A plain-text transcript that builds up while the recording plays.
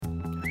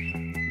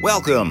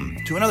Welcome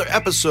to another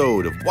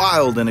episode of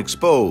Wild and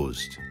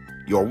Exposed,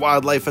 your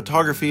wildlife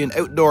photography and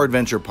outdoor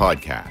adventure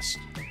podcast.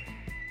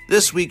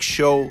 This week's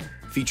show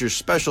features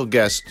special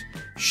guest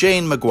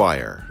Shane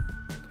McGuire,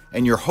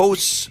 and your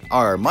hosts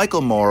are Michael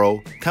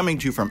Morrow, coming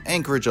to you from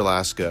Anchorage,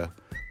 Alaska,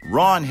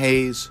 Ron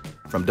Hayes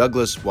from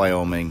Douglas,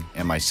 Wyoming,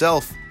 and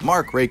myself,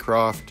 Mark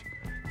Raycroft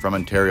from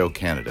Ontario,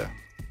 Canada.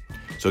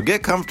 So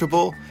get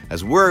comfortable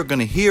as we're going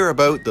to hear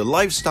about the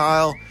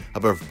lifestyle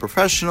of a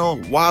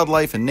professional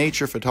wildlife and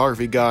nature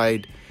photography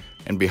guide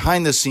and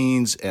behind the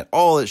scenes and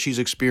all that she's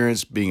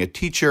experienced being a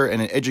teacher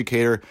and an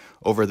educator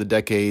over the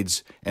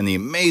decades and the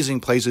amazing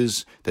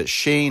places that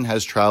Shane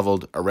has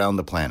traveled around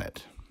the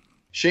planet.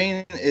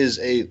 Shane is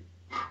a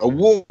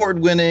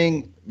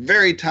award-winning,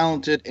 very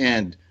talented,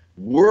 and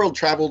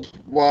world-traveled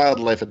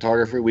wildlife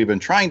photographer. We've been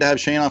trying to have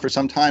Shane on for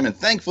some time, and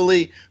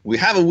thankfully we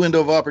have a window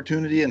of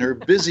opportunity in her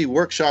busy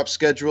workshop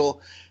schedule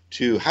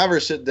to have her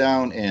sit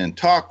down and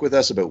talk with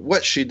us about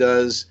what she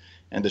does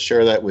and to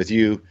share that with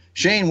you.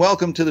 Shane,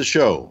 welcome to the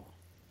show.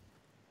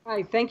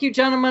 Hi, thank you,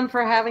 gentlemen,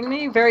 for having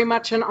me. Very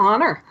much an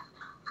honor.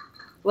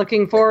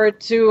 Looking forward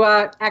to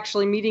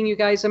actually meeting you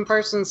guys in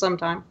person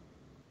sometime.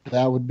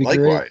 That would be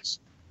Likewise.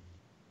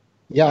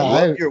 Great. Yeah,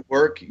 I love your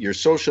work, your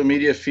social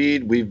media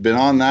feed. We've been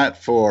on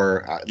that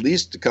for at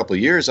least a couple of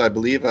years, I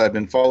believe. I've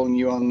been following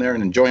you on there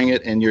and enjoying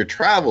it. And your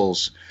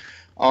travels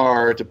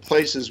are to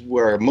places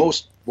where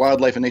most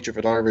wildlife and nature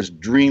photographers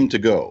dream to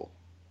go.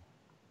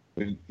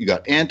 You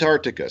got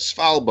Antarctica,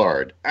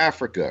 Svalbard,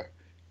 Africa,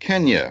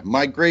 Kenya,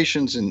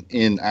 migrations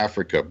in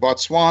Africa,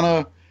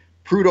 Botswana,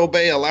 Prudhoe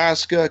Bay,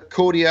 Alaska,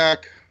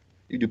 Kodiak.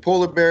 You do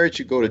polar bears,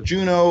 you go to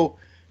Juneau,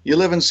 you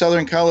live in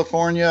Southern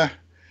California.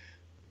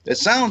 It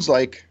sounds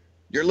like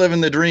you're living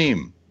the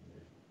dream.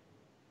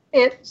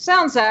 It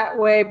sounds that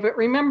way, but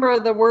remember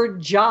the word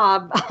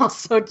job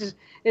also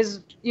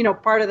is,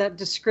 part of that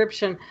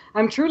description.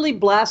 I'm truly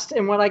blessed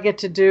in what I get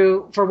to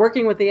do for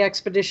working with the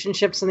expedition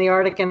ships in the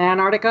Arctic and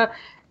Antarctica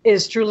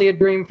is truly a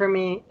dream for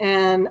me.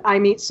 And I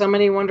meet so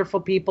many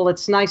wonderful people.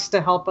 It's nice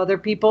to help other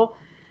people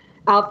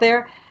out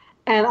there.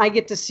 And I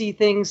get to see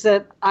things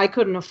that I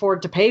couldn't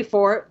afford to pay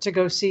for to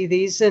go see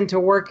these, and to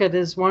work it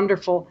is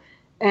wonderful.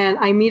 And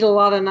I meet a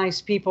lot of nice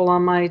people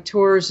on my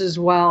tours as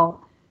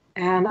well.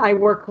 And I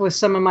work with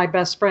some of my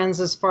best friends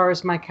as far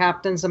as my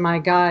captains and my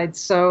guides.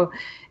 So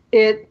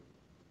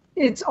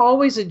it's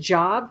always a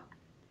job,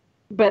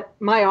 but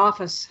my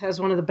office has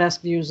one of the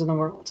best views in the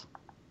world.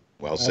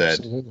 Well said.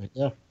 Absolutely,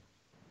 yeah.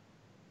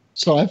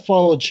 So I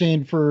followed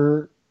Shane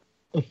for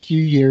a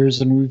few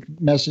years, and we've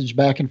messaged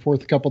back and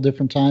forth a couple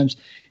different times,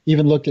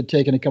 even looked at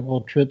taking a couple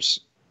of trips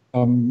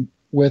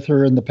with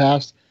her in the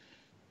past.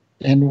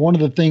 And one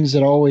of the things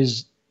that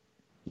always,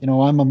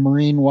 I'm a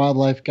marine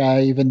wildlife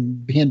guy, even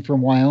being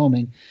from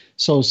Wyoming.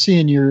 So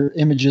seeing your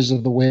images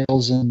of the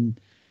whales and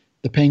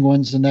the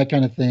penguins and that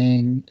kind of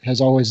thing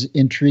has always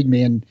intrigued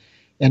me. And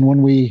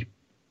when we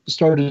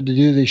started to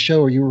do this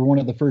show, you were one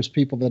of the first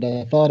people that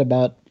I thought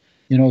about,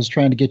 was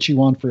trying to get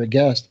you on for a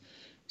guest.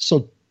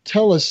 So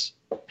tell us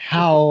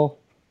how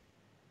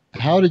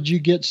did you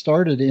get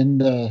started in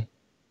the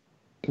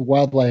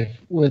wildlife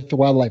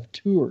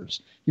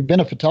tours? You've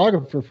been a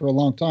photographer for a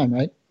long time,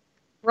 right?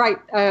 Right.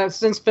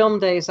 Since film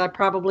days. I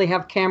probably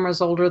have cameras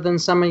older than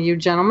some of you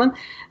gentlemen.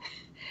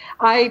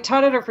 I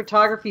taught at a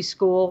photography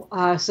school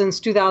since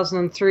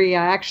 2003.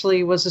 I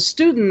actually was a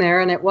student there,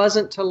 and it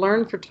wasn't to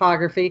learn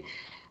photography.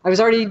 I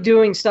was already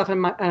doing stuff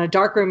in a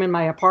darkroom in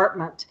my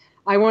apartment.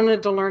 I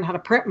wanted to learn how to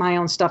print my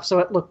own stuff so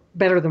it looked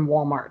better than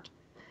Walmart.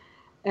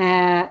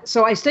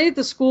 So I stayed at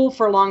the school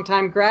for a long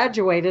time,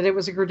 graduated. It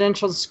was a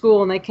credentialed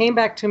school, and they came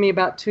back to me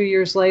about 2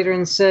 years later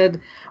and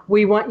said,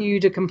 we want you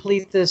to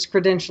complete this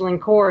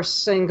credentialing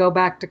course and go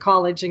back to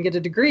college and get a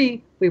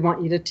degree. We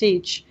want you to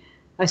teach.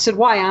 I said,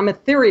 why? I'm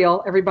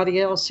ethereal. Everybody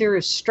else here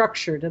is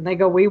structured. And they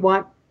go, we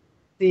want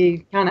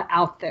the kind of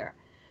out there.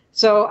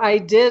 So I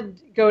did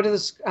go to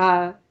this,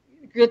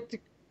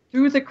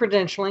 through the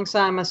credentialing. So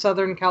I'm a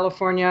Southern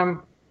California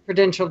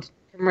credentialed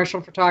commercial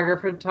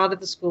photographer, taught at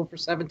the school for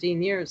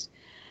 17 years.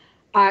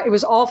 It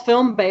was all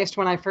film-based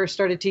when I first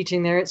started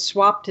teaching there. It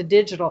swapped to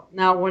digital.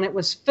 Now, when it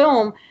was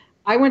film,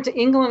 I went to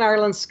England,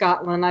 Ireland,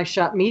 Scotland. I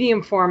shot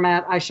medium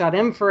format. I shot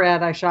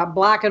infrared. I shot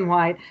black and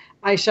white.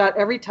 I shot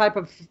every type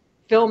of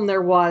film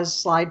there was.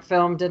 Slide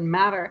film, didn't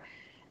matter.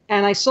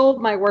 And I sold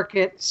my work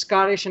at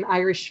Scottish and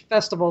Irish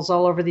festivals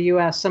all over the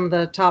U.S. Some of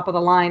the top of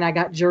the line I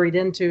got juried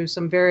into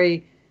some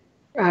very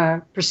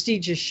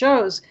prestigious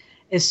shows.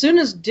 As soon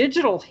as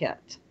digital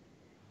hit,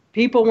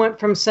 people went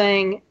from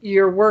saying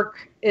your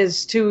work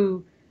is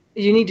you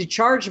need to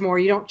charge more,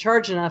 you don't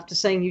charge enough, to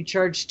saying you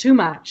charge too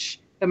much,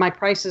 but my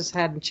prices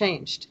hadn't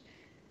changed.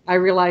 I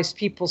realized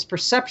people's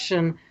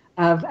perception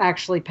of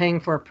actually paying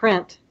for a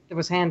print that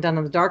was hand done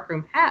in the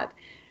darkroom had.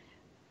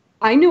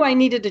 I knew I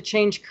needed to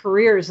change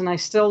careers, and I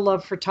still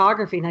love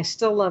photography, and I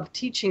still love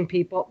teaching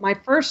people. My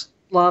first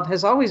love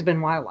has always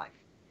been wildlife.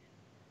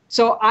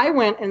 So I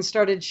went and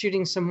started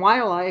shooting some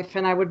wildlife,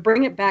 and I would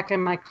bring it back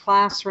in my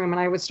classroom, and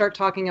I would start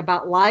talking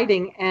about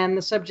lighting, and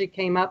the subject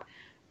came up,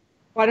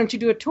 why don't you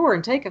do a tour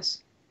and take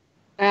us?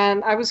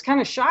 And I was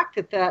kind of shocked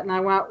at that. And I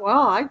went,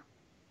 well,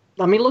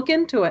 let me look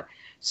into it.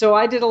 So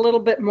I did a little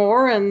bit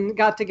more and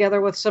got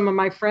together with some of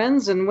my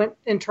friends and went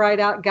and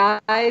tried out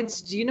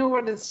guides. Do you know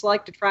what it's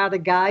like to try out a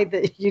guide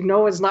that you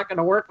know is not going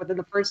to work within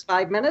the first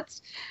 5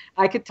 minutes?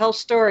 I could tell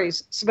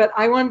stories, but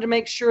I wanted to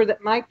make sure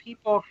that my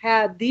people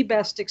had the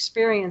best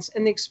experience.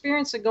 And the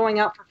experience of going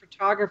out for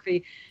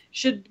photography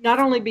should not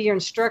only be your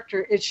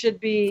instructor, it should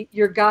be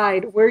your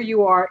guide. Where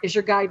you are, is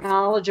your guide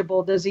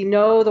knowledgeable? Does he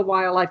know the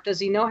wildlife? Does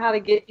he know how to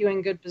get you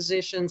in good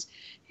positions?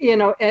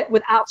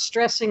 Without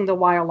stressing the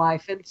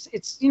wildlife.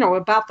 It's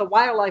about the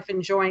wildlife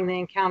enjoying the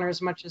encounter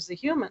as much as the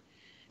human.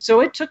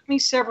 So it took me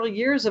several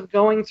years of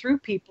going through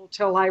people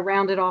till I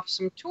rounded off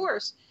some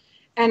tours.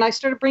 And I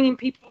started bringing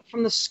people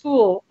from the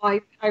school.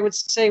 I would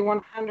say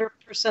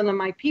 100% of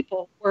my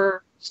people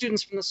were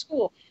students from the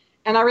school.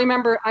 And I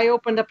remember I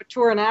opened up a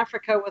tour in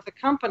Africa with a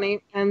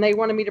company, and they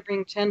wanted me to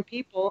bring 10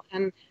 people.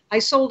 And I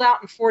sold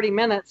out in 40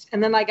 minutes.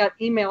 And then I got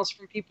emails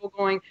from people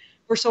going,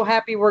 "We're so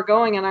happy we're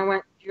going." And I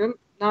went, "You're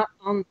not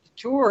on the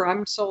tour.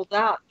 I'm sold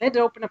out." They had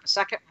to open up a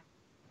second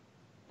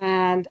one.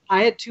 And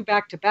I had 2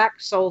 back-to-back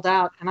sold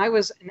out. And I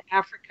was in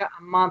Africa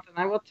a month. And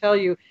I will tell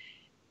you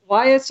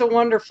why it's a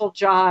wonderful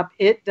job.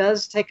 It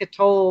does take a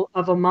toll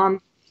of a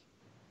month,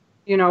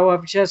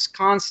 of just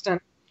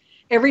constant.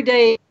 Every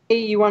day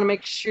you want to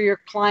make sure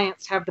your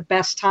clients have the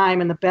best time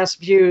and the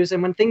best views.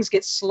 And when things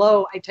get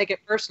slow, I take it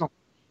personal,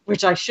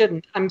 which I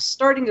shouldn't. I'm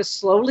starting to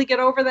slowly get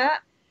over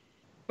that.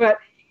 But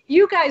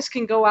you guys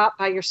can go out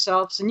by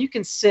yourselves and you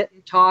can sit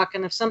and talk.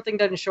 And if something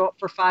doesn't show up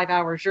for 5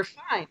 hours, you're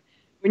fine.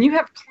 When you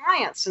have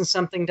clients and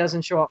something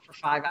doesn't show up for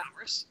 5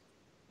 hours,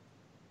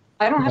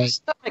 I don't have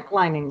stomach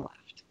lining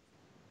left.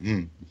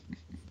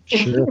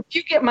 Sure. If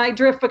you get my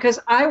drift, because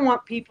I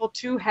want people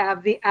to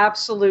have the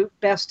absolute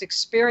best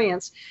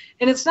experience.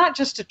 And it's not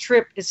just a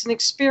trip, it's an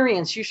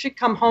experience. You should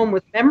come home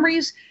with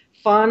memories,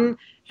 fun,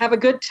 have a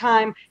good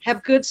time,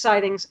 have good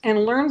sightings,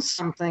 and learn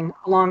something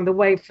along the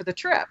way for the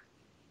trip.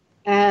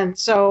 And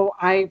so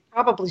I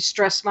probably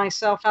stress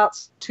myself out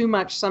too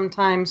much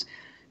sometimes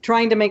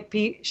trying to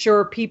make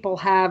sure people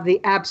have the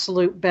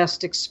absolute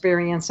best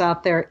experience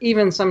out there,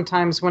 even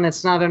sometimes when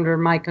it's not under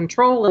my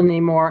control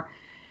anymore.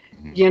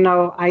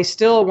 I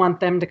still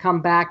want them to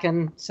come back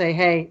and say,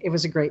 "Hey, it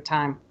was a great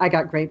time. I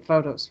got great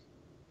photos."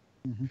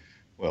 Mm-hmm.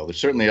 Well, there's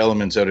certainly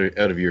elements out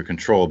of your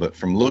control, but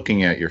from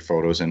looking at your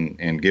photos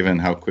and given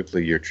how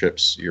quickly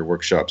your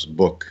workshops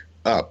book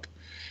up,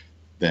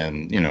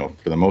 then,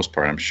 for the most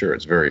part, I'm sure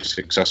it's very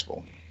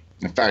successful.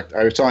 In fact,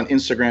 I saw on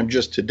Instagram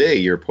just today,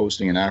 you're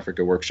posting an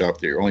Africa workshop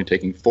that you're only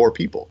taking 4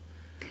 people.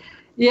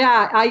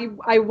 Yeah,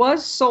 I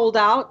was sold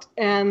out,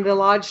 and the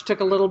lodge took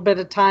a little bit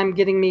of time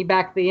getting me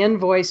back the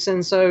invoice,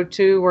 and so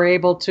too were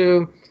able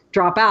to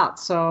drop out.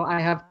 So I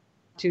have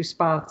 2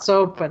 spots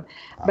open,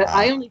 but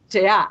I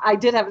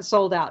did have it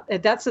sold out.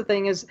 And that's the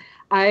thing, is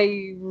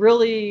I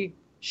really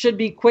should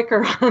be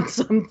quicker on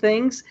some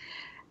things.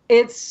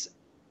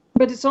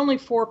 But it's only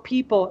 4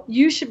 people.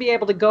 You should be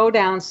able to go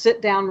down,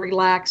 sit down,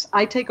 relax.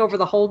 I take over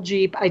the whole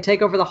Jeep. I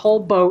take over the whole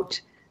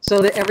boat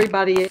so that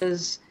everybody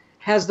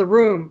has the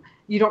room.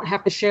 You don't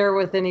have to share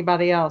with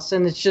anybody else.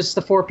 And it's just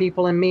the 4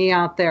 people and me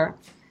out there.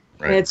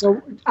 Right.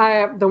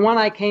 The one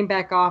I came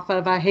back off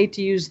of, I hate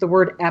to use the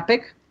word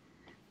epic,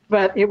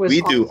 but it was.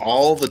 We do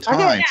all the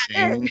time,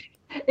 Shane.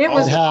 It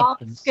was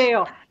off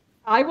scale.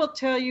 I will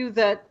tell you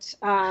that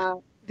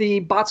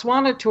the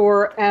Botswana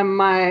tour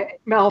and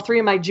all 3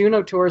 of my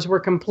Juneau tours were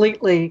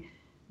completely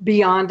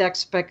beyond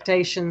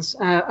expectations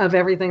of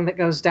everything that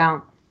goes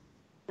down.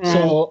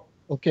 So,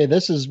 okay,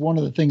 this is one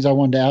of the things I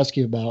wanted to ask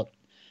you about.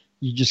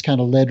 You just kind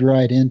of led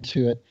right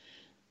into it.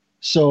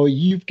 So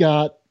you've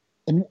got,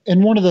 and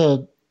one of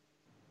the,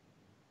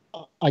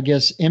 I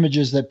guess,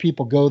 images that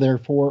people go there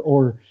for,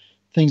 or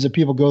things that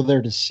people go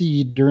there to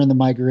see during the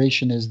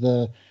migration, is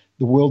the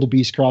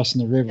wildebeest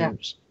crossing the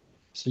rivers. Yeah.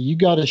 So you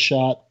got a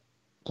shot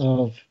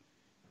of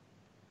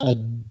a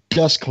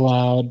dust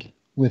cloud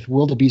with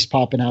wildebeest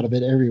popping out of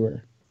it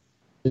everywhere.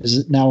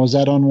 Was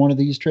that on one of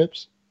these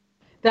trips?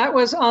 That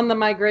was on the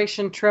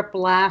migration trip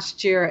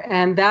last year,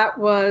 and that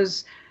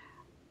was.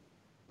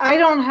 I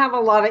don't have a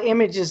lot of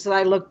images that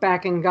I look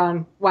back and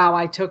gone, "Wow,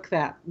 I took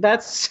that."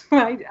 That's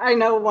I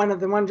know one of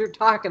the ones you're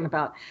talking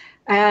about.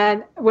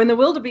 And when the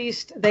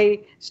wildebeest,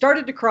 they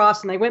started to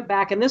cross and they went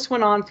back, and this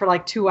went on for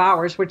like 2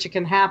 hours, which it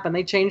can happen.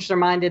 They changed their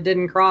mind, it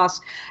didn't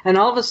cross. And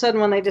all of a sudden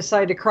when they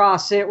decided to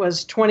cross, it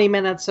was 20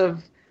 minutes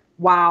of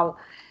wow.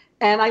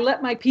 And I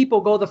let my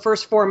people go the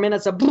first 4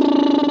 minutes of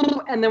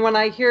and then when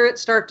I hear it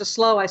start to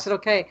slow, I said,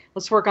 "Okay,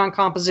 let's work on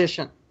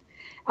composition."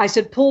 I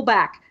said, "Pull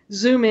back,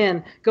 zoom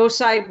in, go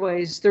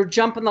sideways. They're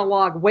jumping the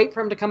log. Wait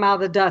for them to come out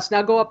of the dust.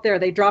 Now go up there.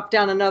 They drop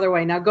down another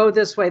way. Now go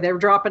this way. They're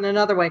dropping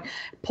another way.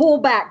 Pull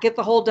back, get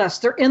the whole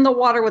dust. They're in the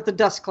water with the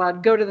dust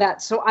cloud. Go to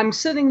that." So I'm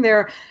sitting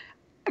there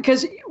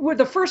because with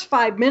the first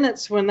 5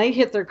 minutes when they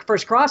hit their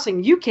first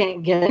crossing, you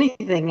can't get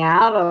anything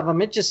out of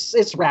them.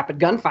 It's rapid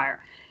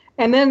gunfire.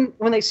 And then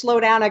when they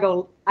slow down,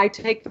 I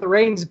take the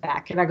reins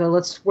back and I go,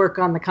 "Let's work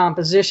on the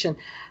composition."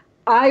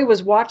 I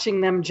was watching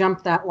them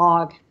jump that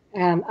log.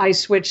 and I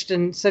switched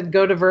and said,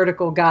 "Go to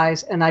vertical,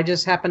 guys," and I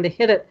just happened to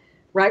hit it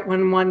right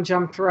when one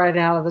jumped right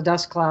out of the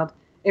dust cloud.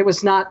 It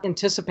was not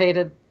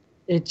anticipated.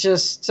 It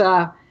just,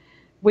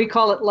 we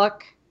call it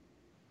luck.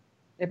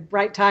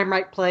 Right time,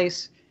 right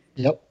place.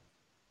 Yep.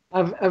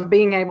 Of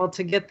being able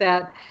to get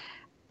that.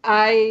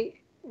 I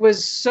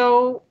was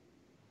so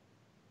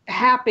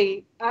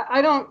happy.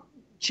 I don't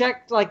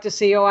check like to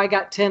see, oh, I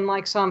got 10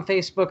 likes on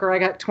Facebook or I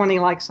got 20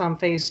 likes on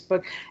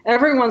Facebook.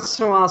 Every once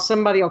in a while,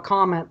 somebody will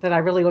comment that I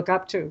really look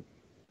up to.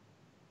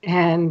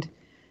 And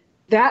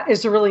that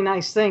is a really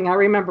nice thing. I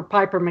remember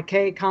Piper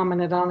McKay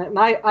commented on it, and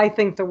I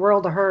think the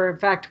world of her. In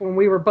fact, when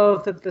we were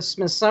both at the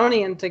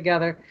Smithsonian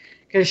together,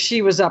 because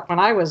she was up when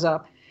I was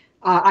up,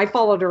 I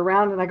followed her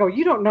around and I go,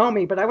 "You don't know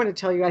me, but I want to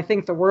tell you I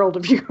think the world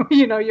of you.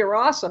 You know, you're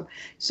awesome."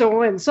 So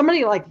when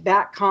somebody like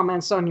that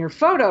comments on your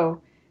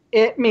photo,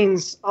 it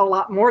means a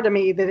lot more to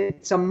me that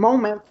it's a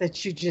moment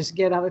that you just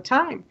get out of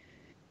time.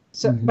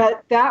 So,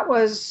 but that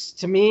was,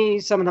 to me,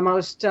 some of the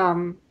most,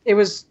 it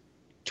was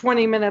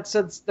 20 minutes.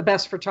 It's the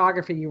best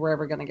photography you were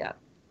ever going to get.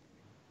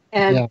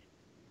 And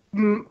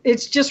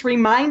it's just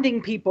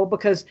reminding people,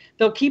 because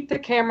they'll keep the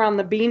camera on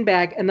the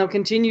beanbag and they'll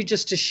continue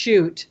just to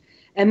shoot.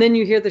 And then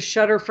you hear the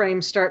shutter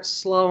frame start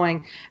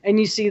slowing and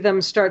you see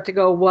them start to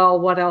go, well,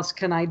 what else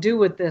can I do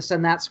with this?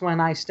 And that's when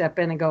I step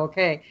in and go,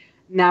 okay,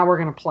 now we're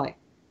going to play.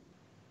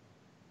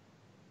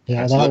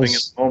 Yeah, that's living in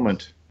the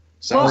moment.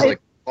 Sounds like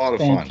a lot of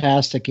fun.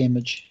 Fantastic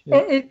image. Yeah.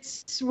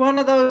 It's one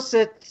of those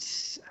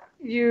that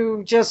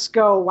you just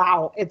go,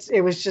 wow,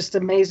 it was just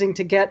amazing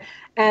to get.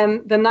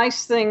 And the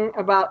nice thing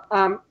about,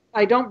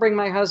 I don't bring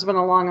my husband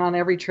along on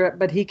every trip,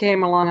 but he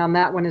came along on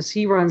that one, as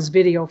he runs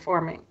video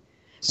for me.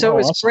 So it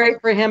was awesome.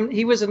 Great for him.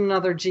 He was in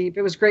another Jeep.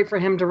 It was great for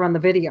him to run the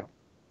video.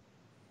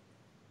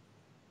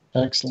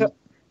 Excellent.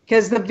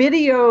 Because the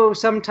video,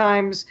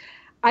 sometimes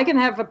I can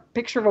have a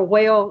picture of a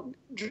whale,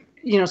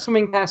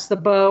 swimming past the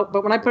boat,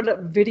 but when I put up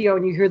video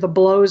and you hear the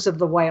blows of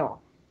the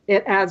whale,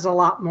 it adds a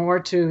lot more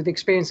to the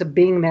experience of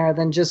being there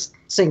than just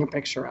seeing a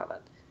picture of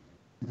it.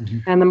 Mm-hmm.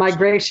 And the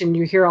migration,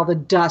 you hear all the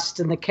dust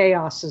and the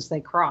chaos as they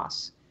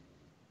cross.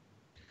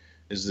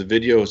 Is the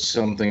video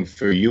something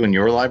for you in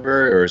your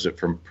library, or is it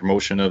for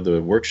promotion of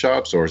the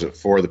workshops, or is it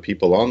for the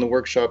people on the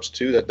workshops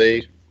too that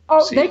they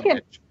see?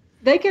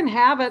 They can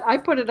have it. I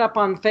put it up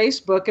on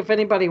Facebook. If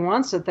anybody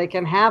wants it, they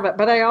can have it.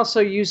 But I also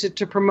use it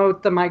to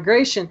promote the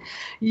migration.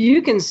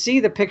 You can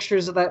see the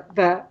pictures of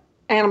the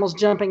animals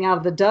jumping out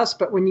of the dust,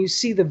 but when you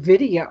see the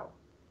video,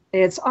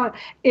 it's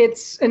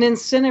an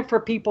incentive for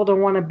people to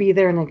want to be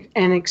there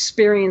and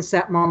experience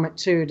that moment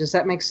too. Does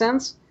that make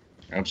sense?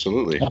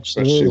 Absolutely.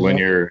 Especially when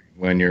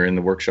you're in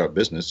the workshop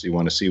business, you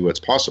want to see what's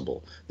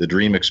possible, the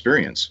dream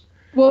experience.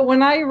 Well,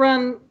 when I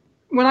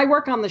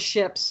work on the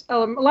ships, a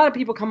lot of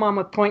people come on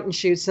with point and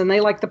shoots, and they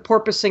like the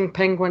porpoising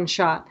penguin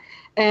shot.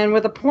 And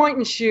with a point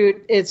and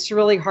shoot, it's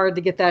really hard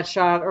to get that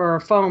shot or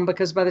a phone,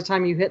 because by the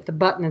time you hit the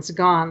button, it's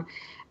gone.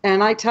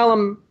 And I tell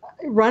them,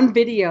 run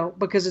video,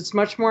 because it's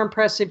much more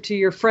impressive to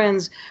your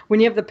friends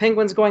when you have the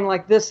penguins going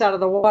like this out of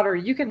the water.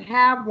 You can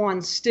have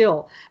one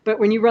still, but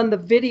when you run the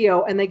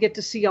video and they get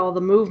to see all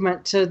the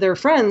movement to their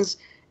friends,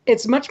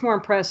 it's much more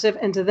impressive,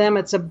 and to them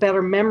it's a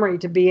better memory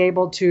to be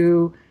able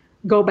to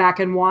go back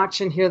and watch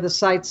and hear the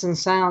sights and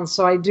sounds.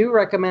 So I do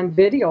recommend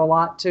video a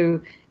lot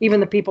to even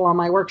the people on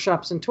my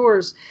workshops and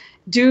tours.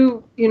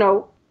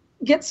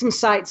 Get some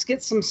sights,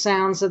 get some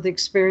sounds of the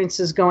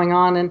experiences going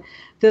on. And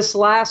this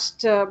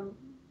last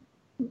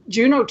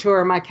Juneau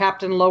tour, my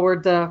captain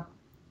lowered the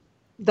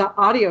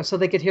audio so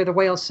they could hear the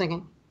whales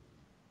singing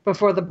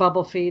before the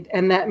bubble feed.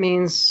 And that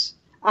means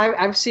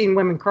I've seen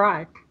women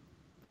cry.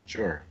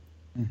 Sure.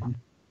 Mm-hmm.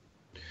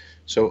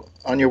 So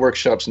on your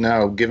workshops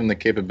now, given the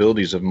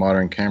capabilities of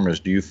modern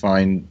cameras, do you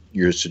find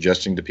you're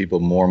suggesting to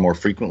people more and more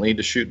frequently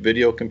to shoot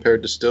video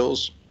compared to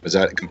stills? Is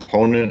that a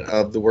component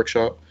of the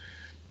workshop?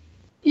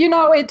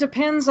 It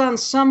depends on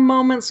some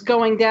moments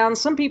going down.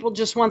 Some people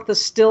just want the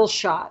still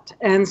shot,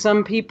 and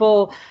some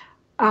people,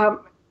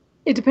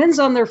 it depends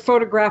on their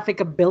photographic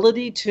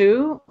ability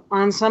too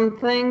on some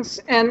things.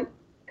 And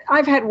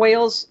I've had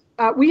whales,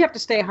 we have to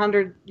stay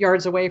 100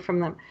 yards away from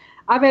them.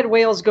 I've had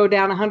whales go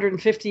down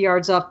 150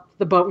 yards up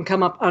the boat and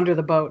come up under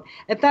the boat.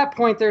 At that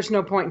point, there's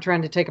no point in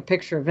trying to take a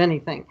picture of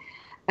anything.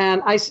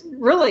 And I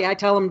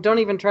tell them, don't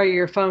even try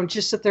your phone.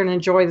 Just sit there and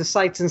enjoy the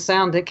sights and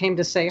sound that came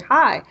to say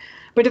hi.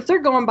 But if they're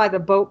going by the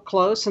boat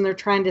close and they're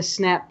trying to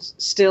snap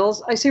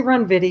stills, I say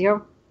run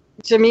video.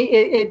 To me,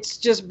 it's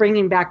just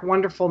bringing back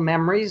wonderful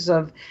memories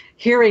of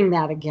hearing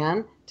that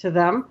again to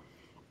them.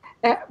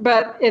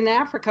 But in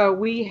Africa,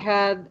 we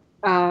had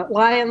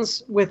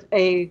lions with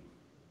a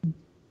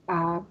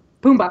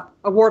pumbaa,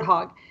 a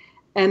warthog.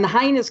 And the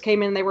hyenas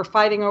came in, they were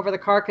fighting over the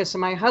carcass,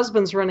 and my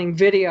husband's running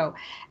video.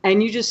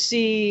 And you just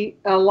see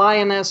a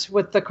lioness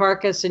with the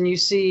carcass, and you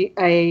see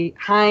a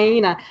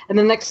hyena, and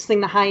the next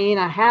thing the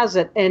hyena has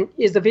it, and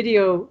is the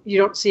video, you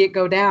don't see it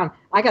go down.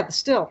 I got the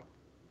still.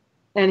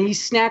 And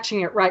he's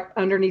snatching it right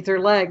underneath her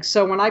legs.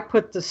 So when I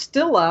put the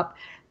still up,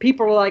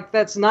 people are like,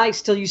 that's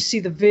nice till you see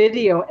the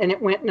video and it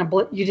went in a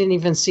blip. You didn't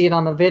even see it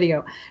on the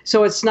video.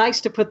 So it's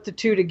nice to put the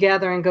two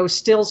together and go,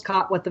 stills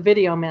caught what the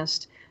video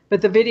missed.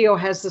 But the video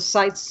has the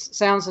sights,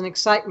 sounds, and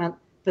excitement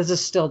that the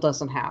still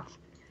doesn't have.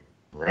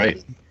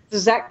 Right.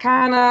 Does that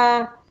kind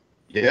of...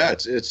 Yeah,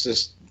 it's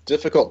this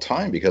difficult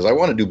time because I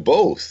want to do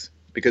both,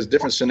 because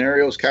different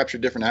scenarios capture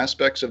different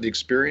aspects of the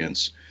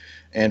experience.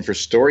 And for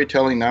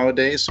storytelling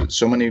nowadays,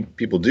 so many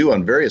people do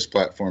on various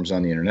platforms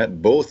on the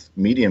internet, both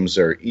mediums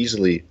are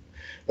easily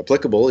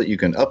applicable that you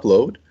can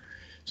upload.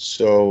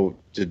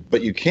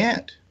 But you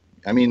can't.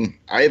 I mean,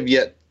 I have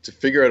yet to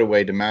figure out a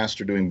way to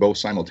master doing both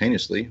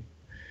simultaneously.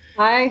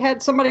 I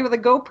had somebody with a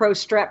GoPro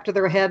strapped to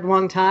their head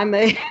one time.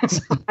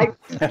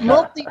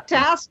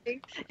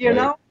 Multitasking, you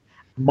know.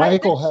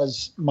 Michael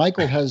has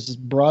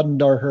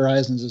broadened our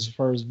horizons as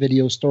far as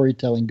video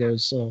storytelling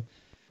goes. So,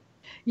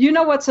 you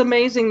know what's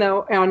amazing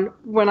though, and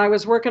when I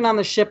was working on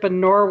the ship in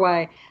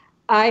Norway,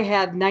 I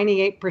had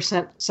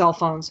 98% cell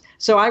phones.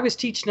 So I was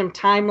teaching them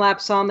time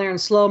lapse on there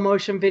and slow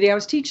motion video. I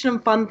was teaching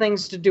them fun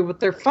things to do with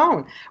their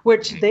phone,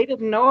 which they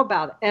didn't know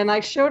about. And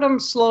I showed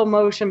them slow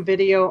motion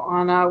video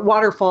on a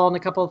waterfall and a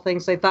couple of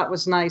things they thought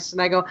was nice.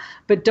 And I go,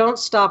 but don't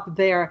stop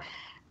there.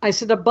 I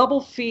said a bubble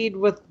feed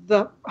with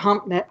the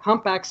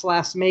humpbacks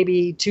lasts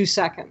maybe 2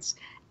 seconds.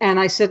 And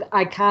I said,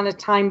 I kind of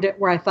timed it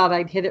where I thought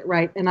I'd hit it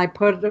right. And I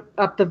put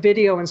up the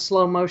video in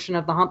slow motion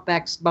of the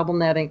humpbacks bubble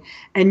netting.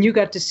 And you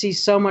got to see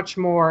so much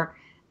more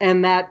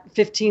in that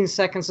 15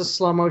 seconds of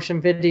slow motion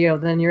video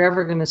than you're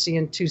ever going to see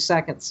in 2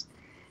 seconds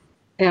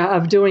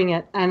of doing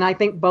it. And I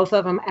think both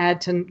of them add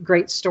to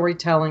great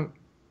storytelling.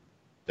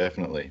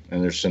 Definitely.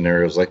 And there's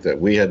scenarios like that.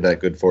 We had that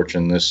good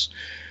fortune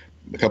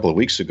a couple of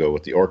weeks ago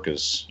with the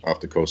orcas off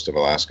the coast of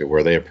Alaska,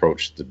 where they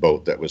approached the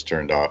boat that was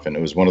turned off. And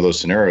it was one of those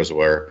scenarios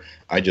where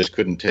I just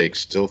couldn't take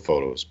still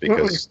photos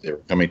because they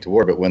were coming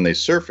toward. But when they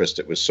surfaced,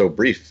 it was so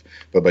brief.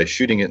 But by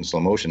shooting it in slow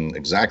motion,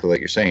 exactly like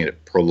you're saying,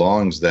 it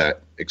prolongs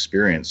that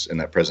experience in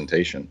that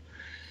presentation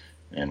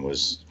and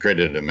was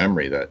created a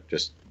memory that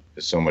just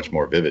is so much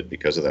more vivid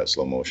because of that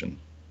slow motion.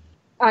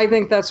 I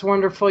think that's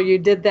wonderful you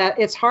did that.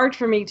 It's hard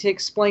for me to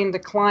explain to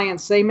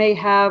clients. They may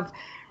have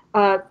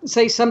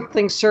say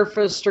something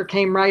surfaced or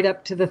came right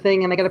up to the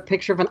thing and they got a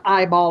picture of an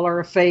eyeball or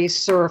a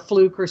face or a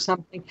fluke or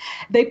something.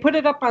 They put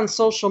it up on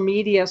social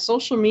media.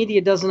 Social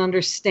media doesn't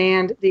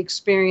understand the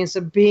experience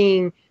of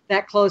being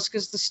that close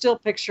because the still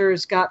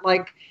picture's got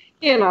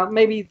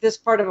maybe this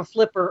part of a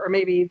flipper or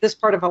maybe this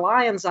part of a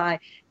lion's eye.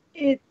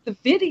 The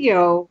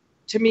video,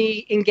 to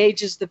me,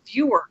 engages the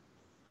viewer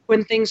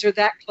when things are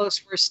that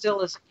close where still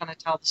isn't going to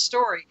tell the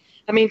story.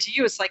 I mean, to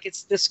you, it's like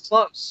it's this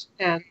close.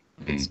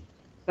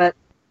 But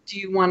do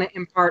you want to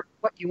impart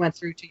what you went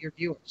through to your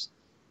viewers?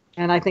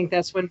 And I think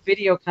that's when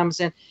video comes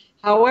in.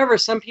 However,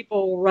 some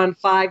people will run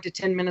 5 to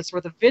 10 minutes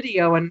worth of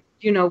video, and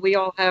we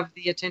all have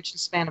the attention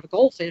span of a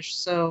goldfish,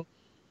 so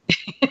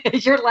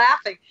you're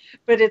laughing,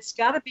 but it's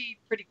got to be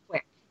pretty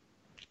quick.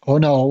 Oh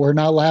no, we're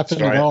not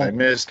laughing at all. I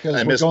missed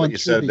what you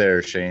said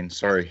there, Shane.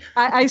 Sorry.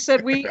 I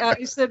said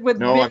you said with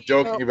no, video. I'm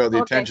joking about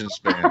the attention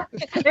span.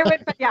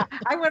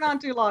 I went on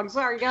too long.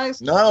 Sorry,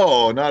 guys.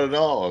 No, not at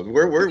all.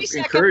 We're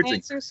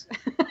encouraging.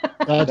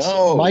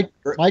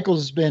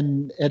 Michael's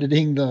been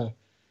editing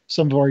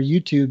some of our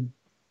YouTube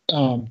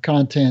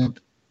content,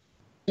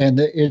 and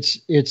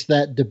it's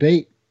that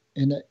debate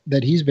and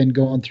that he's been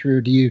going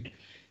through. Do you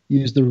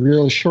use the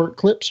real short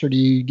clips, or do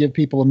you give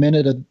people a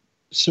minute of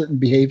certain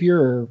behavior,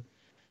 or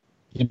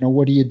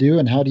what do you do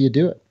and how do you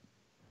do it?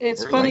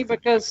 It's funny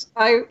because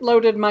I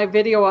loaded my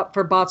video up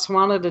for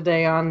Botswana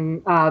today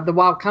on the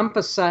Wild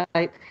Compass site,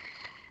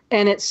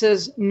 and it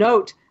says,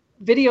 note,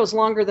 videos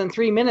longer than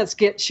 3 minutes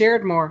get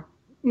shared more.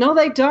 No,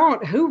 they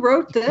don't. Who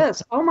wrote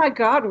this? Oh my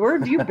God, where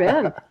have you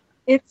been?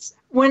 It's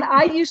when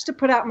I used to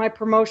put out my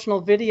promotional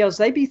videos,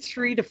 they'd be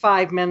 3 to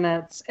 5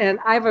 minutes. And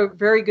I have a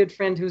very good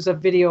friend who's a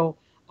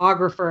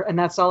videographer, and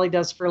that's all he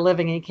does for a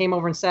living. And he came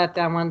over and sat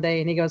down one day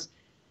and he goes,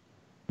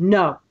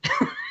 no.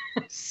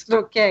 I said,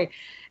 okay.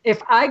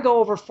 If I go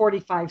over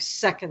 45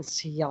 seconds,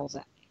 he yells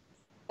at me.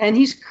 And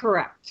he's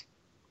correct.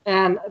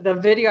 And the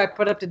video I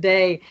put up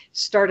today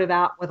started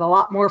out with a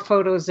lot more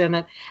photos in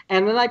it.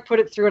 And then I put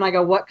it through and I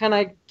go, what can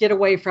I get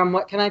away from?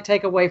 What can I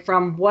take away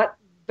from? What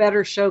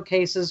better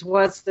showcases?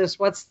 What's this?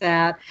 What's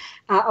that?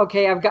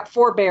 Okay, I've got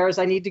 4 bears.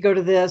 I need to go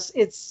to this.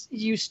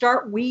 You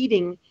start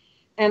weeding,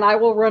 and I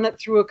will run it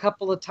through a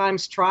couple of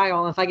times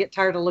trial. If I get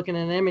tired of looking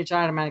at an image,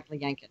 I automatically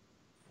yank it.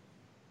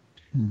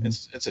 Mm-hmm.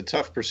 It's a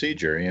tough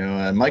procedure.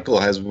 And Michael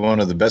has one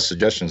of the best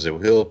suggestions that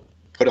he'll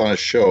put on a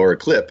show or a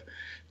clip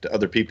to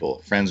other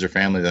people, friends or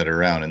family that are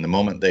around. And the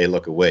moment they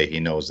look away, he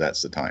knows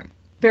that's the time.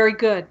 Very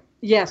good.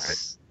 Yes.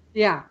 Right.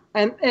 Yeah.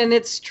 And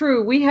it's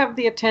true. We have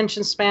the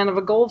attention span of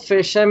a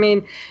goldfish. I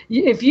mean,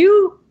 if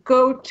you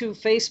go to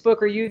Facebook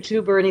or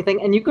YouTube or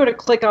anything and you go to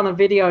click on a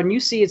video and you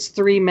see it's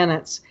 3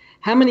 minutes,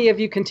 how many of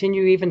you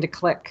continue even to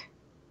click?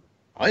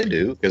 I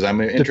do, because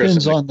I'm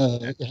interested.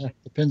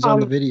 Depends on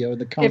the video and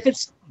the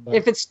content.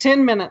 If it's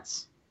 10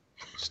 minutes.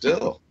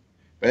 Still.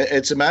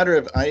 It's a matter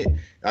of I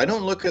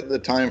don't look at the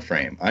time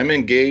frame. I'm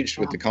engaged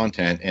with the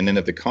content, and then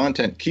if the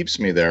content keeps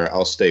me there,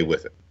 I'll stay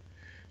with it.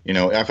 You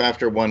know, if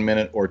after 1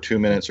 minute or 2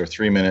 minutes or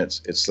 3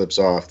 minutes it slips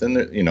off, then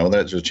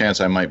there's a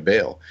chance I might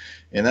bail.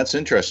 And that's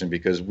interesting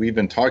because we've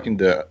been talking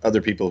to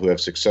other people who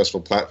have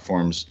successful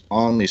platforms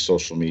on these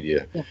social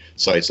media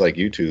sites like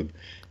YouTube,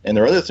 and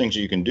there are other things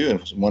that you can do. And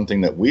one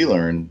thing that we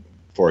learned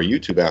for our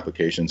YouTube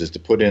applications is to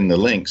put in the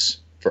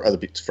links for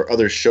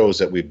other shows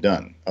that we've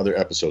done, other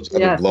episodes,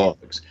 other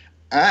vlogs,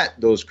 at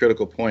those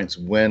critical points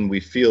when we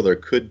feel there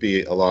could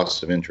be a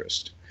loss of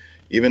interest,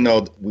 even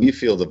though we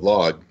feel the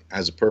vlog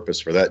has a purpose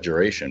for that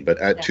duration. But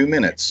at 2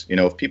 minutes,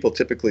 if people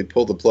typically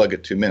pull the plug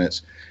at 2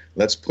 minutes,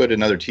 let's put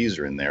another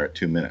teaser in there at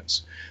 2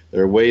 minutes.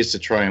 There are ways to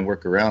try and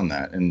work around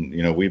that. And,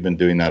 we've been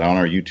doing that on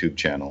our YouTube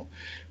channel.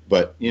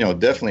 But,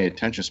 definitely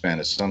attention span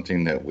is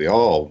something that we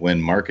all,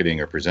 when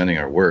marketing or presenting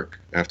our work,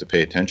 have to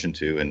pay attention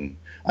to. And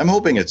I'm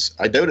hoping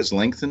I doubt it's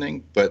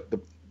lengthening, but the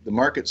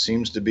market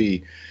seems to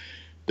be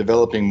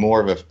developing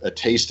more of a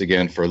taste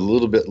again for a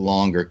little bit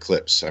longer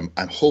clips. I'm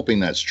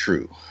hoping that's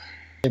true.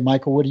 Hey,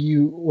 Michael, what are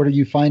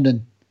you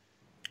finding?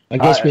 I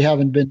guess we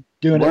haven't been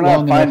doing it long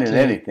enough. We're not finding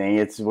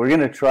anything. We're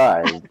going to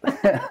try.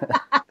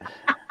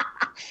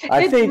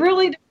 I think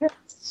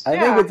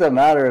it's a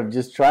matter of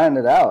just trying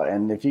it out.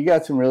 And if you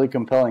got some really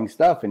compelling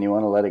stuff and you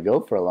want to let it go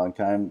for a long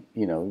time,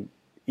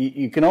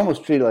 you can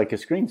almost treat it like a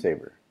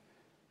screensaver.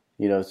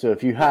 So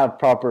if you have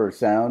proper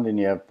sound and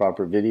you have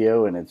proper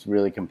video and it's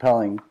really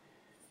compelling,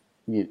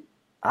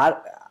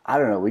 I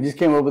don't know. We just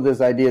came up with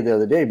this idea the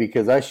other day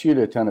because I shoot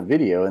a ton of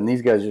video, and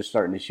these guys are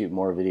starting to shoot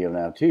more video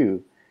now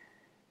too.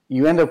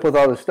 You end up with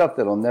all this stuff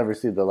that'll never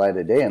see the light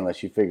of day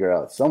unless you figure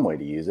out some way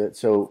to use it.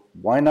 So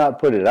why not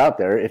put it out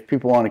there? If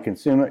people want to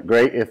consume it,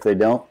 great. If they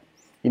don't,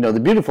 the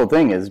beautiful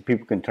thing is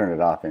people can turn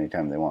it off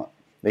anytime they want.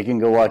 They can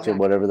go watch it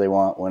whatever they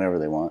want, whenever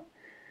they want.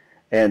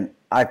 And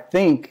I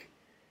think,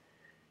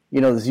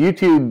 this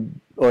YouTube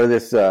or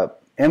this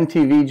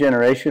MTV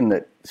generation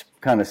that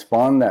kind of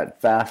spawned that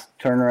fast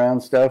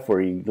turnaround stuff where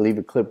you leave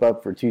a clip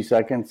up for 2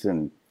 seconds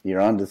and you're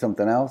on to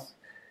something else.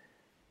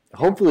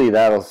 Hopefully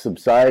that'll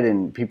subside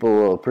and people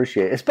will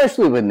appreciate it,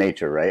 especially with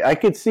nature, right? I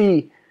could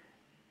see,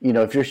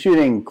 if you're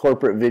shooting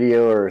corporate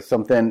video or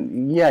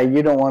something,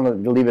 you don't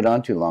want to leave it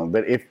on too long.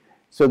 But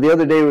so the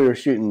other day we were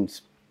shooting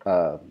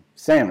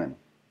salmon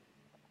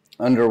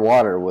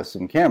underwater with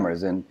some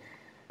cameras. And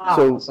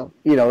so,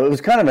 it was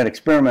kind of an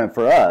experiment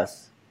for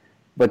us.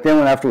 But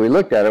then after we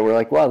looked at it, we're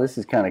like, wow, this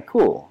is kind of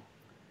cool.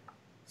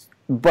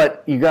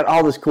 But you got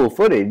all this cool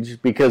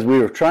footage because we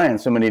were trying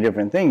so many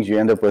different things. You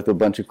end up with a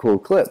bunch of cool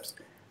clips.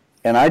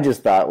 And I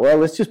just thought, well,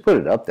 let's just put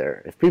it up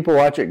there. If people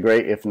watch it,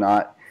 great. If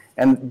not,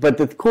 but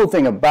the cool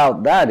thing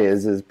about that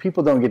is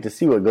people don't get to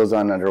see what goes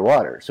on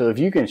underwater. So if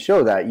you can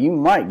show that, you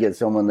might get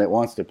someone that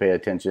wants to pay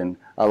attention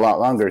a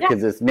lot longer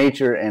because it's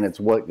nature and it's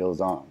what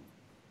goes on.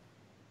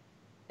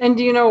 And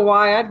do you know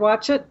why I'd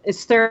watch it?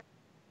 It's there.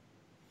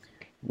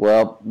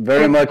 Well,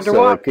 very much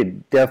so. It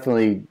could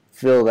definitely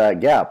fill that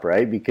gap,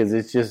 right? Because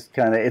it's just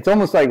it's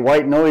almost like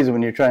white noise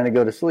when you're trying to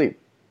go to sleep.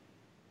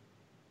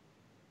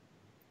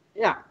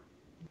 Yeah,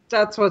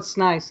 that's what's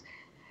nice.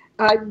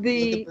 Go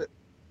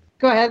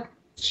ahead.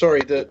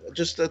 Sorry,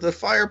 the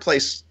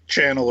fireplace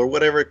channel or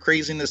whatever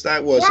craziness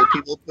that was. That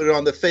people put it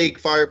on the fake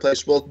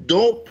fireplace. Well,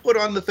 don't put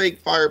on the fake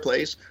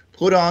fireplace.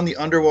 Put on the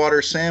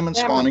underwater salmon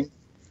spawning.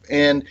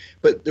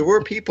 But there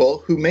were people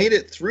who made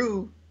it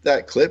through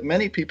that clip.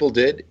 Many people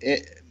did.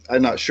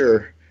 I'm not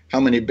sure how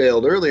many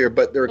bailed earlier,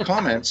 but there were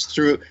comments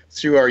through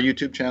our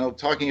YouTube channel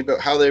talking about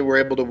how they were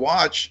able to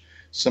watch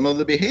some of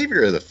the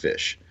behavior of the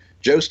fish,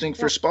 jousting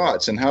for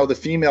spots, and how the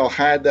female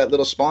had that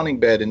little spawning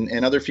bed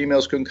and other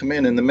females couldn't come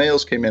in and the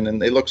males came in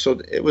and they looked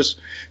so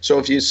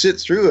if you sit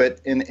through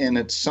it and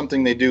it's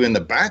something they do in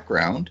the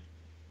background,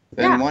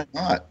 then why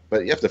not?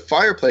 But if the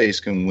fireplace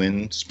can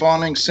win,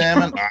 spawning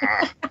salmon,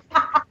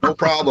 no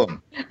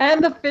problem.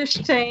 And the fish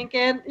tank,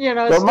 and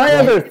But my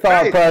other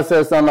thought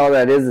process on all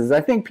that is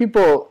I think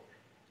people,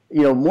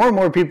 more and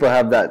more people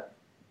have that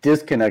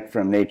disconnect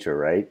from nature,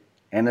 right?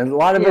 And a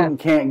lot of them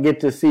can't get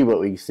to see what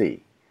we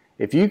see.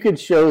 If you could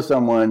show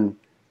someone,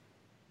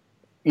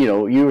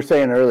 you were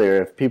saying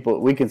earlier,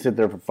 we can sit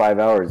there for 5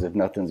 hours if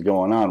nothing's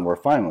going on, we're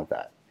fine with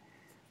that.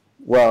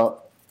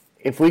 Well,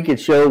 if we could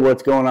show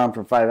what's going on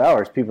for 5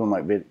 hours, people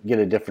might get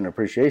a different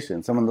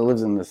appreciation. Someone that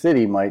lives in the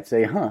city might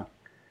say,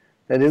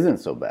 that isn't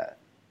so bad.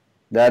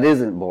 That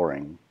isn't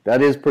boring.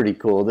 That is pretty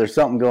cool. There's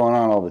something going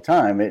on all the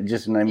time. It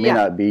just may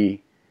not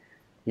be,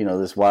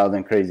 this wild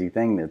and crazy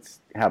thing that's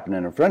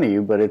happening in front of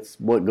you, but it's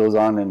what goes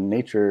on in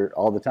nature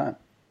all the time.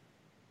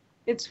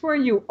 It's where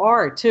you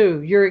are,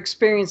 too. Your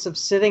experience of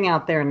sitting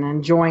out there and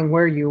enjoying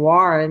where you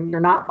are, and you're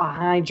not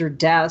behind your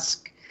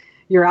desk.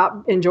 You're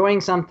out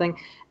enjoying something.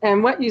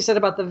 And what you said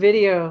about the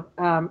video,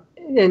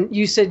 and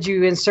you said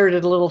you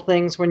inserted little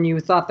things when you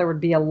thought there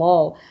would be a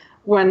lull.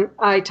 When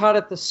I taught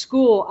at the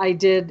school,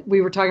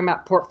 we were talking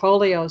about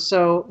portfolios.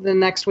 So the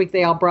next week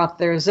they all brought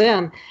theirs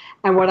in.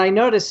 And what I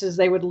noticed is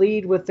they would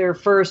lead with their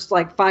first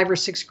 5 or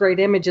 6 great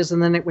images,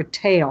 and then it would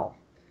tail.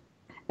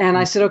 And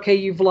I said, okay,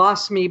 you've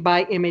lost me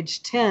by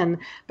image 10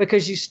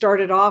 because you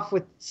started off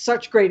with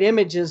such great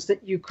images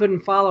that you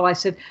couldn't follow. I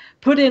said,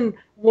 put in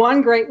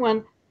one great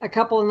one, a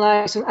couple of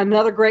nice,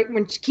 another great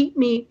one to keep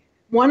me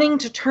wanting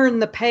to turn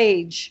the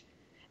page,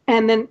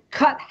 and then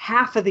cut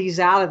half of these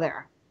out of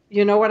there.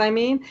 You know what I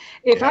mean?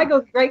 If I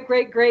go great,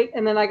 great, great,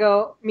 and then I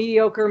go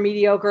mediocre,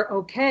 mediocre,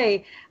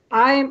 okay,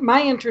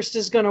 my interest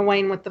is going to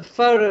wane with the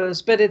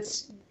photos, but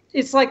it's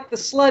like the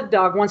sled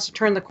dog wants to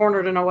turn the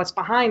corner to know what's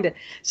behind it.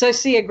 So I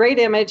see a great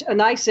image, a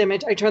nice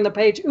image. I turn the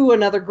page. Ooh,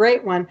 another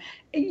great one.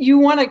 You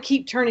want to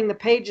keep turning the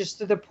pages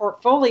through the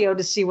portfolio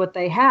to see what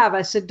they have.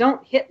 I said,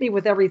 don't hit me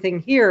with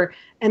everything here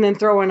and then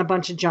throw in a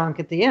bunch of junk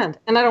at the end.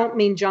 And I don't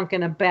mean junk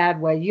in a bad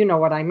way. You know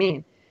what I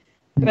mean.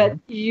 Mm-hmm. But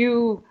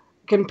you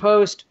can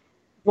post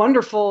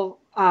wonderful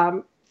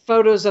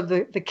photos of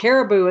the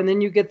caribou, and then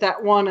you get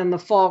that one in the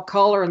fall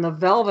color and the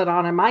velvet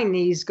on it. My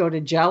knees go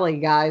to jelly,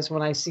 guys,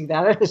 when I see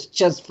that. It's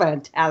just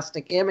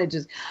fantastic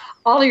images.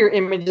 All of your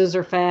images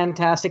are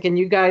fantastic, and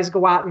you guys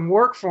go out and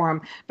work for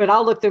them. But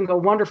I'll look at them and go,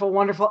 wonderful,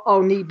 wonderful.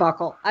 Oh, knee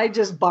buckle. I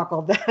just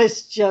buckled. That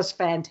is just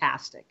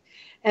fantastic.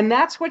 And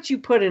that's what you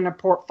put in a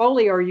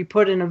portfolio, or you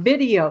put in a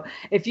video.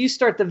 If you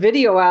start the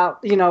video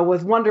out,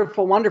 with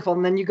wonderful, wonderful,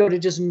 and then you go to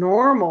just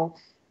normal,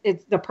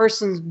 the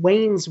person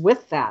wanes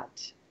with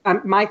that.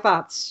 My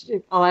thoughts.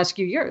 I'll ask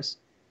you yours.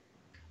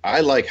 I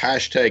like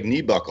hashtag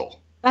knee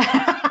buckle.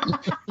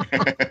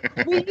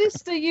 We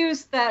used to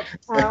use that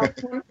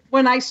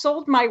when I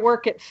sold my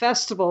work at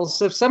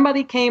festivals. If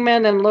somebody came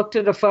in and looked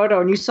at a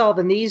photo and you saw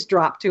the knees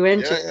drop 2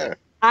 inches,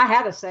 I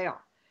had a sale.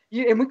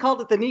 And we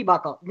called it the knee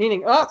buckle,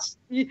 meaning,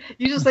 you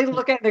just they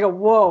look at it and they go,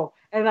 whoa.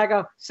 And I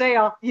go,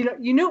 sale.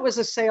 You knew it was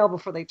a sale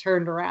before they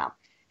turned around.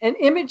 And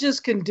images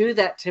can do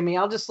that to me.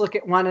 I'll just look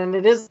at one and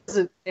it is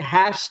a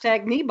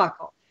hashtag knee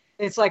buckle.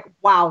 It's like,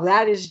 wow,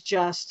 that is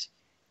just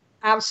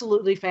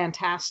absolutely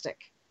fantastic.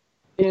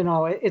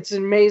 It's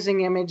an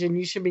amazing image, and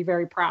you should be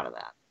very proud of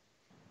that.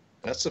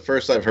 That's the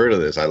first I've heard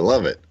of this. I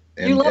love it.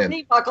 You love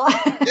knee buckle.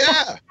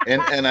 Yeah,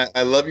 and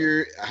I love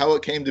how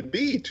it came to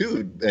be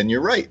too. And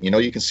you're right.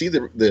 You can see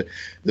the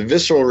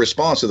visceral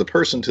response of the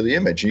person to the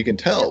image. You can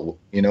tell,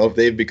 if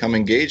they've become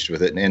engaged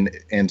with it,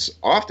 and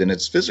often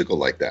it's physical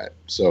like that.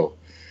 So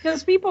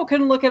because people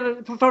can look at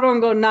a photo and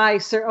go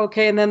nice or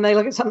okay, and then they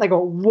look at something, they go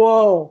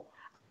whoa.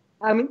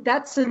 I mean,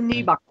 that's a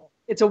knee buckle.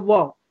 It's a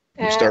whoa.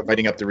 You start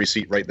writing up the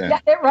receipt right then.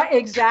 Yeah, right,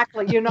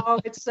 exactly.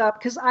 It's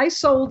because I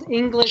sold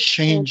English.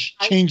 Change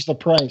the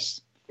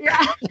price.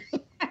 Yeah.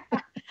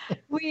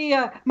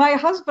 My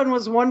husband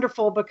was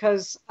wonderful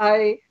because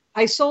I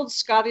sold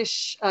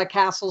Scottish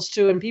castles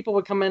too, and people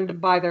would come in to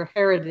buy their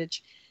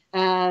heritage.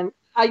 And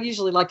I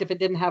usually liked if it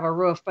didn't have a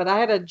roof, but I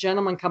had a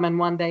gentleman come in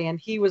one day and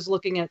he was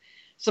looking at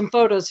some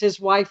photos. His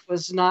wife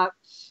was not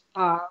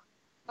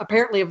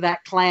apparently of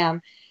that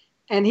clan.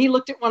 And he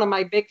looked at one of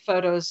my big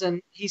photos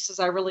and he says,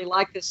 I really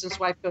like this. And his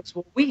wife goes,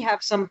 well, we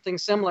have something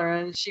similar.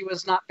 And she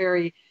was not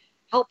very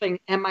helping.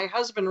 And my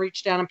husband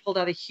reached down and pulled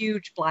out a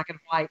huge black and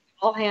white,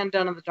 all hand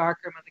done in the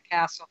darkroom of the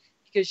castle,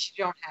 because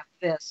you don't have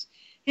this.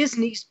 His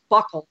knees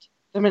buckled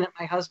the minute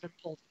my husband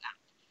pulled it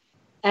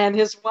out. And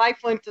his wife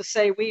went to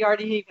say,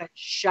 he went,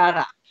 shut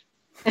up.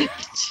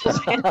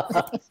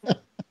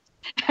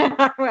 And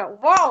I went,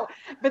 whoa.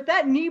 But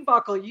that knee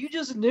buckle, you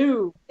just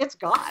knew it's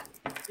gone.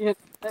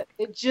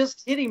 It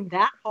just hit him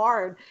that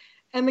hard.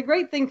 And the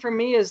great thing for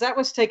me is that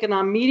was taken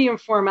on medium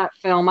format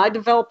film. I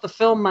developed the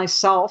film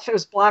myself. It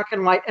was black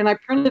and white, and I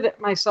printed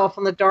it myself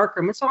in the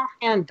darkroom. It's all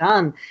hand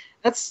done.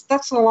 That's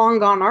the long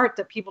gone art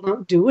that people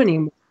don't do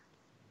anymore.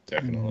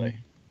 Definitely.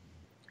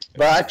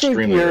 But I think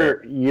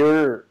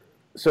you're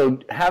so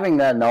having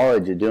that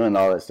knowledge of doing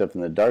all that stuff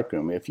in the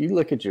darkroom. If you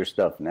look at your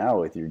stuff now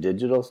with your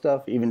digital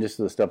stuff, even just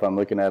the stuff I'm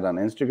looking at on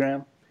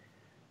Instagram,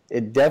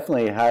 it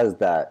definitely has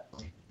that.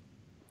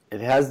 It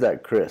has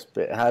that crisp.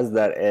 It has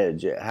that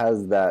edge. It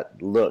has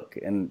that look.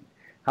 And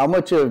how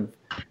much of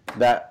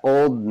that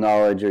old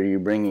knowledge are you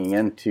bringing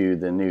into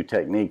the new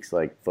techniques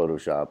like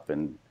Photoshop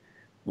and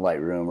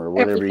Lightroom or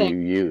whatever you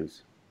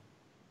use?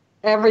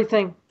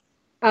 Everything.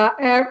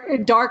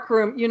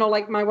 Darkroom,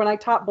 like when I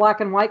taught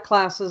black and white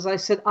classes, I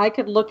said I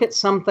could look at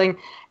something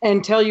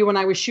and tell you when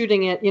I was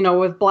shooting it,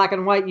 with black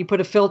and white, you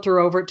put a filter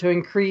over it to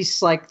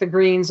increase like the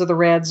greens or the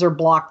reds or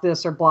block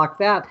this or block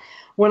that.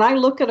 When I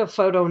look at a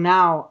photo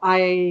now,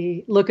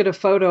 I look at a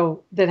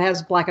photo that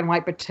has black and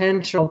white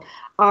potential.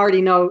 I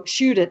already know,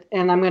 shoot it,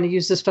 and I'm going to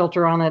use this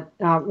filter on it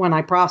when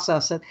I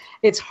process it.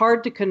 It's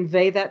hard to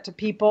convey that to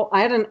people.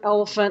 I had an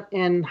elephant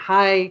in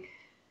high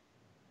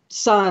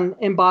sun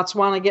in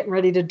Botswana getting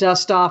ready to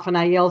dust off, and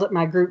I yelled at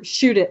my group,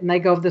 shoot it. And they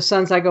go, the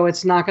suns. I go,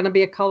 it's not going to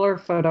be a color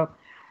photo.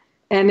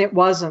 And it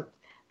wasn't.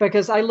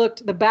 Because I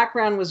looked, the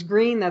background was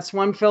green, that's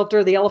one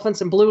filter. The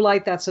elephant's in blue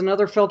light, that's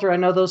another filter. I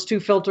know those two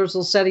filters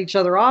will set each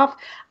other off.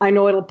 I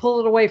know it'll pull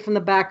it away from the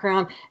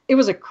background. It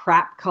was a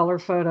crap color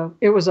photo.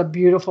 It was a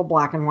beautiful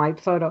black and white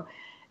photo.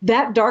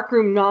 That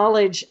darkroom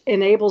knowledge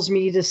enables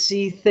me to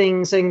see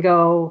things and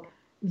go,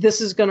 this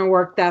is going to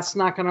work, that's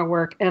not going to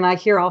work. And I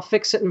hear I'll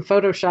fix it in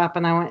Photoshop.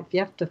 And I went, if you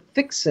have to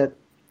fix it,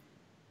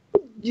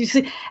 You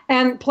see,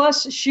 and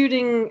plus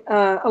shooting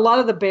a lot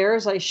of the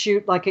bears I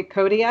shoot like at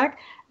Kodiak,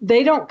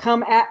 they don't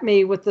come at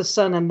me with the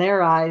sun in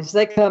their eyes.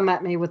 They come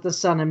at me with the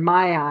sun in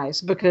my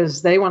eyes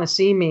because they want to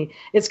see me.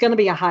 It's going to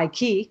be a high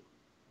key.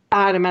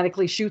 I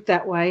automatically shoot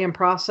that way and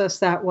process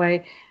that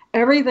way.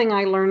 Everything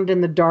I learned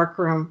in the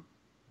darkroom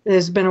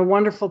has been a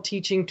wonderful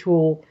teaching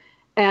tool.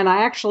 And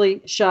I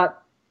actually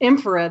shot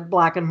infrared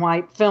black and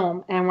white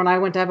film. And when I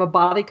went to have a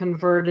body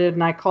converted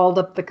and I called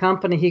up the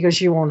company, he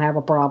goes, "You won't have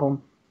a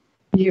problem.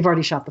 You've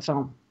already shot the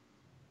film."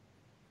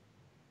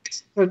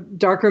 The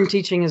darkroom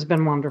teaching has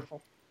been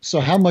wonderful. So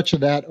how much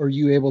of that are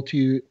you able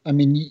to, I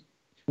mean,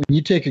 when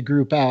you take a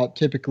group out,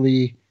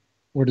 typically,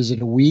 what is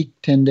it, a week,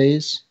 10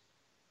 days?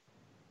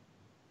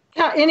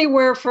 Yeah,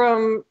 anywhere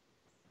from,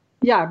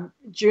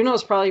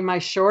 Juneau's probably my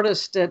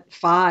shortest at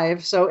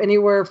 5. So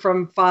anywhere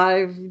from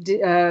 5,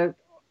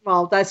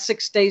 well, that's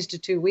 6 days to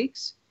 2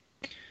 weeks.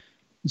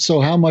 So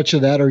how much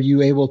of that are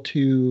you able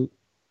to,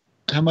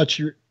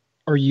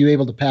 are you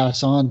able to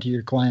pass on to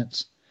your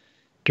clients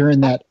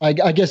during that? I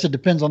guess it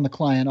depends on the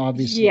client,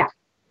 obviously. Yeah.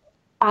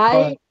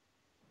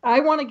 I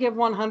want to give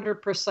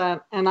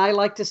 100%, and I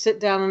like to sit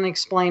down and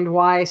explain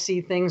why I see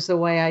things the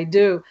way I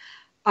do.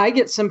 I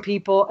get some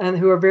people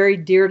who are very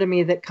dear to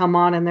me that come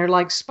on, and they're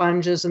like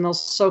sponges, and they'll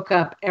soak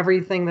up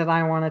everything that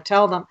I want to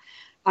tell them.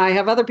 I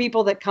have other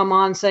people that come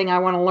on saying, "I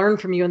want to learn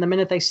from you," and the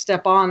minute they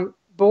step on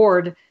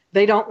board,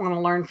 they don't want to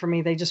learn from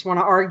me. They just want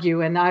to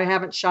argue, and I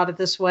haven't shot it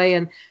this way,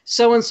 and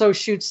so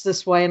shoots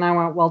this way, and I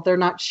went, well, they're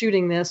not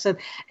shooting this. And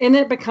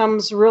it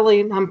becomes really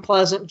an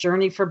unpleasant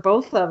journey for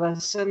both of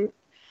us. And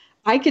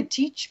I could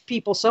teach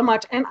people so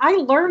much, and I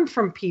learn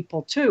from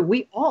people too.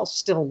 We all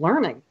still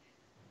learning.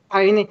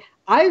 I mean,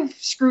 I've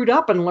screwed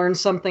up and learned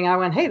something. I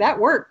went, hey, that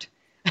worked.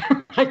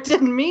 I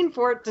didn't mean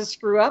for it to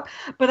screw up,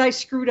 but I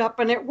screwed up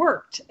and it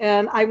worked.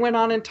 And I went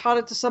on and taught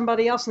it to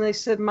somebody else, and they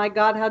said, my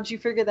God, how'd you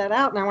figure that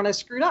out? And I went, I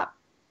screwed up,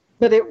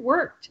 but it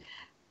worked.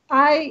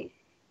 I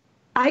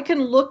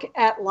can look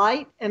at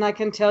light and I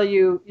can tell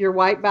you your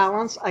white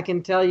balance. I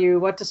can tell you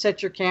what to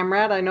set your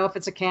camera at. I know if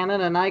it's a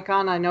Canon, a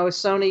Nikon, I know a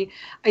Sony.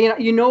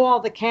 You know all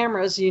the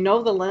cameras, you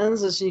know the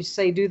lenses, and you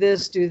say, do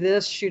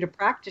this, shoot a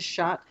practice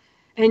shot.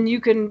 And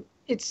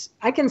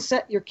I can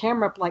set your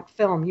camera up like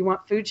film. You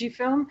want Fuji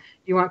film?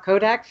 You want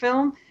Kodak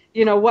film?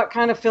 What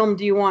kind of film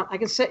do you want? I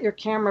can set your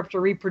camera up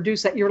to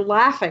reproduce that. You're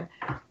laughing.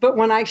 But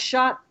when I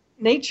shot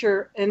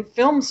nature and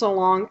film so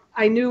long,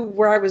 I knew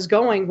where I was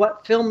going,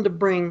 what film to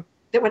bring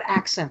that would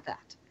accent that.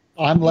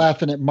 I'm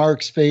laughing at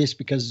Mark's face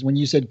because when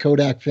you said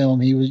Kodak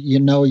film, he was, you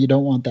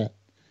don't want that.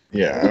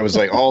 Yeah, I was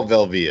like, all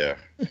Velvia.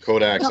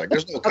 Kodak's like,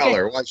 there's no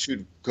color. Why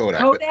shoot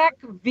Kodak? Kodak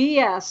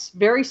VS,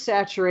 very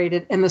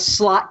saturated, and the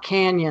slot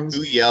canyons.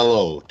 Too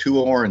yellow, too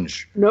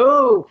orange.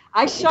 No,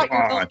 I shot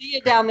your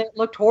Velvia down there. It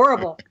looked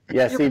horrible.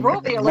 Yeah, see,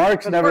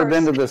 Mark's never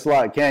been to the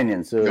slot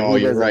canyon, so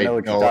he doesn't know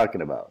what you're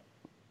talking about.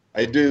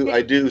 I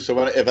do.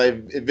 So if I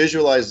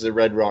visualize the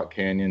Red Rock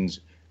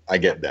Canyons, I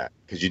get that,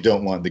 because you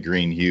don't want the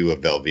green hue of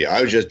Velvia.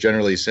 I was just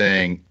generally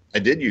saying I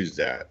did use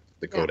the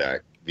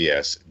Kodak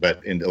VS,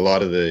 but in a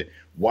lot of the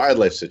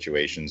wildlife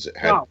situations, it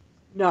had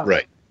no.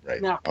 Right.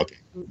 No. Okay,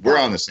 we're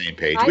on the same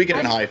page. We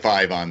can high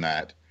five on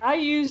that. I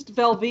used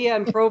Velvia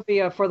and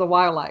Provia for the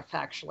wildlife,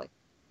 actually.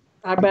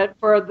 I bet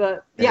for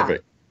the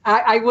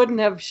I wouldn't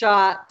have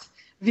shot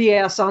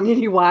VS on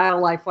any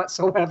wildlife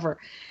whatsoever.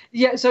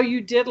 Yeah, so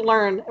you did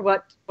learn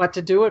what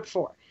to do it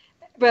for.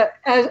 But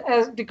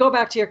as to go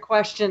back to your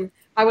question,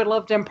 I would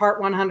love to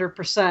impart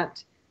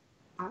 100%.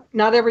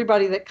 Not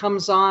everybody that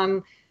comes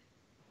on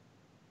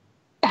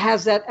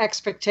has that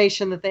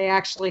expectation that they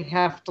actually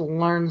have to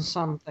learn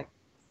something.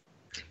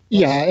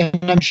 Yeah,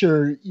 and I'm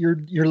sure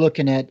you're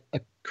looking at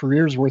a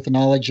career's worth of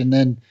knowledge, and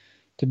then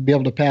to be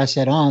able to pass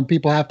that on,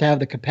 people have to have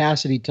the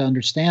capacity to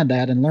understand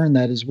that and learn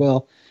that as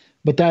well.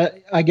 But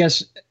that, I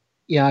guess,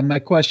 my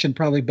question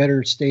probably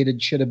better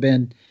stated should have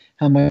been,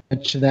 how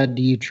much of that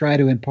do you try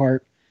to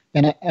impart?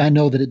 And I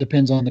know that it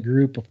depends on the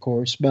group, of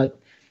course, but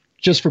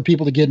just for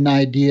people to get an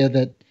idea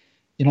that,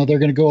 they're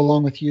going to go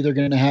along with you, they're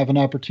going to have an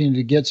opportunity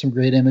to get some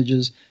great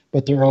images,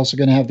 but they're also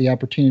going to have the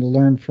opportunity to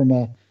learn from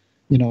a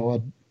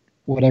 20,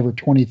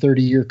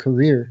 30-year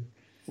career.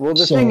 Well,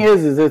 the thing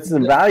is it's the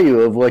value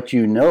of what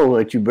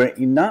what you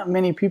bring. Not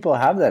many people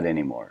have that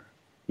anymore.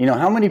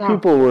 How many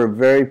people were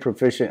very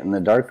proficient in the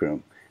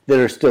darkroom that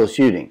are still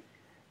shooting?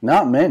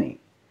 Not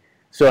many.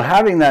 So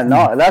having that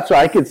knowledge, that's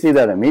why I could see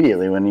that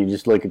immediately when you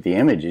just look at the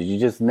images. You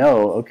just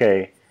know,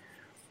 okay,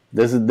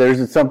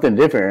 there's something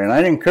different. And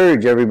I'd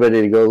encourage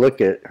everybody to go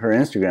look at her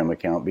Instagram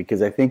account,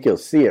 because I think you'll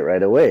see it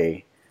right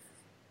away.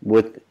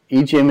 With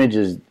each image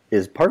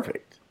is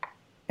perfect.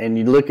 And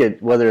you look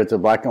at whether it's a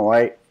black and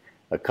white,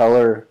 a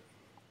color,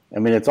 I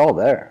mean, it's all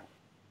there.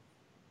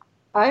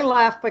 I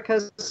laugh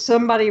because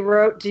somebody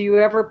wrote, do you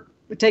ever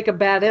take a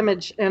bad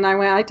image? And I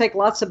went, I take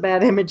lots of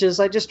bad images.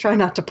 I just try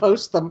not to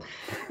post them.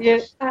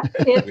 I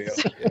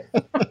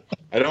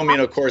don't mean,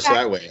 of course,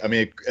 that way. I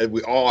mean,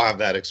 we all have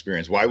that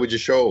experience. Why would you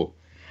show?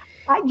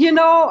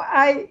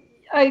 I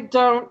I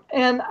don't.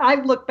 And I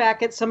look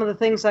back at some of the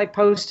things I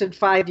posted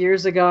 5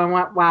 years ago and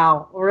went,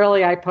 wow,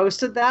 really, I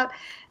posted that?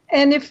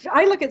 And if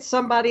I look at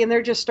somebody and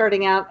they're just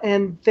starting out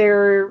and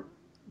they're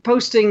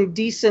posting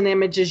decent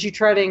images, you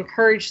try to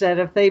encourage that.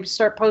 If they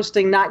start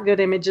posting not good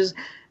images,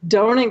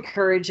 don't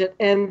encourage it.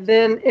 And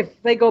then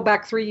if they go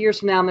back 3 years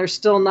from now and they're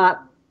still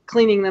not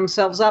cleaning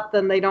themselves up,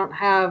 then they don't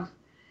have,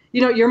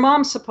 your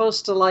mom's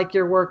supposed to like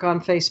your work on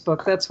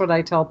Facebook. That's what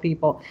I tell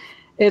people.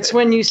 It's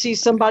when you see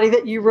somebody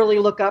that you really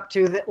look up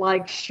to that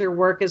likes your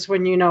work is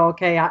when you know,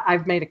 okay,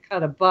 I've made a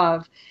cut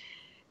above.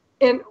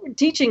 And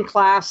teaching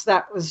class,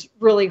 that was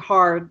really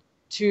hard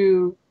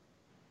to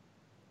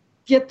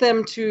get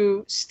them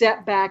to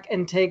step back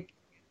and take,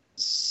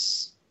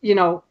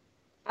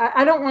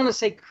 I don't want to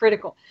say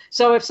critical.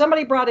 So if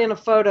somebody brought in a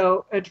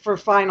photo for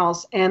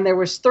finals and there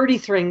was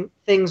 33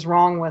 things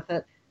wrong with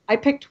it, I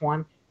picked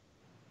one.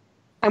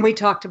 And we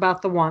talked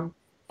about the one.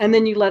 And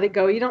then you let it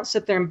go. You don't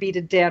sit there and beat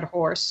a dead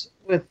horse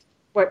with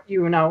what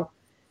you know.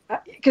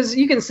 Because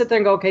you can sit there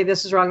and go, okay,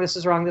 this is wrong, this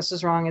is wrong, this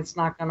is wrong. It's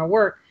not going to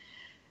work.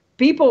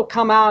 People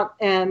come out,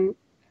 and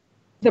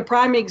the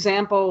prime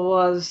example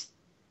was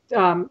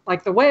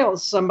like the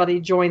whales. Somebody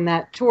joined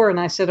that tour, and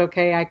I said,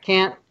 okay, I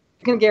can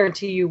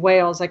guarantee you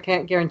whales. I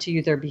can't guarantee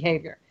you their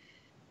behavior.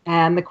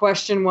 And the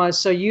question was,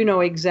 so you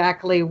know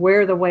exactly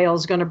where the whale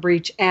is going to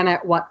breach and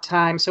at what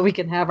time so we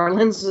can have our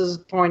lenses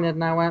pointed.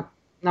 And I went,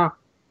 no,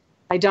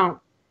 I don't.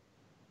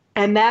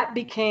 And that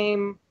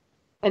became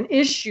an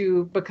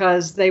issue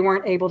because they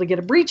weren't able to get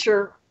a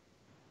breacher.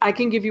 I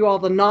can give you all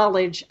the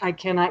knowledge. I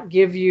cannot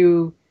give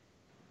you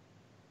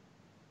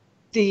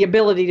the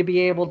ability to be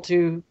able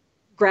to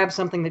grab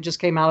something that just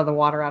came out of the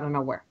water out of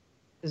nowhere.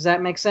 Does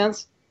that make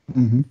sense?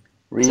 Mm-hmm.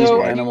 Read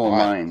animal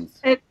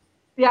minds.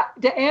 Yeah,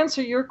 to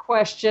answer your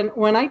question,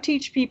 when I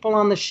teach people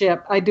on the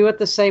ship, I do it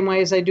the same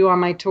way as I do on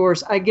my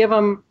tours. I give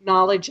them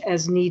knowledge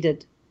as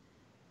needed.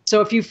 So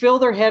if you fill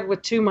their head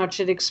with too much,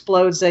 it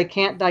explodes. They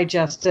can't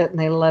digest it, and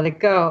they let it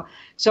go.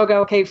 So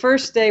go, okay,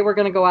 first day we're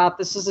going to go out.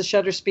 This is the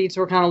shutter speeds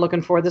we're kind of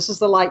looking for. This is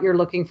the light you're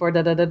looking for,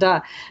 da-da-da-da.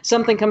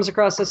 Something comes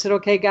across. I said,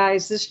 okay,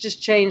 guys, this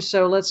just changed,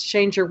 so let's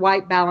change your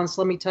white balance.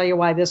 Let me tell you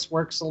why this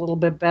works a little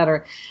bit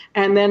better.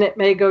 And then it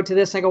may go to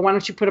this. I go, why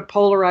don't you put a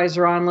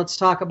polarizer on? Let's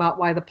talk about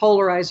why the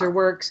polarizer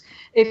works.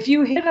 If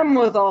you hit them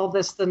with all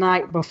this the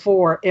night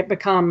before, it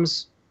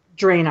becomes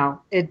Drano.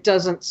 It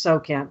doesn't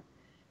soak in.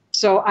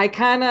 So I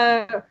kind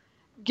of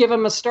give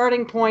them a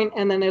starting point,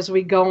 and then as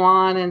we go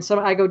on, and so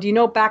I go, do you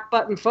know back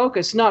button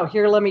focus? No,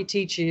 here, let me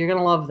teach you. You're going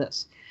to love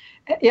this.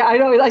 Yeah, I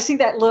know. I see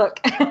that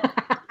look.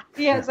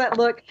 He has that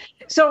look.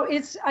 So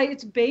it's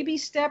baby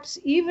steps.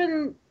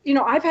 Even,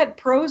 I've had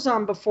pros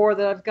on before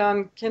that I've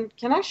gone, can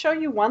I show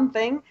you one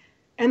thing?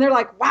 And they're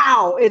like,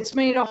 wow, it's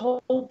made a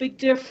whole big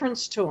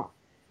difference to them.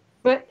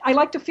 But I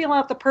like to feel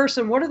out the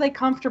person. What are they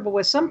comfortable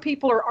with? Some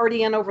people are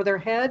already in over their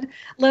head.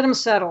 Let them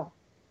settle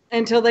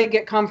until they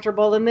get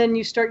comfortable, and then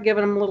you start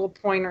giving them little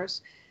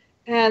pointers.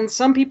 And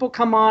some people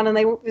come on and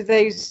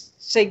they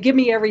say, give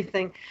me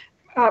everything.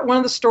 One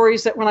of the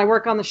stories that when I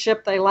work on the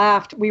ship, they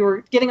laughed. We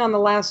were getting on the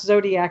last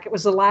Zodiac. It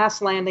was the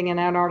last landing in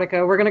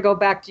Antarctica. We're going to go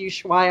back to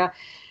Ushuaia.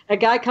 A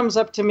guy comes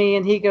up to me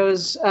and he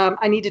goes,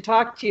 I need to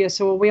talk to you.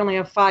 So, well, we only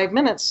have 5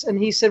 minutes. And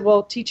he said,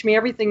 well, teach me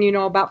everything you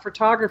know about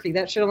photography.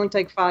 That should only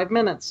take 5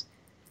 minutes.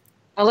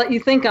 I'll let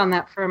you think on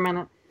that for a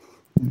minute.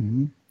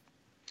 Mm-hmm.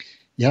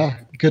 Yeah,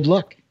 good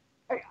luck.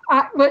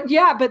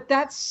 But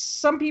that's,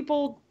 some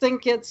people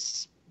think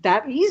it's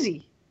that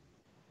easy.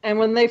 And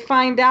when they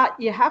find out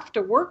you have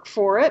to work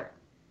for it,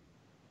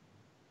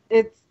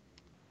 it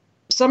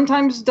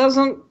sometimes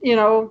doesn't,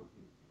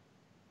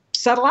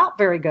 settle out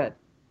very good.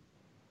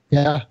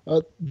 Yeah.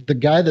 The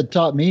guy that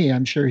taught me,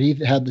 I'm sure he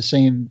had the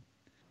same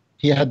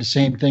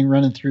thing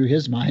running through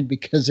his mind,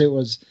 because it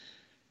was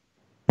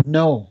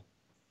no,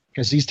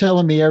 because he's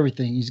telling me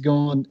everything. He's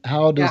going,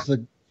 how does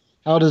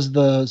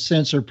the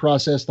sensor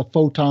process the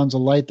photons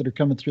of light that are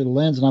coming through the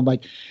lens? And I'm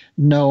like,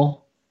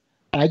 no,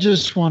 I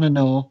just want to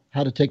know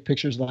how to take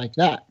pictures like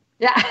that.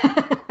 Yeah.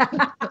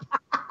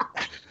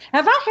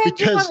 Have I had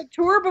you on a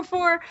tour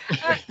before?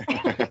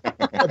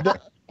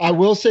 I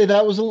will say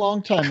that was a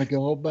long time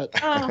ago,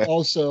 but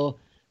also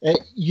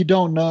you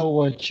don't know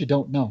what you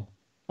don't know.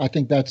 I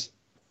think that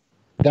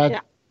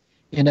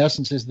in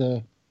essence is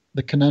the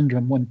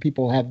conundrum when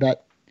people have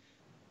that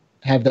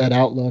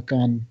outlook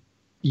on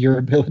your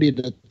ability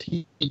to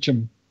teach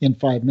them in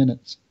 5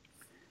 minutes.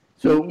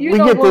 So we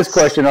get this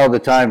question all the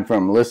time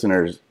from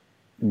listeners.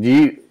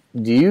 Do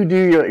you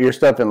do your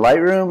stuff in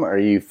Lightroom? Or are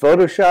you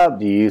Photoshop?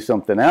 Do you use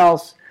something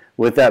else?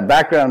 With that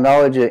background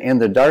knowledge in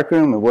the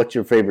darkroom, and what's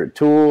your favorite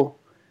tool?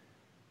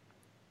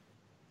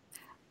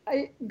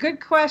 Good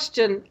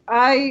question.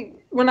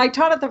 When I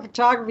taught at the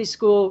photography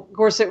school, of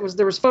course, there was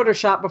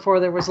Photoshop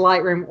before there was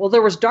Lightroom. Well,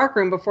 there was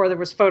darkroom before there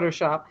was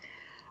Photoshop.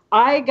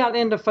 I got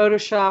into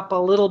Photoshop a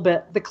little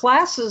bit. The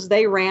classes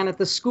they ran at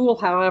the school,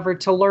 however,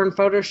 to learn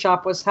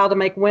Photoshop was how to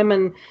make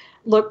women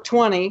look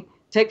 20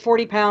 take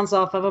 40 pounds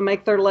off of them,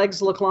 make their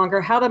legs look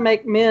longer, how to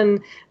make men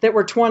that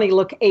were 20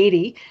 look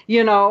 80,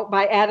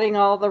 by adding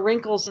all the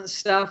wrinkles and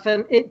stuff.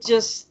 And it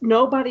just,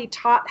 nobody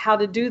taught how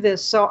to do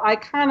this. So I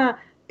kind of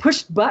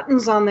pushed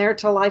buttons on there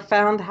till I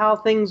found how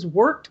things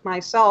worked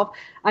myself.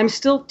 I'm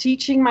still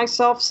teaching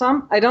myself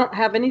some. I don't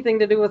have anything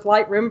to do with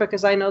Lightroom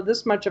because I know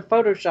this much of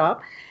Photoshop.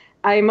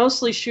 I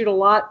mostly shoot a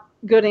lot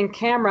good in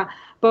camera,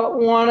 but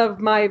one of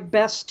my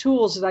best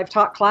tools that I've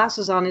taught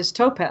classes on is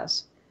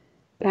Topaz.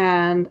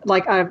 And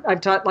like I've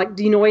taught like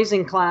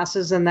denoising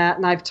classes and that,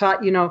 and I've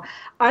taught,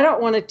 I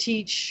don't want to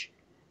teach,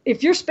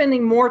 if you're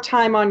spending more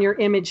time on your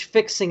image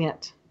fixing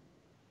it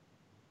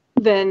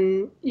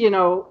than,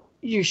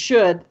 you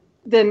should,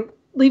 then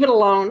leave it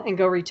alone and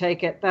go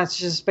retake it. That's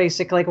just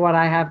basically what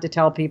I have to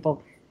tell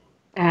people.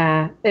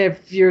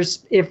 If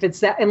it's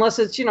that, unless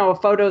it's, a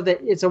photo that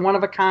it's a one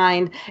of a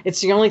kind,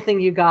 it's the only thing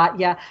you got.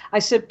 Yeah. I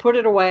said, put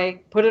it away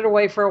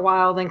for a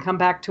while, then come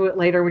back to it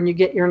later when you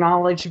get your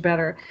knowledge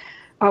better.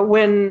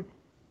 When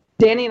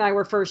Danny and I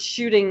were first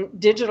shooting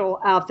digital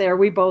out there,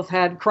 we both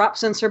had crop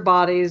sensor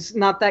bodies,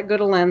 not that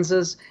good of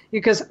lenses,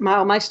 because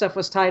my stuff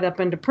was tied up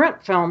into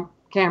print film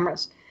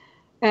cameras.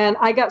 And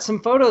I got some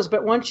photos,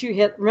 but once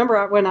you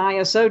remember when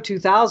ISO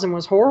 2000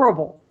 was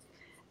horrible.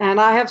 And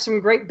I have some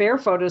great bear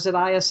photos at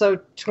ISO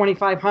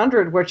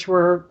 2500, which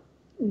were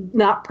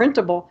not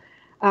printable.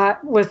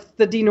 With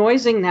the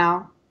denoising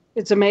now,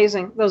 it's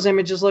amazing. Those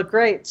images look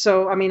great.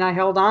 So, I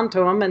held on to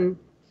them, and,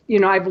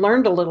 I've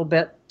learned a little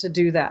bit to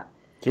do that.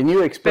 Can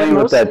you explain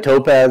what that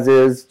Topaz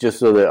is, just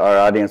so that our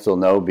audience will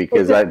know?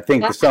 Because I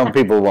think some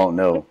people won't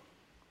know.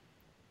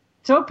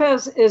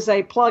 Topaz is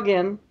a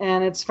plugin,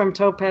 and it's from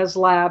Topaz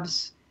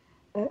Labs.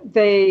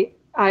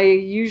 I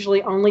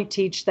usually only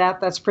teach that.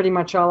 That's pretty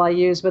much all I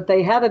use. But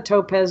they had a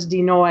Topaz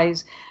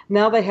denoise.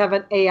 Now they have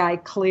an AI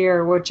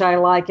clear, which I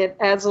like. It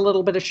adds a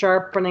little bit of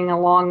sharpening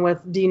along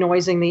with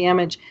denoising the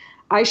image.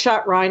 I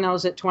shot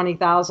rhinos at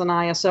 20,000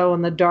 ISO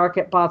in the dark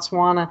at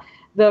Botswana.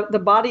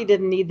 The body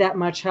didn't need that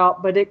much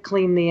help, but it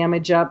cleaned the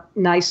image up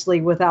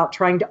nicely without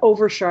trying to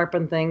over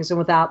sharpen things and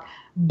without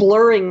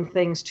blurring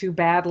things too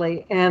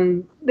badly.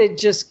 And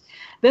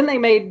then they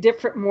made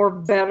more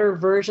better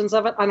versions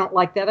of it. I don't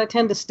like that. I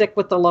tend to stick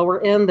with the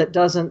lower end that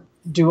doesn't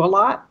do a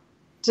lot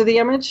to the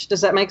image.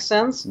 Does that make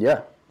sense?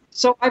 Yeah.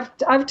 So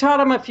I've taught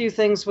them a few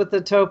things with the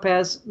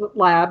Topaz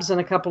Labs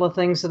and a couple of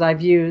things that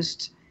I've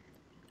used.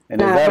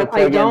 And is that a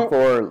plugin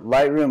for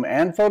Lightroom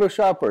and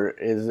Photoshop, or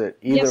is it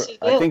either? Yes, it is.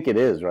 I think it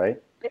is,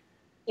 right?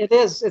 It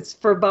is. It's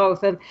for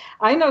both. And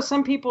I know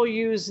some people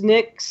use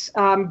Nix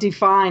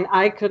Define.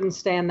 I couldn't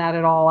stand that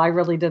at all. I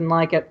really didn't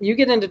like it. You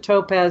get into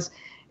Topaz,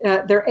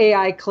 their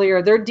AI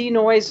clear. Their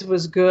denoise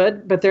was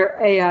good, but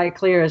their AI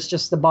clear is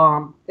just the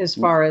bomb as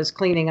far as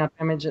cleaning up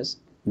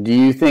images. Do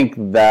you think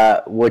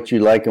that what you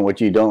like and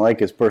what you don't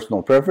like is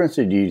personal preference,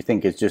 or do you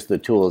think it's just the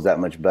tool is that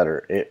much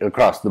better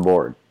across the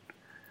board?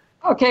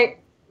 Okay.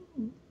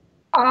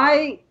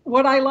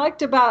 What I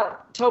liked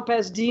about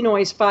Topaz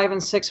Denoise 5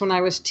 and 6 when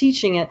I was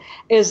teaching it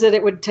is that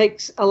it would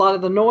take a lot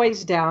of the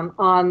noise down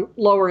on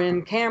lower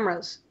end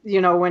cameras,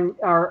 when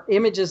our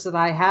images that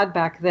I had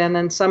back then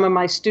and some of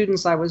my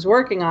students I was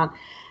working on.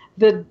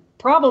 The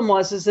problem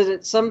was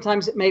that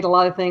sometimes it made a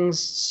lot of things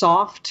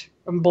soft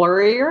and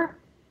blurrier.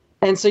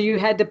 And so you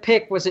had to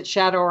pick, was it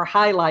shadow or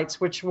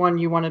highlights, which one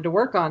you wanted to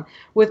work on.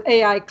 With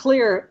AI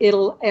Clear,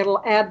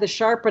 it'll add the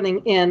sharpening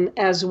in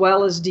as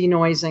well as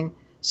denoising.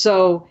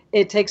 So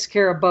it takes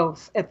care of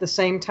both at the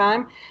same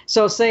time.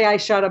 So say I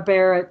shot a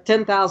bear at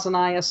 10,000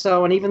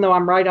 ISO, and even though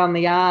I'm right on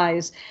the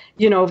eyes,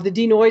 the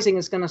denoising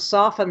is going to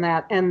soften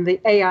that, and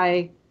the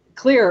AI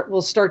Clear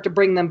will start to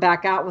bring them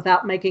back out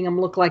without making them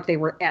look like they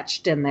were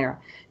etched in there.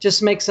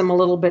 Just makes them a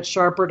little bit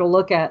sharper to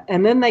look at.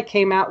 And then they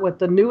came out with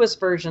the newest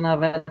version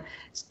of it.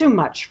 It's too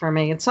much for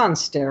me. It's on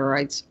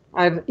steroids.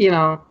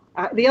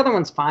 The other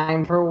one's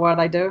fine for what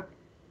I do.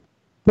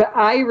 But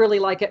I really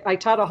like it. I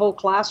taught a whole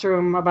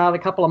classroom about a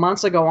couple of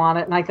months ago on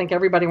it, and I think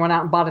everybody went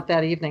out and bought it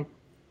that evening.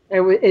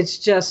 It's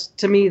just,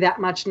 to me, that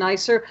much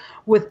nicer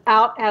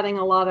without adding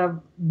a lot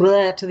of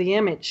bleh to the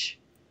image,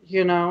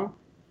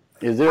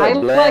 Is there a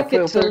bleh like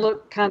filter? It to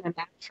look kind of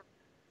natural.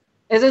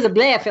 There's a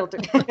bleh filter.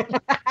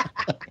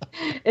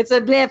 It's a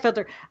bleh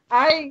filter.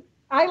 I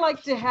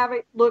like to have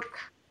it look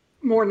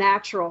more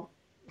natural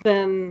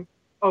than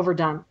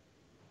overdone.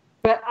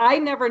 But I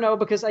never know,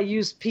 because I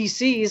use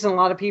PCs and a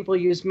lot of people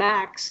use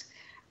Macs.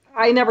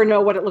 I never know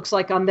what it looks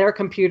like on their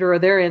computer or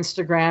their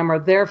Instagram or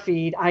their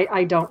feed.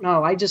 I don't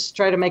know. I just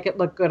try to make it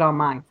look good on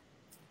mine.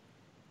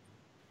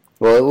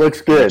 Well, it looks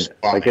good.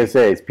 Like I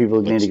say,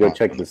 people need to go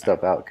check this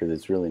stuff out because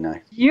it's really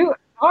nice.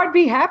 I'd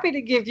be happy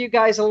to give you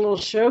guys a little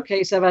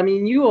showcase of it. I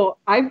mean,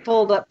 I've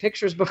pulled up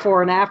pictures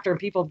before and after, and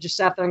people have just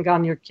sat there and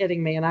gone, "You're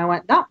kidding me." And I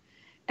went, "No."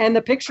 And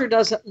the picture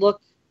doesn't look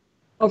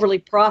overly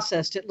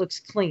processed. It looks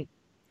clean.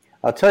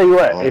 I'll tell you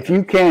what, if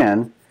you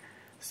can,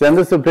 send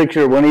us a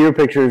picture, one of your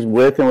pictures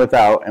with and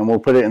without, and we'll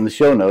put it in the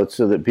show notes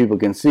so that people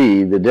can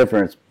see the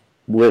difference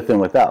with and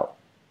without.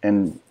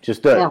 And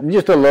just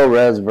a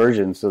low-res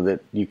version so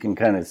that you can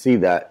kind of see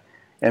that.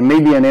 And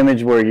maybe an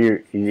image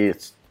where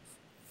it's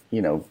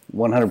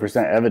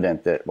 100%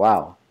 evident that,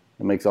 wow,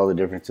 it makes all the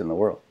difference in the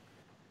world.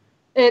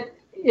 It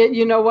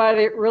you know what,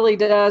 it really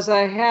does.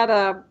 I had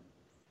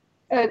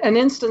an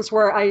instance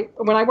where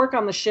when I work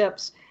on the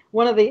ships,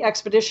 one of the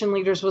expedition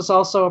leaders was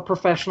also a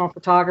professional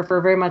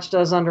photographer, very much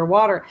does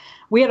underwater.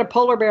 We had a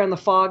polar bear in the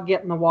fog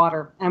get in the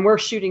water, and we're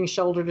shooting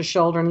shoulder to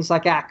shoulder, and he's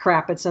like,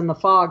 crap, it's in the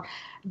fog.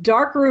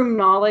 Darkroom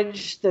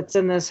knowledge that's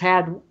in this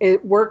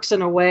it works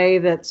in a way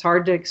that's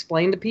hard to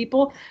explain to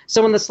people.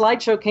 So when the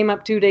slideshow came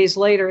up 2 days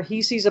later,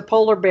 he sees a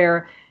polar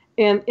bear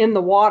in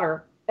the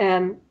water,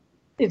 and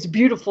it's a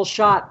beautiful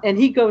shot. And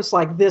he goes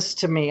like this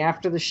to me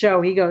after the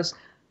show. He goes,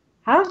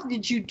 how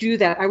did you do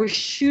that? I was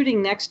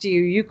shooting next to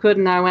you. You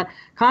couldn't. I went,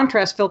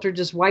 contrast filter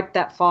just wiped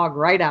that fog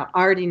right out.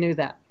 I already knew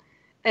that.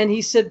 And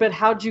he said, but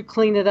how'd you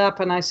clean it up?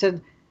 And I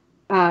said,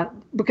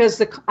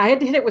 because I had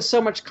to hit it with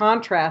so much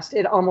contrast,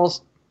 it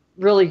almost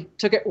really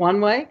took it one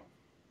way.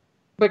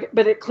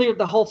 But it cleared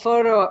the whole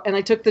photo. And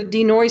I took the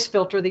denoise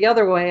filter the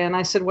other way. And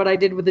I said, what I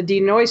did with the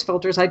denoise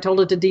filters, I told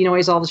it to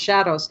denoise all the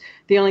shadows.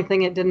 The only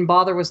thing it didn't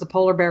bother was the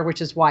polar bear,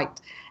 which is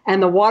white.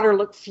 And the water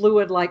looked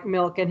fluid like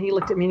milk. And he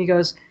looked at me and he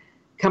goes,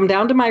 come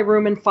down to my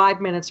room in 5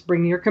 minutes,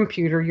 bring your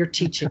computer, you're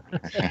teaching.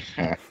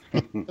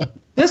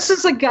 This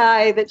is a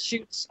guy that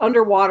shoots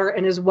underwater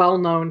and is well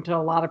known to a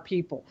lot of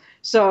people.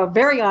 So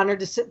very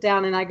honored to sit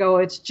down, and I go,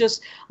 it's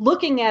just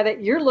looking at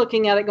it, you're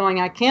looking at it going,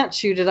 I can't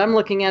shoot it. I'm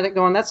looking at it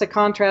going, that's a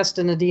contrast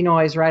and a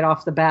denoise right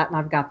off the bat, and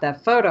I've got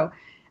that photo.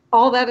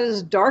 All that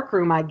is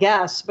darkroom, I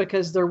guess,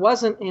 because there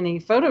wasn't any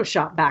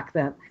Photoshop back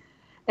then.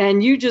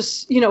 And you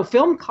just,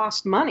 film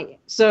cost money.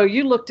 So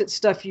you looked at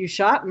stuff you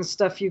shot and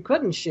stuff you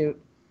couldn't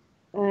shoot.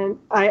 And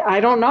I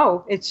don't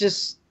know. It's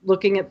just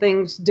looking at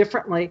things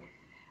differently.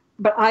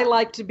 But I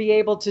like to be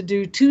able to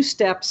do 2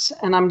 steps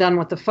and I'm done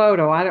with the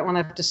photo. I don't want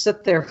to have to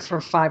sit there for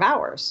 5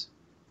 hours.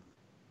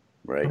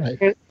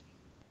 Right.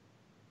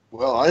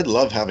 Well, I'd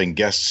love having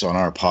guests on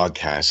our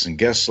podcast, and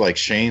guests like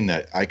Shane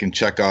that I can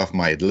check off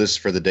my list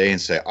for the day and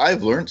say,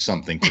 I've learned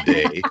something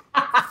today.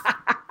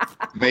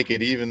 Make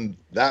it even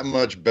that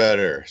much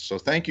better. So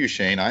thank you,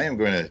 Shane. I am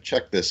going to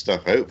check this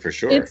stuff out for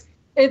sure.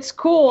 It's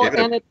cool.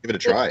 Give it a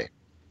try.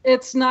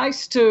 It's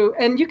nice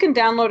and you can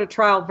download a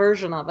trial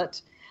version of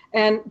it.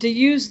 And to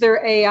use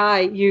their AI,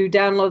 you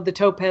download the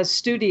Topaz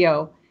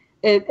Studio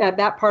at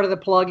that part of the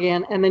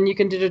plugin, and then you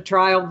can do the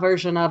trial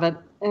version of it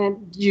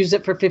and use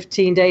it for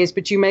 15 days.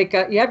 But you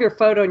have your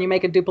photo and you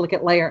make a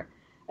duplicate layer,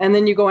 and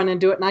then you go in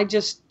and do it. And I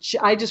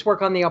just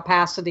work on the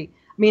opacity,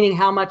 meaning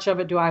how much of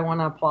it do I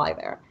want to apply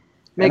there.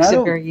 Makes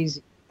it very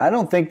easy. I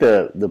don't think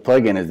the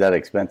plugin is that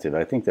expensive.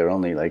 I think they're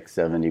only like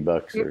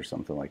 $70 or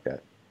something like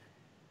that.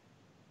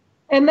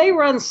 And they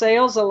run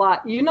sales a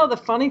lot.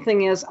 The funny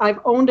thing is, I've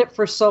owned it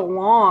for so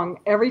long,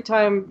 every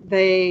time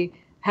they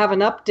have an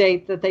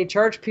update that they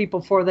charge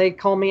people for, they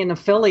call me an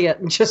affiliate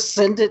and just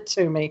send it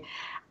to me.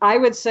 I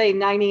would say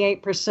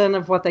 98%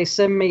 of what they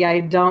send me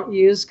I don't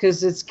use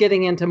because it's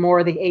getting into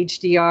more of the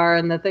HDR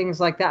and the things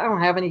like that. I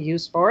don't have any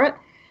use for it.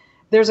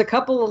 There's a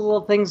couple of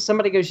little things.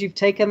 Somebody goes, you've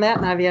taken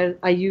that, and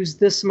I use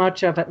this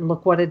much of it, and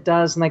look what it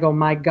does. And they go,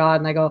 my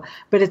God. And I go,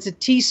 but it's a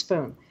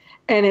teaspoon.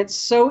 And it's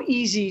so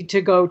easy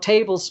to go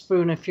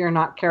tablespoon if you're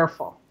not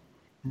careful.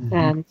 Mm-hmm.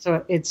 And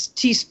so it's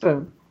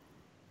teaspoon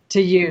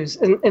to use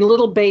in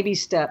little baby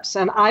steps.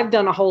 And I've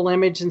done a whole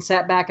image and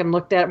sat back and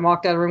looked at it and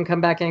walked out of the room,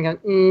 come back and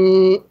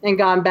and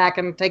gone back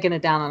and taken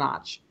it down a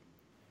notch.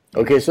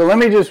 Okay, so let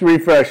me just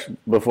refresh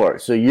before.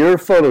 So you're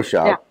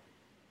Photoshop,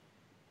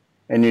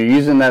 and you're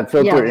using that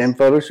filter in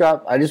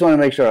Photoshop? I just want to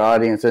make sure our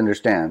audience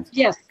understands.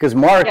 Yes. Because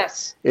Mark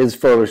is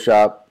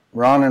Photoshop.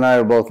 Ron and I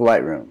are both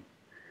Lightroom.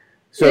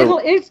 So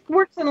it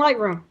works in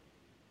Lightroom.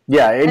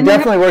 Yeah, it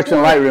definitely works in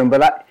Lightroom.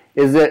 But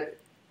is it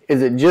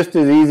just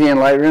as easy in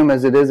Lightroom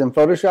as it is in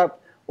Photoshop,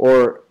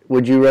 or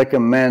would you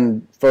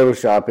recommend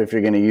Photoshop if you're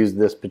going to use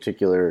this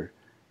particular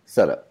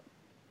setup?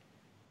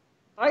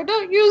 I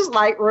don't use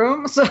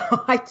Lightroom, so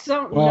I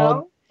don't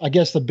know. I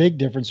guess the big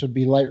difference would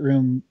be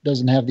Lightroom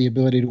doesn't have the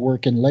ability to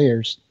work in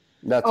layers.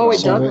 It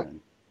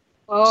doesn't.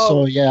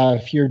 So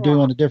if you're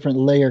doing a different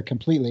layer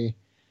completely.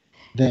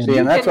 See,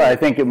 and that's why I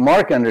think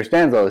Mark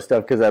understands all this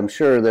stuff, because I'm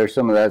sure there's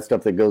some of that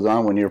stuff that goes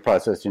on when you're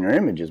processing your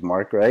images,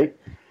 Mark, right?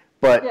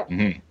 But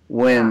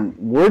when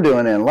we're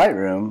doing it in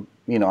Lightroom,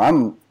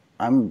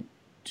 I'm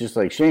just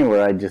like Shane,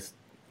 where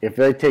if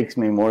it takes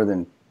me more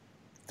than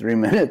 3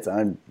 minutes,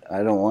 I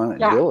don't want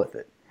to deal with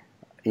it.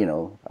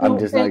 I'm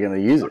just not going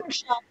to use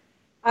it.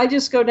 I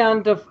just go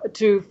down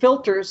to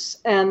filters,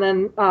 and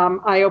then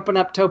I open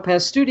up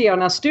Topaz Studio.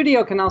 Now,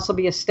 Studio can also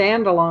be a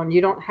standalone.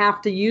 You don't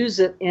have to use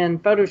it in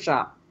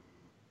Photoshop.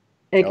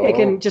 It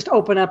can just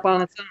open up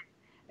on its own,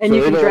 and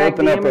you can drag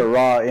the image. Open up a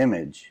raw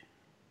image.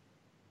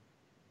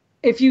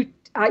 If you,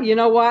 you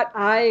know what,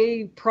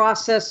 I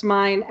process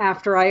mine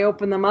after I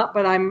open them up,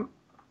 but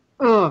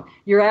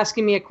you're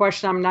asking me a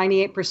question. I'm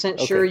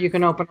 98% sure you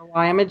can open a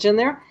raw image in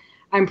there.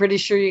 I'm pretty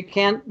sure you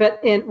can. But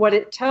what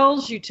it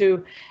tells you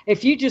to,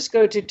 if you just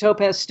go to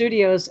Topaz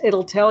Studios,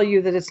 it'll tell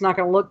you that it's not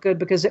going to look good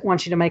because it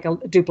wants you to make a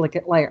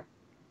duplicate layer.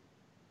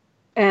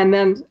 And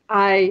then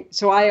I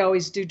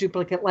always do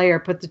duplicate layer,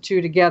 put the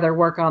two together,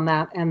 work on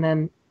that, and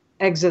then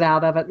exit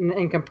out of it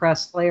and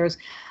compress layers.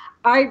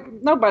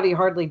 Nobody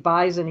hardly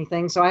buys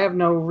anything, so I have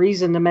no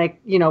reason to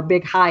make,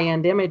 big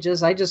high-end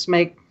images. I just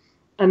make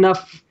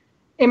enough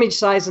image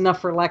size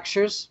enough for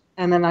lectures,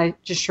 and then I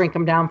just shrink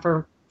them down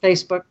for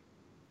Facebook,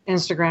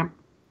 Instagram.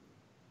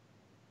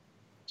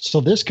 So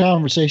this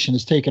conversation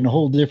has taken a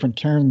whole different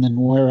turn than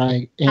where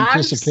I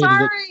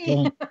anticipated it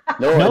going.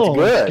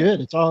 No, it's good.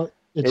 It's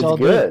all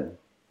good.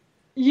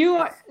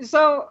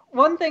 So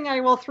one thing I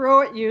will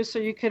throw at you so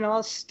you can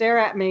all stare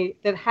at me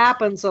that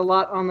happens a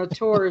lot on the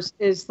tours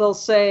is they'll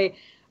say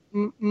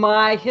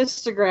my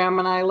histogram,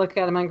 and I look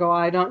at them and go,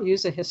 I don't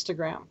use a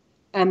histogram.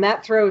 And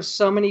that throws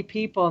so many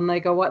people, and they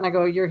go, what? And I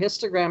go, your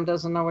histogram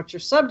doesn't know what your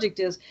subject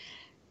is.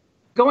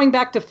 Going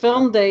back to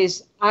film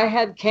days, I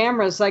had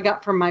cameras I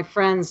got from my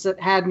friends that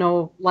had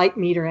no light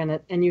meter in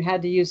it, and you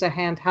had to use a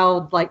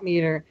handheld light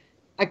meter.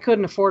 I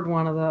couldn't afford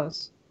one of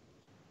those.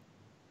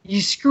 You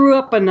screw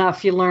up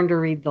enough, you learn to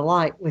read the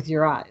light with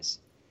your eyes.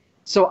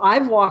 So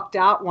I've walked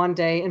out one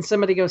day and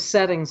somebody goes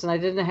settings, and I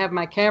didn't have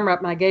my camera up,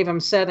 and I gave him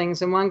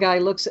settings, and one guy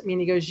looks at me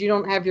and he goes, you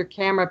don't have your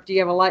camera up. Do you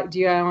have a light?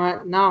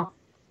 No.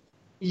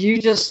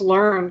 You just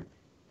learn.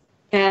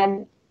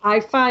 And I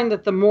find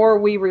that the more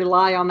we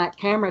rely on that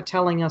camera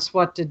telling us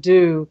what to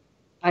do,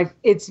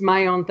 it's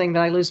my own thing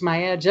that I lose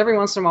my edge. Every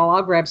once in a while,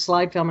 I'll grab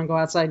slide film and go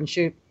outside and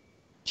shoot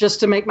just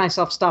to make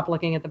myself stop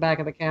looking at the back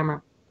of the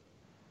camera.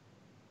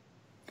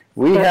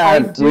 We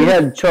had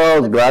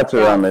Charles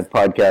Glatzer on the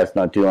podcast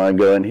not too long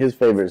ago, and his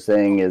favorite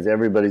saying is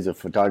everybody's a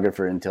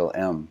photographer until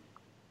M.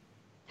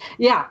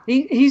 Yeah,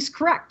 he's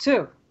correct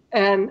too.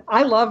 And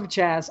I love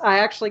Chaz. I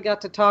actually got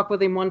to talk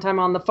with him one time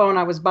on the phone.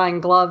 I was buying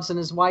gloves and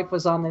his wife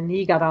was on, and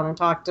he got on and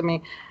talked to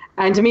me.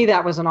 And to me,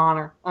 that was an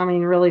honor. I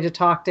mean, really, to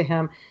talk to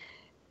him.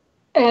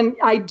 And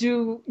I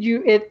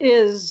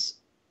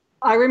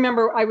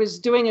remember I was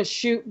doing a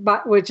shoot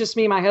with just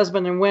me, my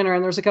husband, and Winter,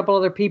 and there's a couple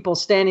other people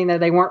standing there.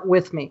 They weren't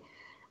with me.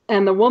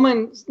 And the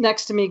woman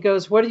next to me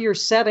goes, what are your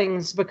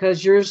settings?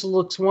 Because yours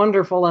looks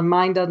wonderful and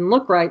mine doesn't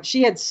look right.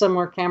 She had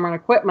similar camera and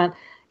equipment.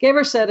 Gave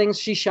her settings.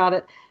 She shot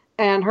it.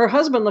 And her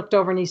husband looked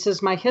over and he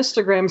says, my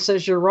histogram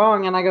says you're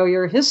wrong. And I go,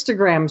 your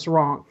histogram's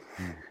wrong.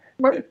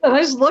 And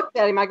I just looked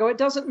at him. I go, it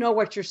doesn't know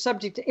what your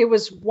subject is. It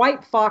was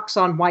white fox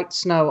on white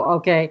snow,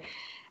 okay?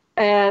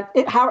 And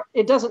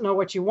it doesn't know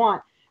what you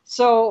want.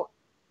 So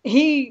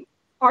he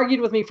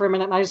argued with me for a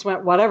minute, and I just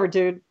went, whatever,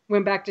 dude.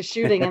 Went back to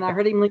shooting, and I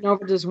heard him lean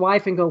over to his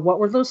wife and go, what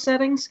were those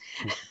settings?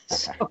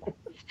 So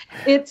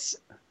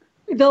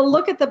they'll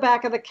look at the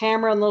back of the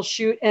camera and they'll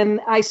shoot,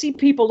 and I see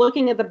people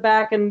looking at the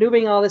back and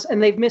doing all this,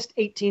 and they've missed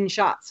 18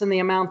 shots in the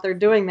amount they're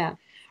doing that.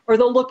 Or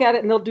they'll look at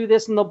it and they'll do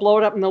this and they'll blow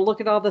it up and they'll look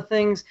at all the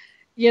things.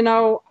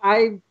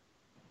 I've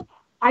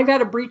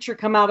had a breacher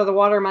come out of the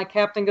water. My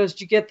captain goes,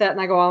 did you get that? And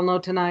I go, I'll know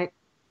tonight.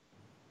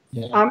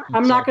 Yeah,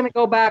 I'm not going to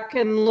go back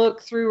and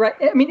look through. Right.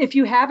 I mean, if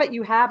you have it,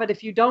 you have it.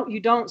 If you don't, you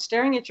don't.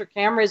 Staring at your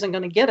camera isn't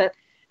going to get it.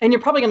 And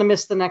you're probably going to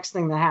miss the next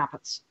thing that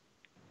happens.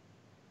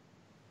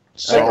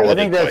 So I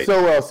think that's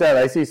so well said.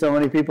 I see so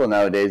many people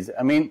nowadays.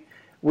 I mean,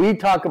 we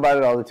talk about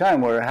it all the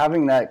time where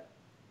having that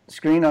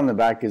screen on the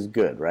back is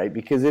good, right?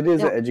 Because it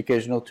is an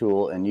educational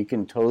tool and you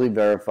can totally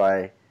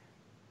verify,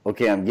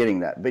 okay, I'm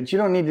getting that. But you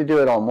don't need to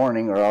do it all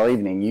morning or all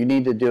evening. You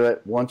need to do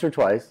it once or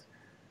twice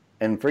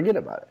and forget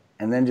about it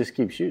and then just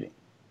keep shooting.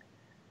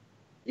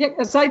 Yeah,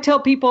 as I tell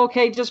people,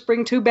 okay, just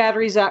bring 2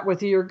 batteries out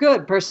with you. You're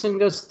good. Person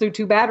goes through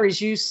 2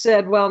 batteries. You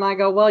said, well, and I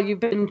go, well,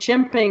 you've been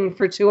chimping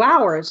for 2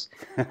 hours.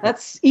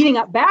 That's eating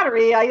up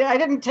battery. I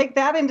didn't take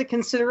that into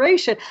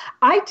consideration.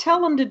 I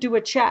tell them to do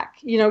a check,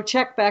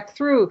 check back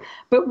through.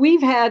 But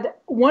we've had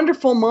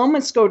wonderful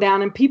moments go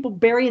down and people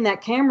burying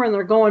that camera and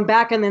they're going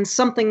back and then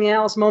something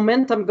else,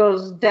 momentum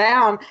goes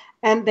down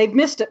and they've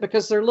missed it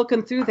because they're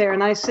looking through there.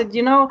 And I said,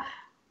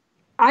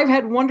 I've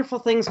had wonderful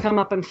things come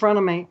up in front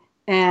of me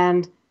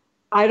and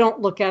I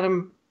don't look at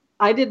them.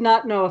 I did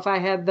not know if I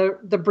had the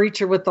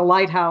breacher with the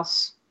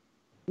lighthouse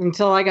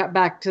until I got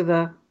back to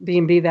the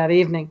B&B that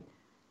evening.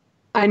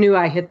 I knew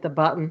I hit the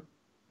button.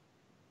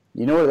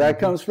 You know where that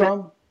comes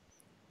from?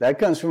 That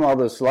comes from all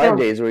those slide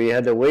days where you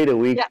had to wait a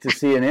week to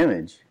see an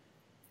image.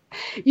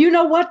 You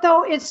know what,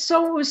 though? It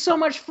was so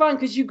much fun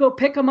because you go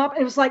pick them up.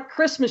 It was like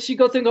Christmas. You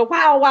go through and go,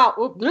 wow,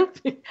 whoop,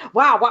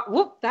 wow,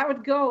 whoop, that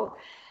would go.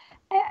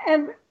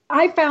 And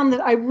I found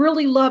that I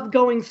really loved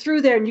going through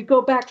there, and you go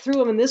back through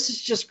them, and this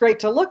is just great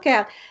to look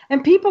at.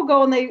 And people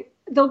go and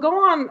they'll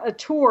go on a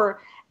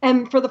tour,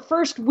 and for the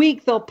first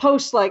week they'll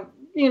post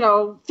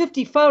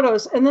 50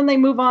 photos, and then they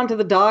move on to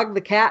the dog,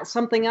 the cat,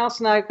 something else.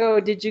 And I go,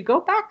 did you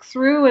go back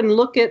through and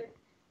look at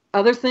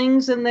other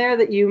things in there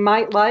that you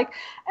might like?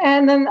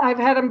 And then I've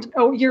had them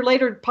a year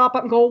later pop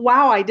up and go,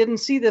 wow, I didn't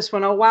see this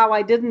one. Oh, wow,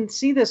 I didn't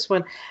see this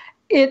one.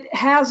 It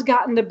has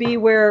gotten to be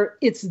where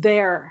it's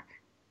there.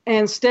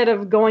 Instead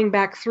of going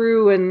back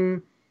through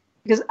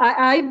because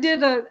I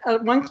did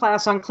one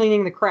class on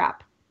cleaning the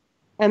crap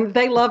and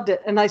they loved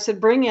it. And I said,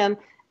 bring in,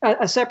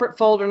 a separate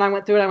folder, and I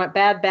went through it. I went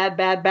bad, bad,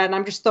 bad, bad, and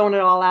I'm just throwing it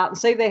all out. And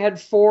say they had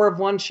 4 of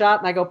one shot,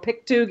 and I go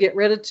pick 2, get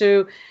rid of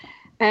 2.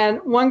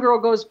 And one girl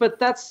goes, but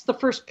that's the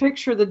first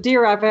picture of the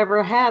deer I've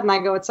ever had. And I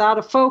go, it's out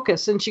of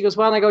focus. And she goes,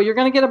 well, and I go, you're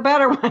going to get a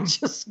better one.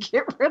 Just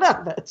get rid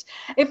of it.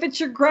 If it's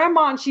your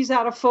grandma and she's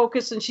out of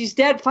focus and she's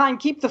dead, fine,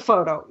 keep the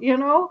photo. You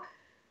know,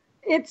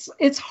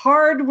 it's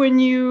hard when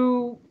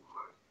you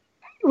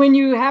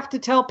have to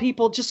tell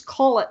people, just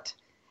call it.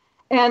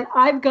 And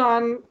I've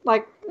gone,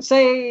 like,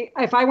 say,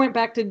 if I went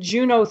back to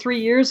Juneau 3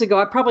 years ago,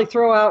 I'd probably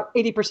throw out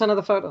 80% of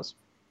the photos.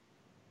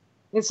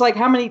 It's like,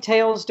 how many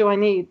tails do I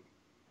need?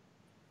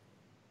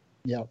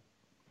 Yeah.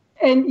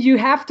 And you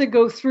have to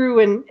go through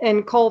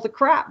and cull the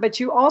crap. But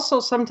you also,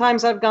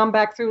 sometimes I've gone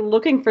back through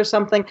looking for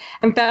something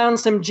and found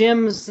some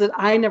gems that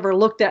I never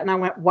looked at. And I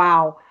went,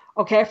 wow,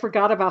 okay, I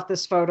forgot about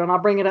this photo. And I'll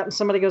bring it up and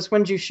somebody goes,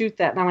 when did you shoot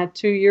that? And I went,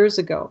 2 years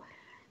ago.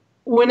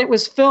 When it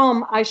was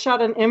film, I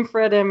shot an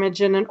infrared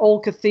image in an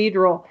old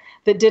cathedral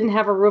that didn't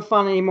have a roof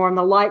on anymore. And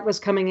the light was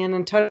coming in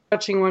and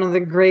touching one of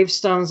the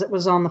gravestones that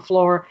was on the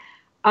floor.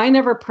 I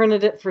never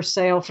printed it for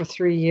sale for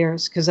 3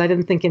 years because I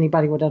didn't think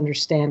anybody would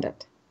understand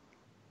it.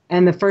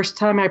 And the first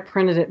time I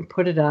printed it and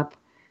put it up,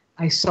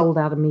 I sold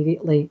out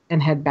immediately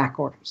and had back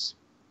orders.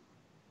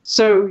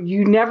 So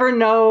you never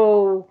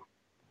know,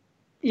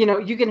 you know,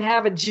 you can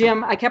have a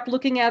gem. I kept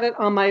looking at it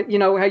on my, you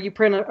know, how you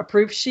print a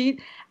proof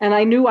sheet. And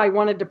I knew I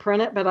wanted to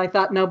print it, but I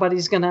thought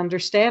nobody's going to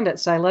understand it.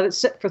 So I let it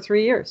sit for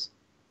 3 years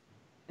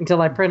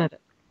until I printed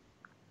it.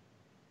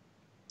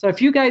 So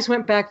if you guys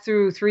went back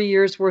through 3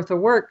 years worth of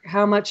work,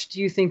 how much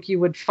do you think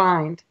you would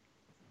find?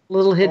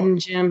 Little hidden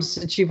gems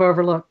that you've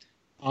overlooked.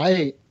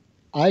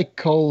 I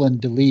cull and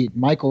delete.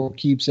 Michael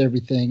keeps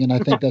everything, and I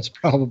think that's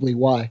probably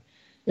why.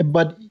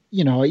 But,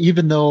 you know,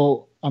 even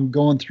though I'm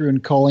going through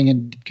and culling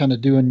and kind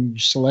of doing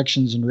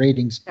selections and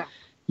ratings,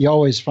 you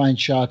always find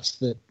shots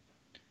that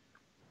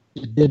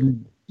you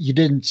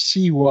didn't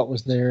see what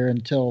was there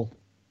until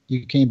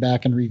you came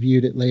back and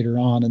reviewed it later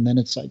on, and then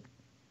it's like,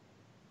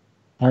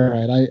 all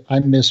right, I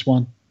missed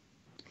one.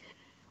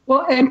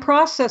 Well, and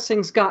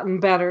processing's gotten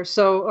better.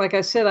 So, like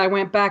I said, I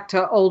went back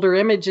to older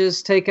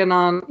images taken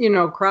on, you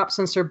know, crop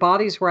sensor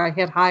bodies where I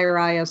hit higher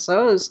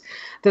ISOs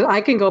that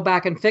I can go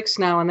back and fix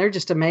now, and they're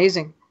just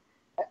amazing.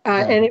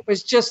 And it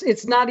was just,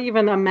 it's not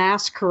even a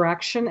mass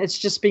correction. It's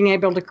just being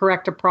able to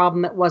correct a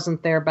problem that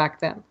wasn't there back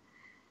then.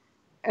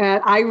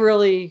 And I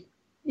really,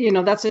 you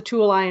know, that's a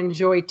tool I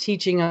enjoy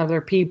teaching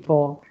other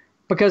people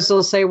because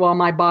they'll say, well,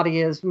 my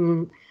body is,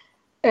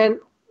 and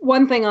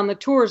one thing on the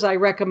tours, I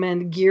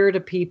recommend gear to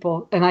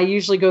people, and I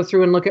usually go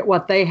through and look at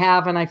what they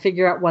have, and I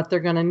figure out what they're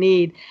going to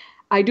need.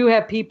 I do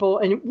have people,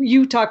 and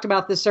you talked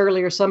about this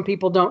earlier, some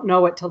people don't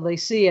know it till they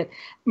see it.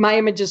 My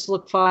images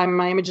look fine.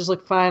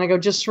 I go,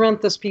 just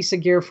rent this piece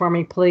of gear for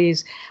me,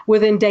 please.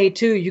 Within day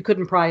 2, you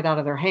couldn't pry it out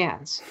of their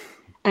hands.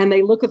 And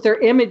they look at their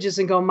images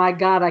and go, my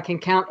God, I can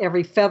count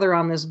every feather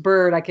on this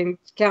bird. I can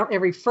count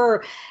every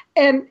fur.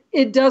 And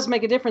it does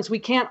make a difference. We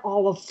can't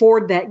all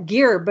afford that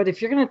gear, but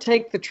if you're going to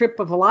take the trip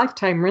of a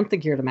lifetime, rent the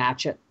gear to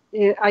match it.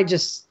 I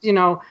just, you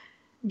know,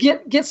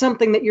 get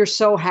something that you're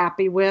so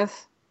happy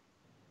with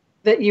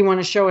that you want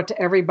to show it to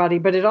everybody.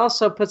 But it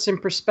also puts in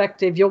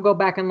perspective. You'll go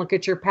back and look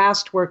at your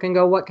past work and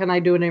go, what can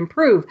I do to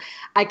improve?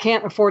 I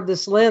can't afford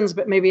this lens,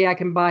 but maybe I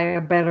can buy a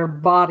better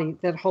body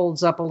that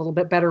holds up a little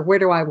bit better. Where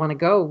do I want to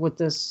go with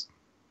this,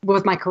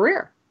 with my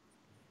career?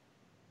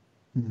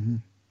 Mm-hmm.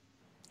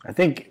 I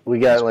think we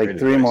got That's like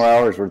 3 more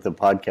hours worth of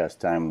podcast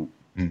time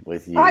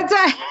with you. I'm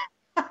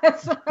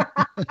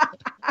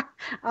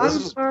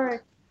sorry.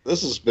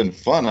 This has been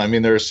fun. I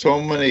mean, there are so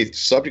many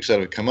subjects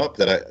that have come up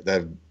that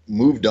I've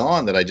moved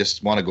on that I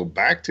just want to go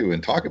back to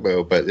and talk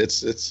about. But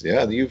it's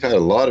yeah, you've had a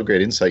lot of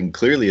great insight and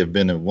clearly have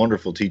been a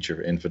wonderful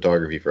teacher in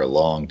photography for a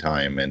long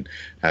time and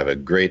have a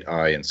great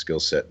eye and skill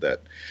set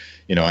that,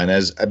 you know, and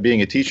as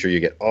being a teacher,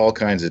 you get all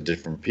kinds of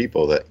different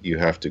people that you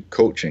have to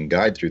coach and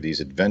guide through these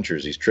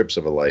adventures, these trips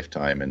of a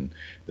lifetime and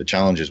the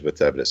challenges with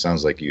that. But it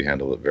sounds like you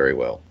handle it very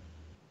well.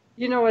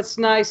 You know what's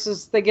nice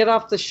is they get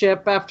off the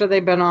ship after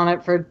they've been on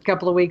it for a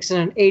couple of weeks,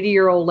 and an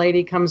 80-year-old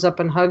lady comes up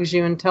and hugs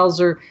you and tells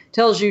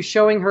you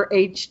showing her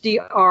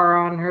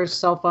HDR on her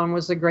cell phone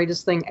was the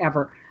greatest thing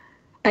ever.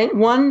 And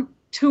one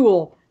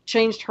tool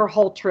changed her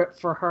whole trip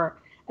for her.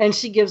 And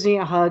she gives me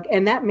a hug,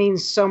 and that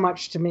means so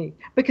much to me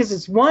because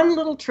it's one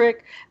little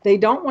trick. They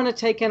don't want to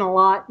take in a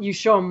lot. You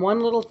show them one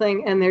little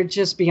thing, and they're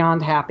just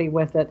beyond happy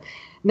with it.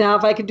 Now,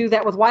 if I could do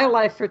that with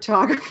wildlife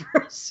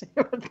photographers,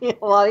 it would be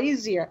a lot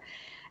easier.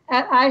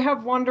 And I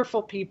have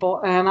wonderful people,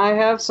 and I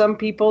have some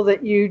people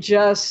that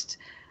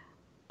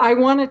I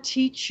want to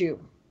teach you.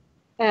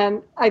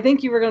 And I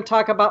think you were going to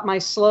talk about my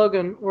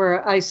slogan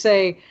where I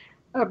say,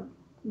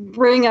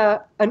 bring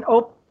a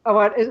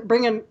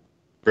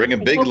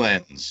big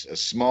lens, a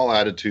small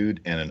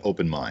attitude, and an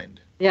open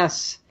mind.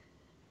 Yes.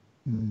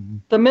 Mm-hmm.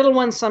 The middle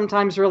one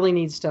sometimes really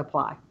needs to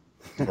apply.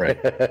 Right.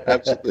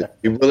 Absolutely.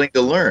 Be willing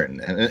to learn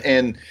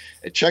and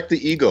check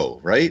the ego,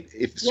 right?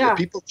 If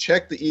people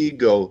check the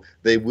ego,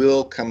 they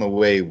will come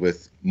away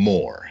with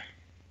more.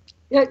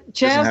 Yeah,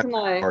 Chaz and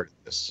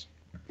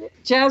I.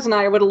 Jazz and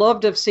I would love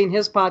to have seen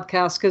his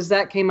podcast because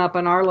that came up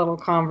in our little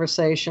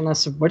conversation. I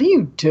said, what do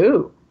you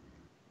do?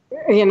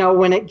 You know,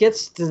 when it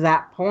gets to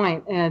that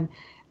point. And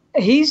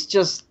he's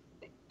just,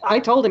 I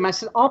told him, I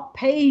said, I'll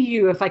pay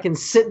you if I can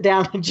sit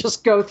down and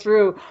just go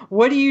through.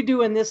 What do you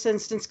do in this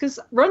instance? Because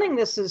running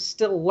this is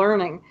still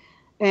learning.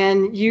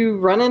 And you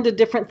run into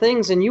different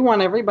things and you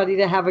want everybody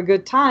to have a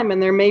good time.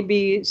 And there may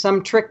be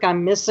some trick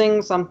I'm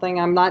missing, something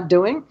I'm not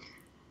doing.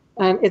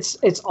 And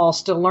it's all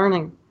still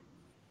learning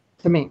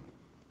to me.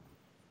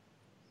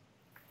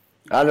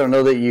 I don't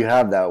know that you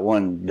have that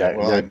one.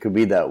 That could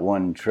be that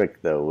one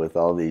trick though, with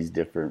all these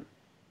different.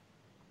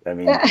 I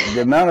mean,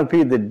 the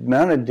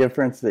amount of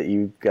difference that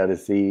you've got to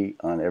see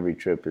on every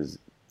trip is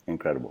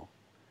incredible.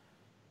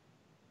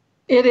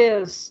 It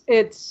is.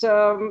 It's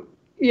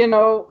you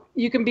know,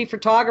 you can be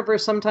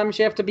photographers. Sometimes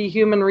you have to be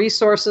human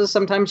resources.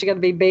 Sometimes you got to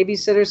be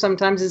babysitter.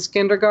 Sometimes it's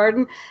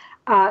kindergarten.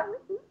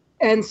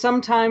 And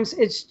sometimes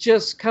it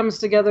just comes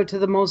together to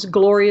the most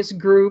glorious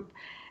group.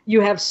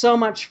 You have so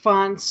much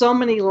fun, so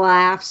many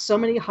laughs, so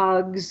many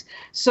hugs,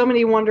 so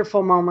many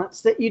wonderful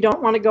moments that you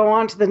don't want to go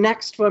on to the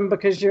next one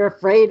because you're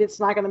afraid it's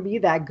not going to be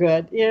that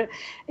good. You know,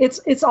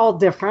 it's all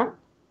different.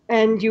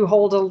 And you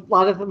hold a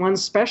lot of the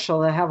ones special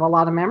that have a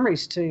lot of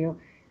memories to you.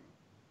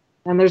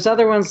 And there's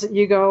other ones that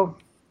you go,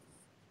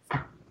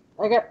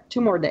 I got 2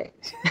 more days.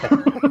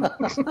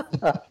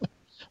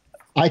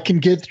 I can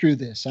get through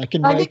this. I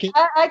can make it.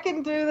 I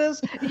can do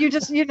this.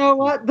 You know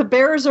what? The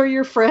bears are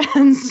your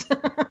friends.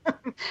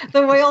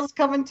 The whales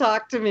come and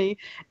talk to me.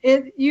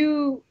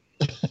 You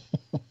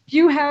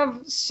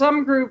have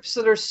some groups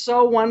that are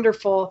so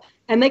wonderful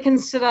and they can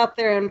sit out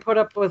there and put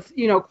up with,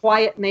 you know,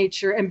 quiet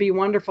nature and be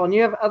wonderful. And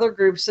you have other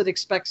groups that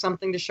expect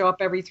something to show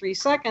up every 3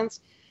 seconds.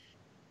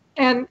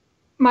 And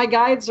my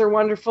guides are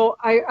wonderful.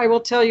 I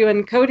will tell you,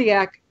 in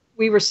Kodiak,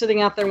 we were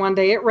sitting out there one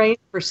day. It rained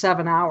for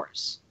 7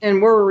 hours,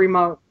 and we're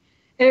remote.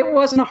 It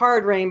wasn't a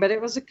hard rain, but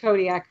it was a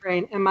Kodiak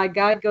rain. And my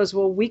guide goes,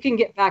 well, we can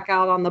get back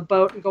out on the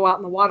boat and go out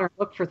in the water and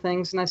look for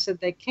things. And I said,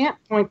 they can't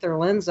point their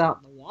lens out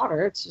in the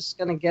water. It's just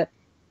going to get,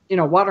 you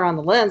know, water on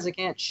the lens. They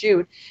can't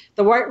shoot.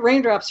 The white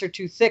raindrops are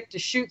too thick to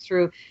shoot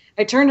through.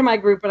 I turned to my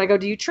group and I go,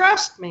 do you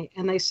trust me?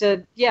 And they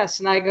said, yes.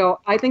 And I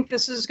go, I think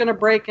this is going to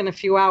break in a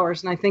few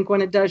hours. And I think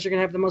when it does, you're going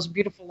to have the most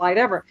beautiful light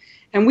ever.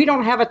 And we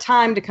don't have a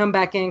time to come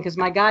back in because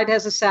my guide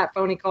has a sat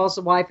phone. He calls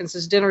the wife and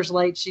says, dinner's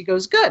late. She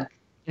goes, good.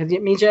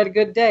 It means you had a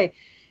good day.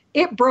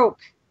 It broke.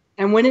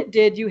 And when it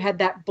did, you had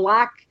that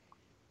black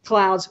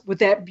clouds with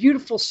that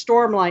beautiful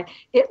storm light.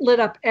 It lit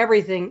up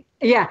everything.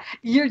 Yeah,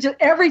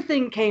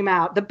 everything came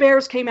out. The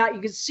bears came out. You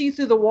could see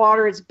through the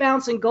water. It's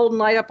bouncing golden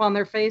light up on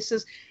their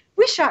faces.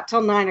 We shot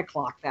till 9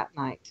 o'clock that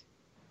night.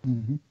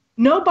 Mm-hmm.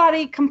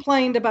 Nobody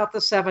complained about the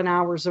 7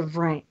 hours of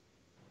rain.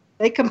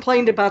 They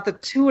complained about the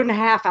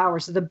 2.5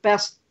 hours of the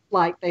best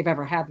light they've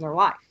ever had in their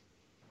life.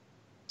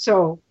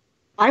 So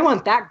I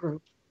want that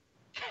group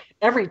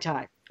every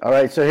time. All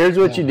right, so here's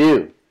what you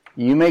do.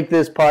 You make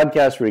this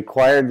podcast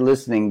required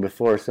listening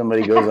before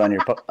somebody goes on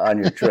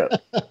your trip.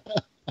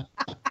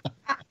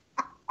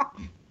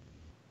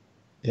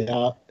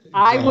 Yeah. Exactly.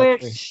 I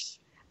wish.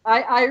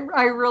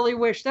 I really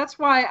wish. That's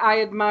why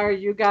I admire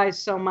you guys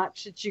so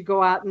much, that you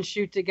go out and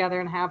shoot together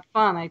and have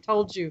fun. I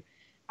told you,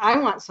 I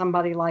want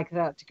somebody like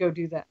that to go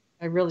do that.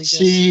 I really do.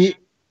 See,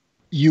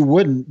 you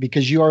wouldn't,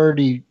 because you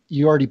already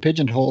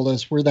pigeonholed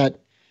us. We're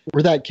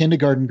that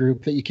kindergarten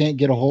group that you can't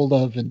get a hold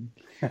of and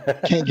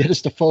can't get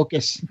us to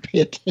focus and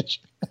pay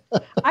attention.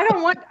 I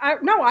don't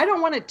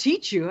want to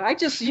teach you.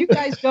 You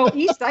guys go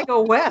east, I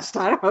go west.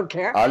 I don't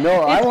care. I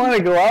know. I want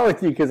to go out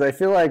with you because I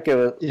feel like I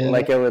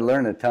would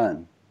learn a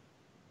ton.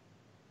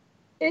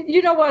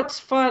 You know what's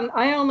fun?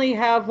 I only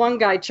have one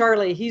guy,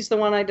 Charlie. He's the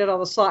one I did all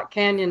the Slot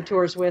Canyon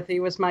tours with. He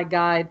was my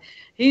guide.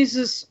 He's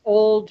this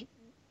old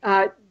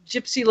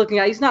gypsy-looking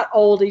guy. He's not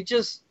old. He's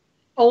just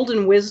old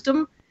in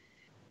wisdom.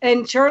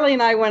 And Charlie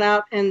and I went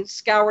out and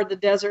scoured the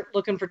desert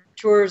looking for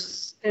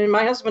tours. And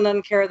my husband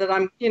doesn't care that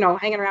I'm,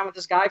 hanging around with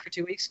this guy for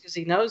 2 weeks because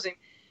he knows him.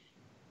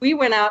 We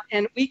went out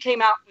and we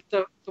came out with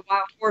the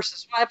wild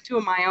horses. Well, I have 2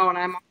 of my own.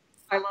 I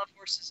love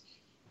horses.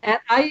 And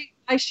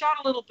I shot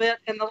a little bit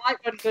and the light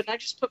wasn't good. And I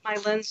just put my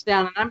lens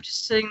down and I'm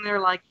just sitting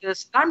there like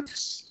this. And I'm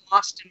just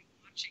lost in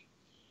watching.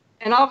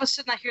 And all of a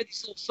sudden I hear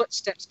these little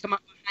footsteps come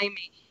up behind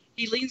me.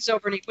 He leans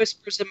over and he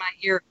whispers in my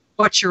ear,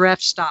 "What's your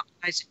f-stop?"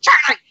 I said,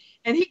 "Charlie!"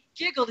 And he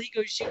giggled. He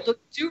goes, "You look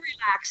too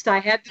relaxed. I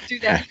had to do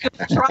that." He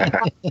goes,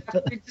 "Try."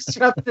 He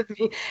disrupted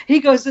me. He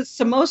goes, "It's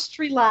the most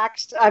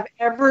relaxed I've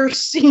ever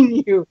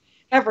seen you,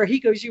 ever." He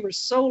goes, "You were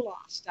so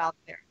lost out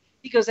there."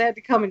 He goes, "I had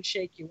to come and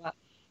shake you up."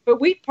 But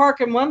we park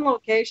in one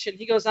location.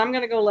 He goes, "I'm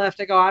going to go left."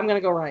 I go, "I'm going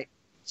to go right.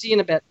 See you in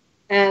a bit."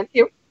 And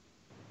it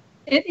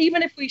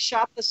even if we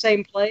shot the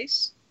same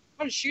place,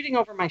 I was shooting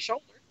over my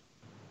shoulder.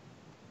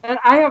 And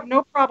I have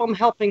no problem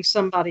helping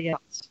somebody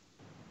else.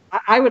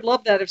 I would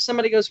love that if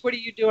somebody goes, "What are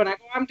you doing?" I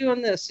go, "I'm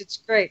doing this." It's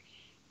great.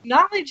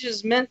 Knowledge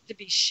is meant to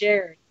be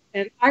shared.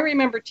 And I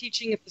remember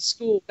teaching at the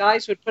school,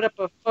 guys would put up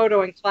a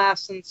photo in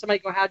class and somebody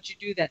go, "How'd you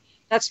do that?"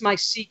 "That's my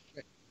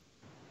secret."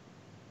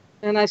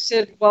 And I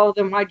said, "Well,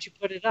 then why'd you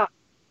put it up?"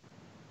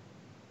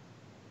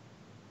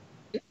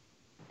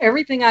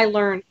 everything I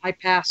learn, I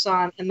pass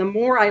on. And the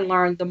more I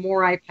learn, the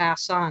more I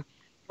pass on.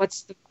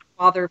 What's the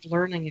bother of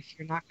learning if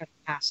you're not going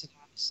to pass it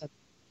on to somebody?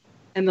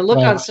 And the look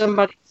Right. on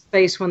somebody's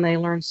face when they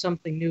learn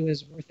something new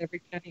is worth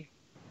every penny.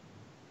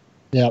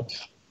 Yep.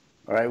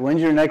 All right.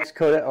 When's your next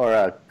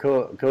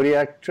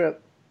Kodiak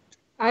trip?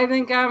 I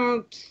think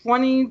I'm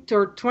 20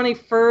 or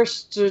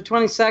 21st to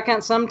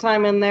 22nd,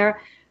 sometime in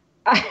there.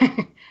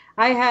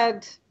 I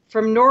had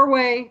from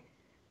Norway,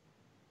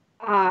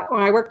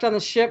 when I worked on the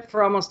ship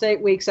for almost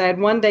 8 weeks, I had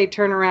 1 day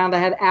turnaround. I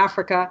had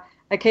Africa.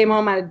 I came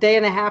home, I had a day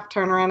and a half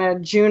turnaround. I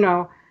had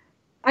Juneau.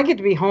 I get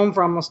to be home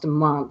for almost a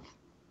month.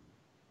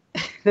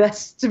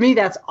 To me,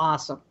 that's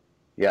awesome.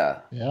 Yeah.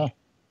 Yeah.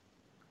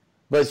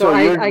 But So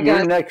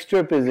your next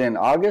trip is in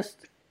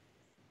August?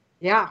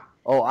 Yeah.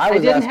 Oh, I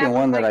was didn't asking have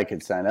one a- that I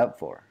could sign up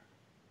for.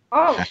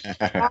 Oh,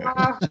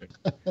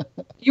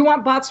 you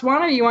want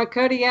Botswana, you want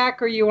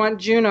Kodiak, or you want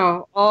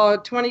Juneau?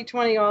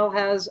 2020 all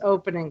has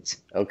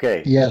openings.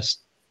 Okay. Yes.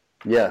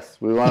 Yes,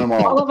 we want them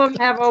All all. of them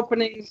have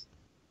openings.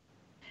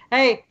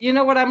 Hey, you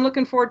know what I'm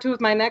looking forward to with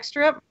my next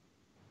trip?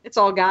 It's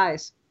all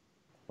guys.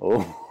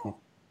 Oh.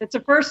 It's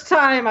the first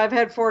time I've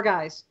had 4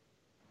 guys.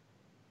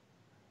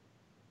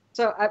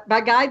 So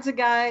my guide's a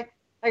guy.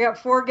 I got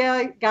 4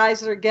 guys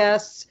that are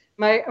guests.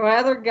 My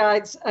other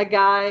guide's a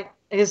guy,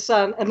 his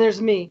son, and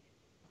there's me.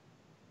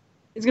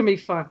 It's gonna be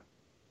fun.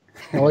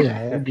 Oh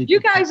yeah. that'd be- You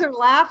guys are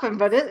laughing,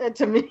 but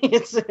to me,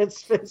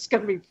 it's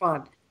gonna be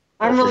fun.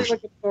 I'm really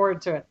looking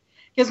forward to it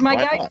because my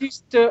Why guy not?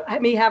 used to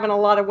me having a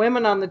lot of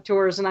women on the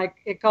tours, and I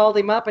called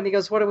him up and he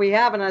goes, "What do we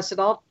have?" And I said,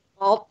 "All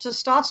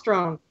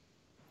testosterone."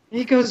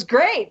 He goes,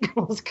 "Great,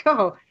 let's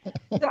go."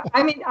 So,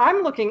 I mean,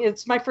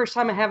 it's my first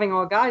time having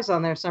all guys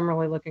on there, so I'm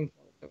really looking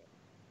forward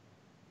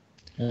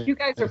to it. You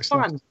guys are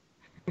Excellent. fun.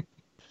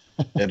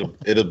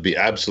 It'll be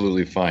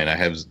absolutely fine. I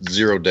have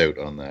zero doubt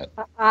on that.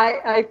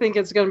 I think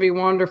it's going to be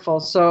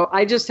wonderful. So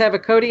I just have a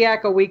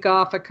Kodiak a week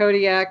off, a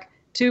Kodiak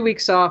 2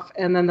 weeks off,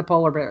 and then the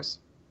polar bears.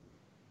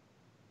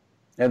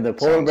 And the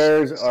polar Sounds-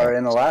 bears are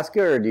in sounds-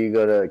 Alaska, or do you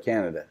go to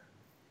Canada?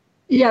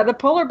 Yeah, the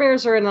polar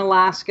bears are in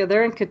Alaska.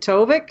 They're in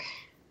Katovik,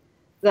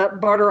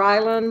 that Barter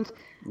Island.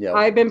 Yeah.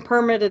 I've been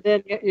permitted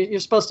in. You're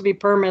supposed to be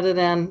permitted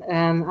in,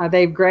 and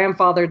they've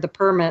grandfathered the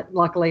permit.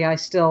 Luckily, I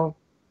still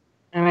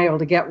am able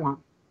to get one.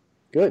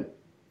 Good.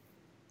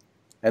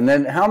 And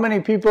then how many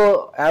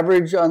people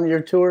average on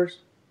your tours?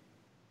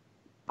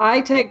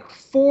 I take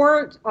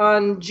 4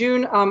 on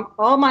June.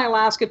 All my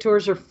Alaska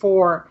tours are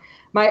 4.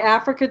 My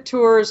Africa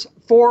tours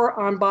 4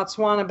 on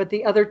Botswana, but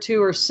the other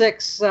 2 are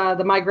 6.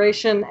 The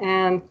migration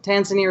and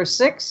Tanzania are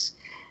 6.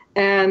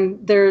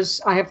 And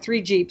I have 3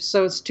 Jeeps,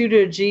 so it's 2 to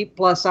a Jeep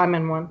plus I'm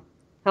in one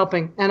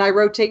helping. And I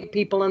rotate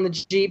people in the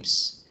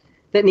Jeeps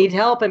that need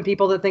help and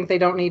people that think they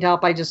don't need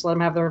help. I just let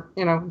them have their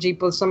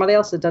Jeep with somebody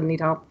else that doesn't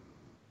need help.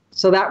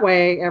 So that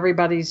way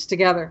everybody's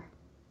together.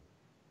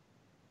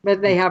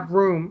 But they have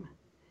room.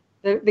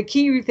 The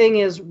key thing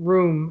is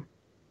room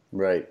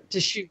Right. to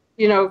shoot,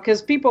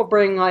 because people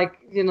bring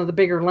the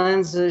bigger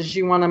lenses.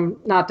 You want them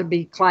not to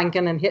be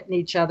clanking and hitting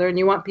each other, and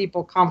you want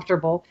people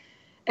comfortable.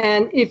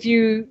 And if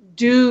you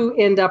do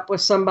end up with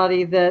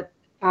somebody that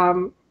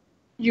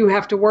you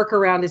have to work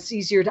around, it's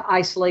easier to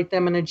isolate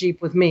them in a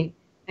Jeep with me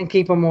and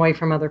keep them away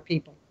from other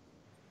people.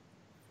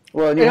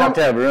 Well, and you They have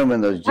to don't have room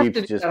in those have to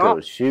Jeeps do just that to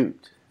all.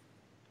 shoot.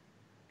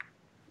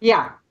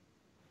 Yeah.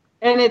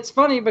 And it's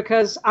funny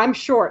because I'm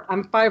short.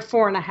 I'm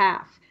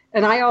 5'4.5",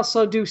 and I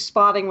also do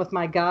spotting with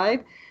my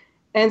guide.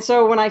 And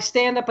so when I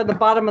stand up at the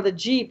bottom of the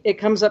Jeep, it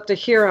comes up to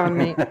here on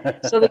me.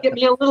 So they get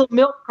me a little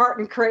milk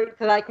carton crate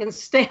that I can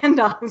stand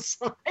on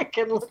so I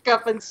can look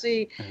up and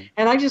see.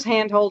 And I just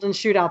handhold and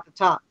shoot out the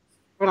top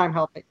when I'm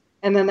helping.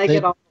 And then they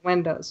get off the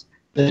windows.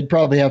 They'd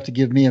probably have to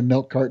give me a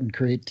milk carton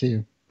crate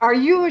too. Are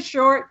you a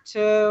short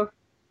too?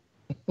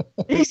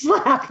 He's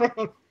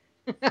laughing.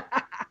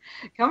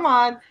 Come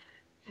on.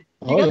 You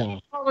Oh gotta yeah,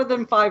 be taller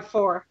than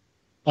 5'4".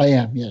 I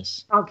am.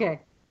 Yes. Okay.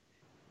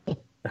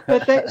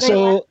 But they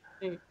So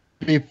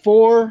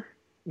before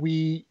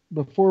we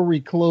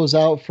close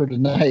out for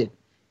tonight,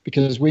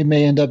 because we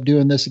may end up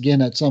doing this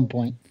again at some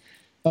point,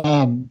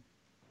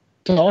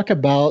 talk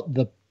about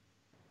the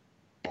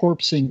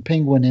porpoising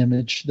penguin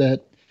image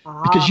that,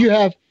 because you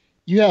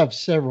have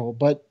several,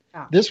 but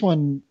Yeah. this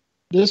one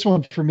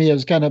for me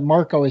is kind of,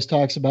 Mark always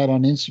talks about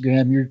on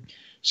Instagram, you're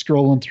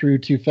scrolling through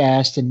too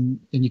fast and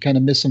you kind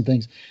of miss some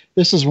things.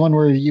 This is one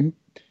where you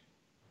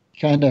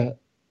kind of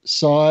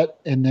saw it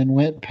and then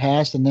went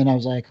past, and then I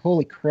was like,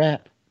 holy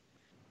crap.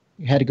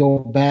 You had to go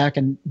back,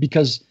 and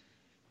because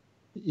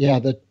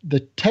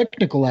the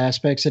technical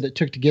aspects that it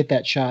took to get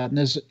that shot,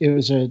 and so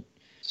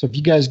if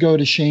you guys go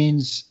to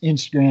Shane's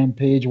Instagram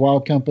page,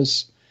 Wild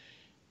Compass,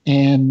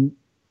 and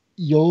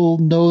you'll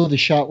know the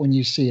shot when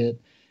you see it.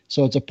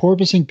 So it's a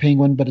porpoising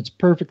penguin, but it's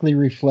perfectly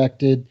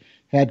reflected,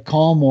 had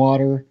calm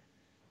water.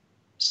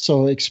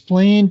 So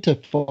explain to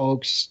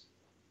folks,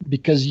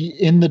 because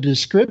in the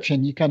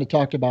description you kind of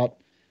talked about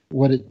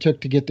what it took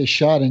to get this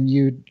shot, and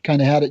you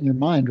kind of had it in your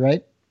mind,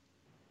 right?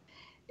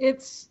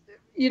 it's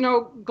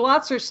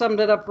Glotzer summed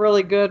it up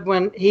really good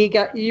when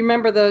you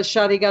remember the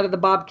shot he got of the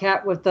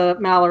bobcat with the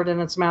mallard in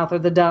its mouth, or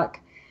the duck.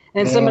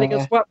 And somebody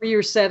goes, what were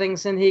your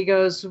settings? And he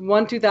goes,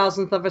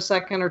 1/2000th of a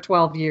second or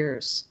 12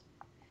 years.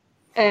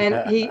 And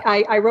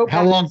I wrote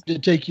How long did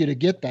it take you to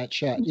get that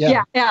shot?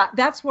 Yeah,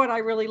 that's what I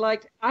really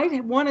liked.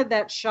 I wanted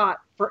that shot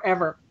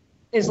forever,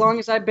 as long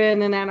as I've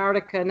been in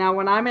Antarctica. Now,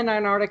 when I'm in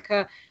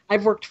Antarctica,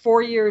 I've worked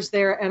 4 years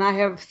there, and I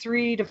have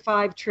 3 to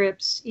 5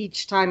 trips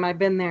each time I've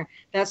been there.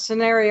 That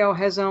scenario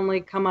has only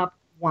come up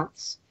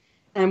once.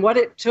 And what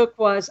it took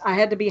was I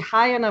had to be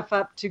high enough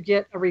up to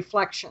get a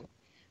reflection.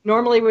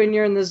 Normally, when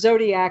you're in the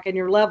Zodiac and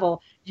you're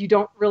level, you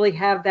don't really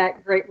have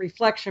that great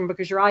reflection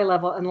because you're eye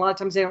level, and a lot of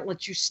times they don't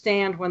let you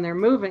stand when they're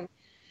moving.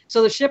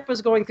 So the ship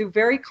was going through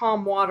very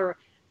calm water.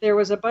 There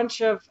was a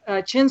bunch of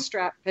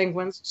chinstrap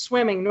penguins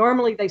swimming.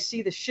 Normally, they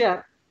see the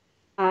ship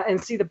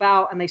and see the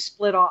bow, and they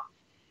split off.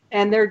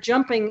 And they're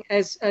jumping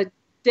as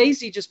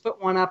Daisy just put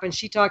one up, and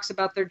she talks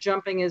about their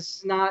jumping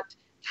is not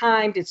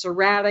timed. It's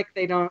erratic.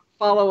 They don't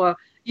follow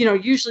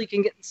usually you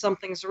can get in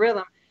something's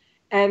rhythm.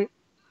 And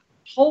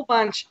whole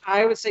bunch,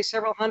 I would say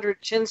several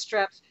hundred chin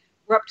straps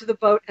were up to the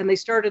boat, and they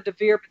started to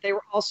veer, but they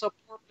were also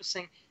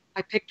porpoising.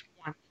 I picked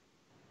one.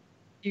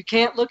 You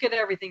can't look at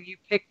everything. You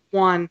pick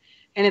one,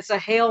 and it's a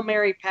Hail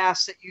Mary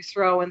pass that you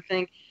throw and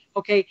think,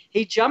 okay,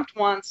 he jumped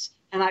once,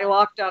 and I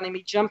locked on him.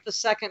 He jumped the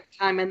second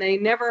time, and they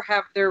never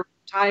have their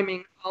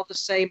timing all the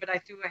same, but I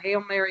threw a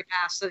Hail Mary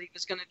pass that he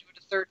was going to do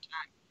it a third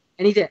time,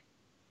 and he did.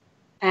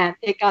 And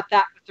it got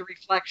that with the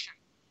reflection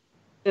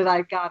that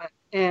I got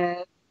it.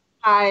 And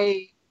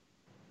I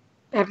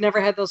have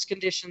never had those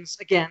conditions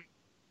again.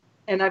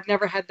 And I've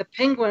never had the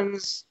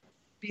penguins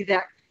be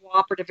that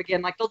cooperative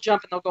again. Like they'll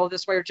jump and they'll go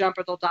this way, or jump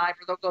or they'll dive,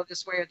 or they'll go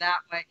this way or that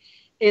way.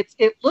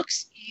 It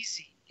looks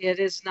easy. It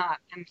is not.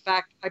 In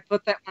fact, I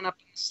put that one up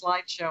in the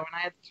slideshow, and I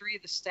had 3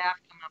 of the staff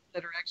come up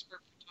that are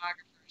expert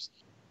photographers.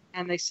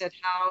 And they said,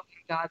 how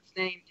in God's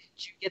name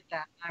did you get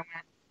that? And I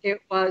went,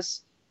 it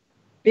was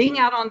being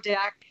out on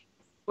deck,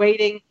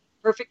 waiting,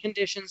 perfect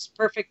conditions,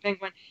 perfect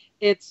penguin.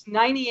 It's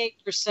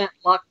 98%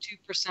 luck,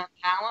 2% talent.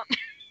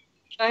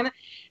 Kind of.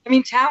 I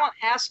mean, talent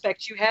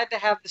aspects, you had to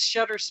have the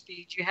shutter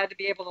speed. You had to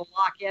be able to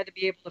lock. You had to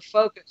be able to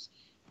focus.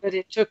 But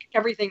it took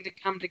everything to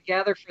come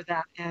together for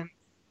that. And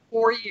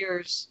 4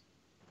 years,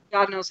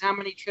 God knows how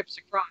many trips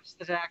across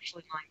that it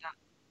actually lined up.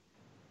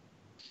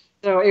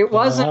 So it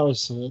wasn't.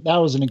 That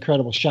was an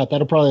incredible shot.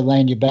 That'll probably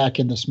land you back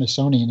in the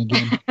Smithsonian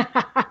again.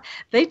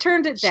 They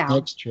turned it down.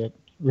 Next trip,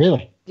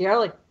 really?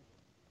 Yeah,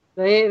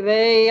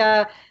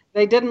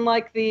 they didn't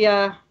like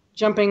the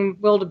jumping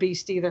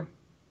wildebeest either.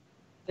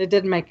 They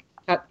didn't make a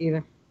cut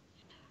either.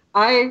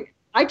 I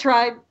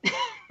tried.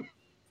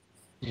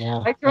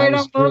 Yeah, I tried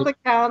on both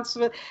accounts,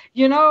 but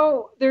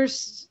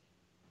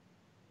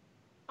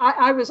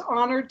I was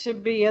honored to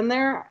be in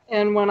there,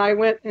 and when I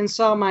went and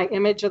saw my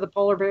image of the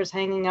polar bears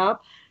hanging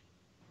up,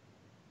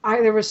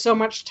 there was so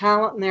much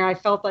talent in there. I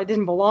felt I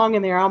didn't belong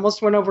in there. I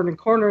almost went over in the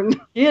corner and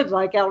hid,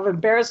 like out of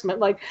embarrassment.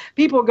 Like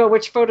people go,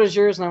 "Which photo's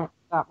yours?" And I went,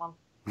 "That one."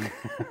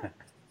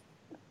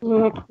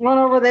 One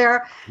over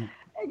there.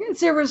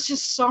 There was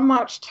just so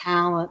much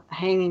talent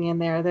hanging in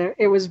there.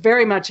 It was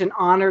very much an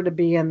honor to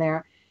be in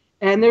there.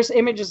 And there's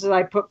images that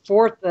I put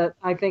forth that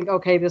I think,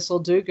 okay, this will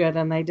do good,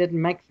 and they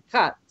didn't make the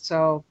cut.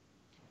 So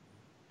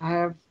I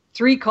have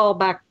 3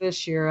 callback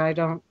this year. I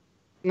don't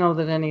know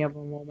that any of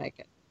them will make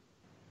it.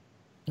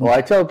 Well,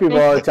 I tell people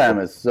all the time,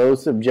 it's so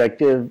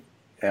subjective.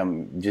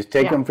 Just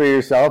take them for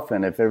yourself,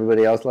 and if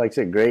everybody else likes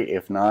it, great.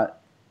 If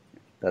not,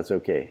 that's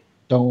okay.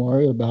 Don't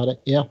worry about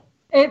it. Yeah.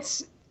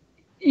 It's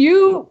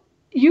you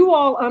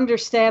all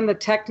understand the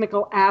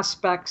technical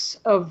aspects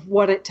of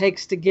what it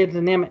takes to get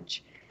an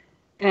image.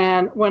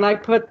 And when I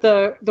put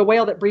the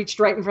whale that breached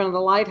right in front of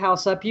the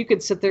lighthouse up, you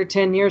could sit there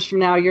 10 years from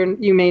now.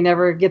 You may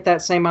never get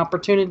that same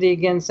opportunity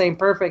again, same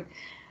perfect.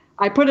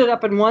 I put it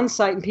up in one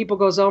site, and people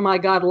goes, "Oh my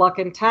God, luck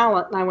and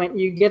talent." And I went,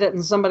 "You get it."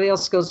 And somebody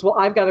else goes, "Well,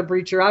 I've got a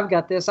breacher. I've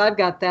got this. I've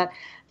got that."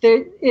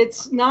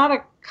 It's not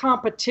a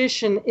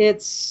competition.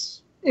 It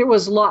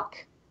was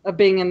luck of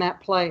being in that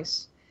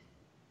place.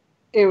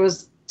 It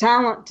was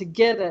talent to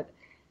get it.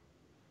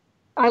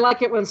 I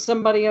like it when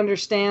somebody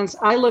understands.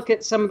 I look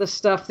at some of the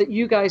stuff that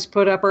you guys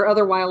put up or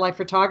other wildlife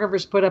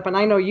photographers put up, and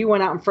I know you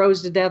went out and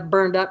froze to death,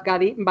 burned up,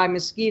 got eaten by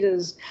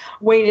mosquitoes,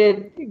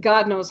 waited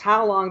God knows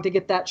how long to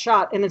get that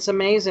shot, and it's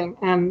amazing.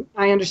 And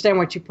I understand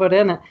what you put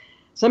in it.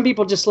 Some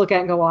people just look at it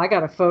and go, "Well, I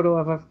got a photo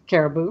of a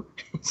caribou."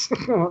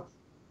 All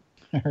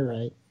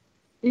right.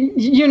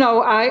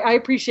 I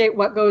appreciate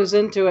what goes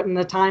into it and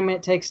the time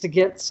it takes to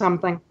get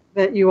something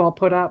that you all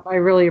put up. I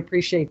really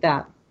appreciate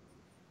that.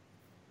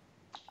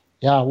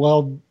 Yeah,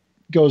 well,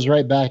 goes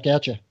right back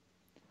at you.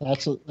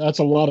 That's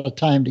a lot of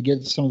time to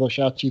get some of those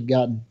shots you've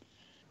gotten.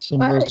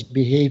 Some of those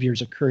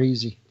behaviors are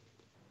crazy.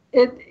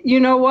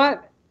 You know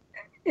what?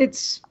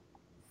 It's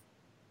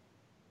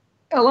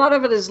a lot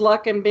of it is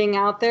luck and being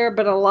out there,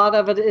 but a lot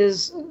of it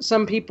is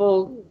some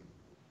people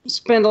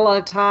spend a lot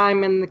of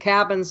time in the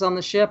cabins on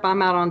the ship.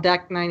 I'm out on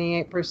deck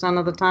 98%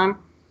 of the time.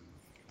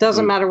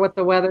 Doesn't matter what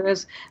the weather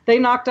is. They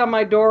knocked on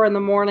my door in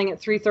the morning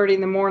at 3:30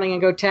 in the morning and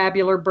go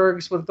tabular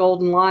bergs with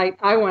golden light.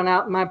 I went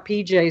out in my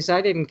PJs. I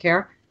didn't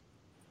care.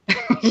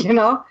 You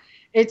know,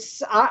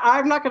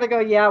 I'm not going to go,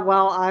 yeah,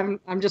 well,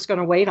 I'm just going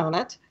to wait on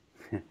it.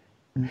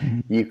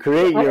 You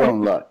create your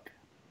own luck.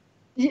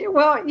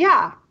 Well,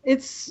 yeah,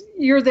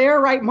 you're there,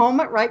 right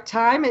moment, right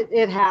time.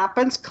 It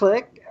happens,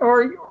 click,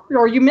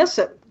 or you miss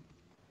it.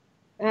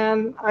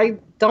 And I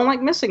don't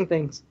like missing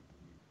things.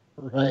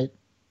 Right.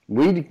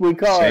 We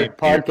call our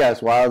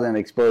podcast Wild and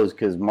Exposed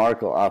because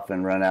Mark will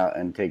often run out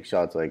and take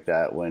shots like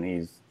that when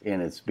he's in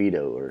a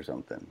Speedo or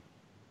something.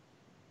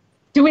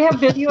 Do we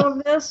have video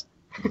of this?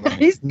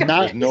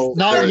 Not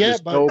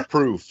yet, but no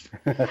proof.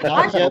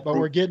 Not yet, but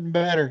we're getting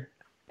better.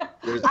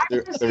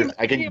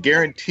 I can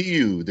guarantee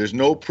you there's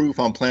no proof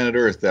on planet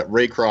Earth that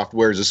Raycroft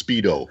wears a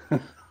Speedo.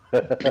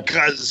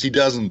 Because he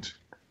doesn't.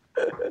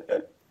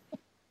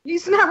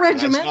 He's not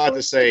regimental. That's not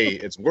to say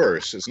it's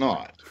worse. It's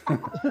not.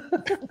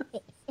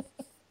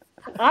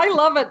 I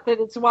love it that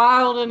it's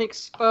wild and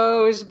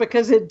exposed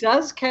because it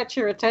does catch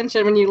your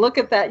attention. When you look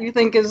at that, you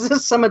think, is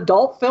this some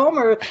adult film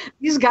or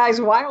these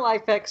guys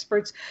wildlife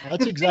experts?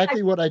 That's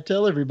exactly what I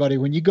tell everybody.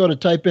 When you go to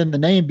type in the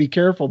name, be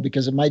careful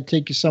because it might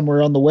take you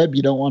somewhere on the web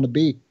you don't want to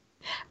be.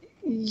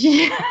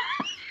 Yeah.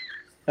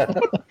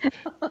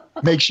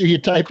 Make sure you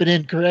type it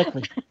in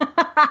correctly.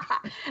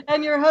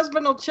 And your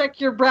husband will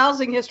check your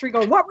browsing history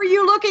going, what were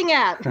you looking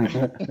at?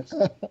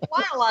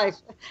 Wildlife.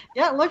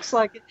 Yeah, it looks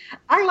like it.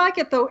 I like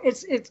it, though.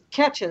 It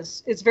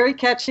catches. It's very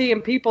catchy,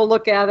 and people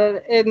look at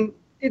it, and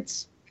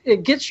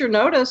it gets your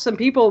notice, and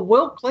people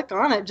will click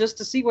on it just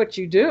to see what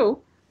you do.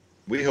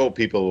 We hope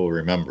people will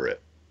remember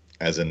it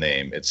as a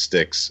name. It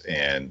sticks,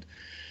 and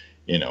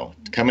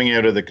coming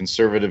out of the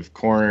conservative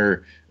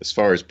corner as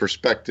far as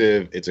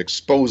perspective, it's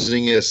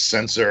exposing a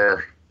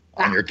sensor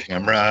on your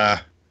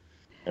camera.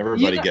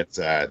 Everybody gets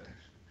that.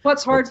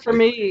 What's hard for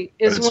me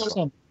is most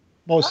of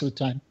the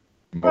time.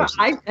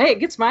 It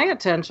gets my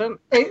attention.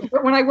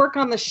 But when I work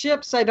on the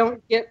ships, I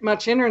don't get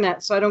much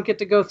internet, so I don't get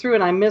to go through,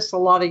 and I miss a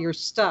lot of your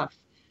stuff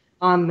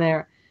on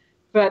there.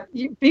 But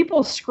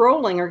people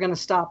scrolling are going to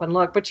stop and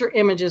look, but your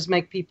images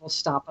make people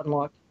stop and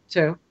look,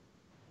 too.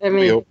 I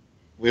mean,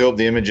 we hope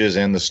the images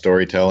and the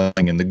storytelling,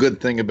 and the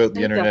good thing about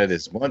the internet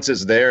is once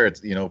it's there,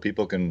 it's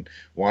people can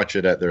watch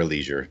it at their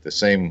leisure. The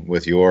same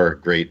with your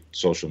great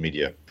social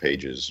media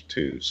pages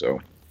too.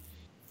 So,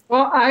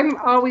 well, I'm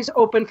always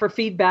open for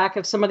feedback.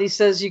 If somebody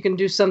says you can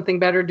do something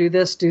better, do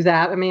this, do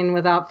that. I mean,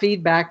 without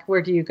feedback,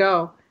 where do you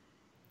go?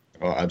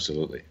 Oh,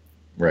 absolutely,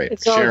 right.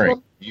 It's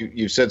sharing.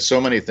 You've said so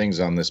many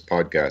things on this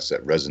podcast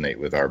that resonate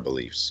with our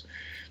beliefs,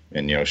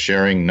 and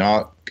sharing,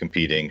 not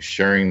competing,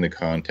 sharing the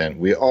content.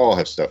 We all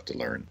have stuff to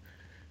learn.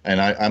 And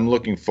I'm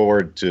looking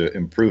forward to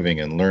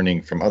improving and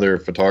learning from other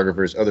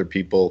photographers, other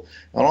people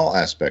on all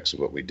aspects of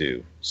what we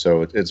do.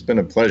 So it's been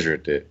a pleasure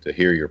to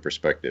hear your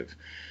perspective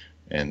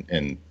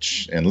and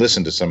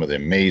listen to some of the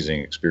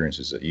amazing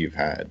experiences that you've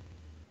had.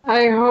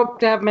 I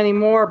hope to have many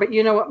more, but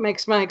what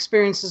makes my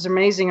experiences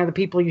amazing are the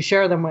people you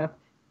share them with.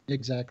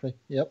 Exactly.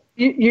 Yep.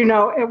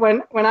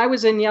 When I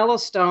was in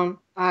Yellowstone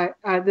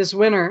this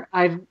winter,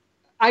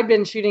 I'd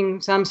been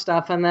shooting some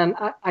stuff, and then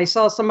I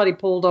saw somebody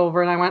pulled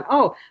over, and I went,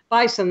 oh,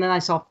 bison. Then I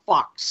saw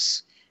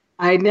fox.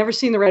 I had never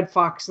seen the red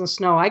fox in the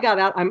snow. I got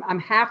out. I'm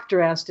half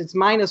dressed. It's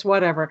minus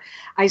whatever.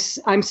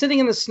 I'm sitting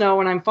in the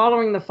snow, and I'm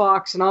following the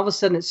fox, and all of a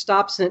sudden it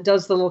stops, and it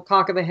does the little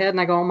cock of the head, and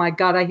I go, oh, my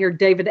God. I hear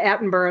David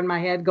Attenborough in my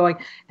head going,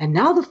 and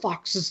now the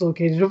fox is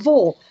located a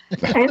vole.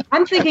 And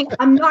I'm thinking,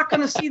 I'm not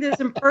going to see this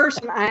in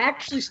person. I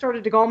actually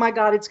started to go, oh, my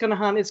God, it's going to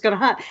hunt. It's going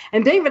to hunt.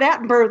 And David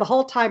Attenborough the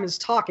whole time is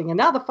talking, and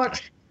now the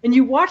fox... And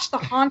you watch the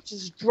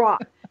haunches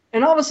drop,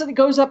 and all of a sudden it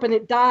goes up and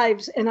it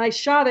dives. And I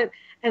shot it,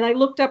 and I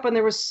looked up, and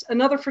there was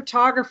another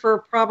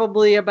photographer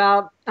probably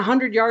about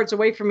 100 yards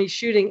away from me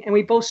shooting, and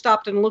we both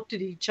stopped and looked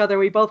at each other. And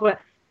we both went,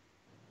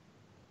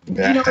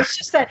 it's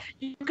just that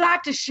you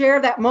got to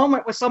share that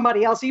moment with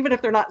somebody else, even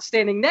if they're not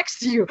standing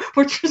next to you,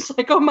 which was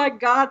like, oh, my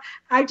God,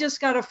 I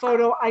just got a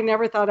photo I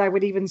never thought I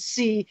would even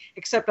see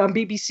except on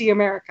BBC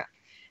America.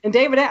 And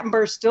David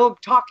Attenborough still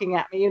talking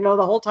at me,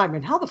 the whole time.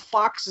 And how the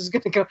fox is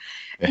going to go.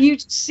 You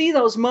see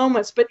those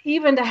moments. But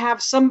even to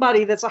have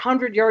somebody that's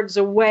 100 yards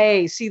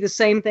away see the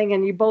same thing,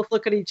 and you both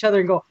look at each other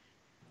and go,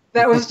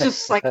 that was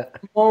just like a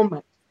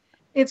moment.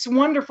 It's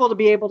wonderful to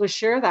be able to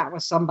share that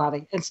with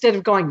somebody instead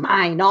of going,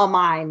 mine, all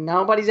mine.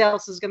 Nobody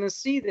else is going to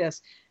see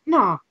this.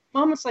 No,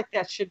 moments like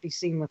that should be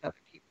seen with other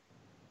people.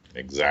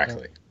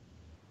 Exactly.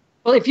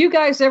 Well, if you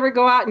guys ever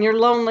go out and you're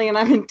lonely and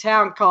I'm in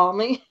town, call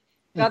me.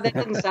 God, that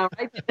didn't sound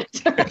right.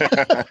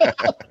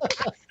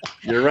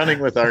 You're running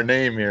with our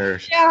name here.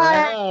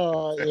 Yeah.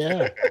 Oh,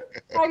 yeah.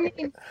 I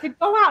mean, to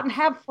go out and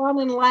have fun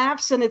and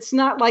laughs, and it's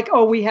not like,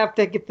 oh, we have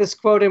to get this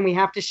quote and we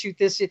have to shoot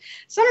this.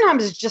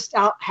 Sometimes it's just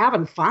out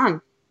having fun.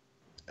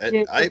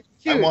 I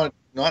want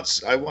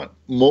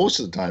most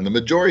of the time, the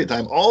majority of the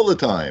time, all the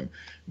time,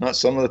 not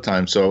some of the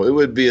time. So it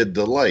would be a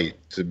delight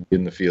to be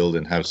in the field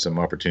and have some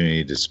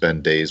opportunity to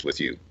spend days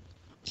with you.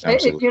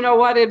 Absolutely. You know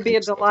what? It'd be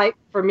a delight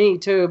for me,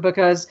 too,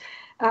 because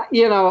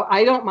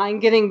I don't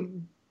mind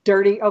getting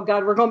dirty. Oh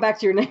God, we're going back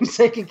to your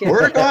namesake again.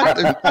 We're not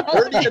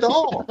dirty at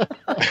all.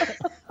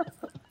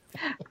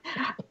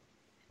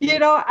 You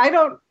know,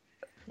 I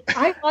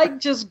like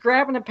just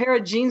grabbing a pair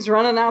of jeans,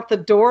 running out the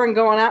door and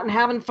going out and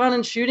having fun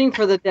and shooting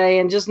for the day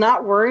and just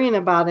not worrying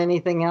about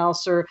anything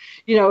else, or,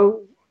 you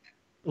know.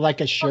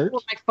 Like a shirt?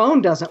 My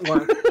phone doesn't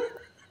work.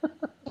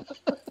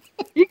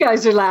 You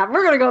guys are laughing.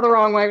 We're going to go the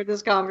wrong way with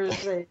this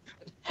conversation.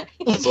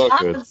 It's all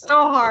good. It's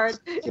so hard.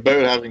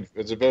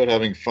 It's about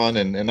having fun,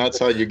 and that's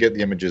how you get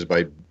the images,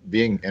 by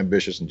being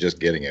ambitious and just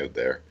getting out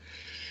there.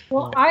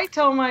 Well, I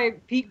tell my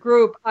peak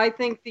group, I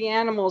think the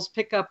animals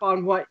pick up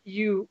on what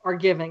you are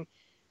giving.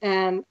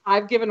 And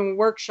I've given them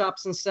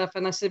workshops and stuff.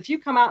 And I said, if you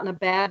come out in a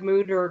bad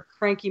mood or a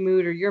cranky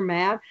mood or you're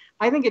mad,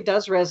 I think it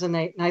does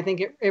resonate. And I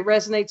think it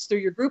resonates through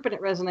your group and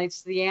it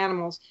resonates to the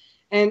animals.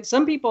 And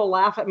some people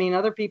laugh at me and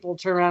other people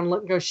turn around and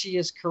look and go, she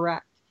is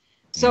correct.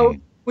 So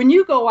when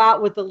you go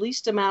out with the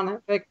least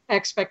amount of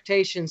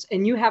expectations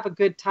and you have a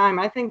good time,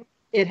 I think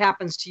it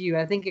happens to you.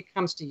 I think it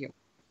comes to you.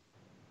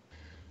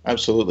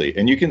 Absolutely.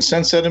 And you can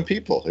sense that in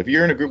people. If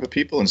you're in a group of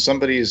people and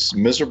somebody's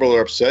miserable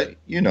or upset,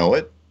 you know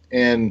it.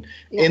 And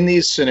in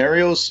these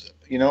scenarios,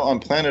 you know, on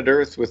planet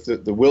Earth with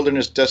the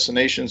wilderness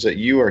destinations that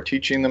you are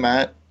teaching them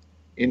at,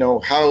 you know,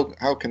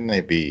 how can they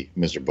be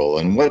miserable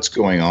and what's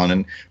going on?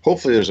 And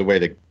hopefully there's a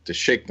way to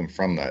shake them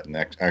from that and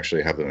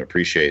actually have them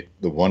appreciate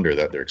the wonder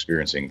that they're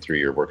experiencing through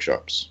your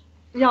workshops.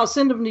 Yeah, I'll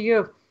send them to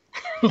you.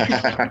 You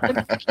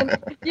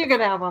can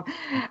have them.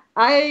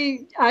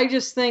 I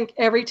just think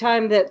every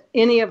time that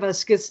any of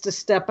us gets to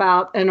step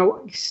out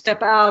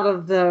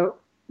of the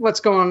what's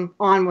going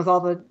on with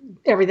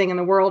everything in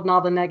the world and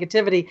all the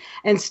negativity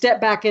and step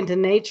back into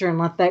nature and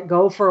let that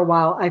go for a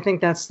while, I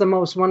think that's the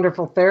most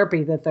wonderful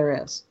therapy that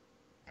there is.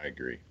 I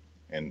agree.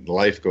 And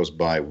life goes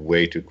by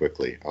way too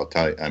quickly. I'll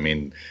tell you, I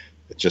mean,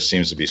 it just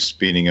seems to be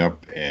speeding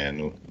up,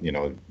 and, you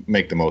know,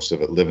 make the most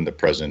of it, live in the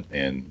present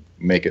and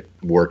make it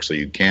work so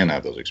you can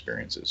have those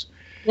experiences.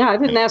 Yeah, I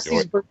didn't ask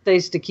these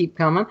birthdays to keep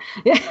coming.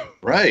 Yeah.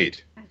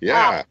 Right.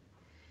 Yeah.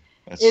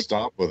 Let's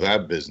stop with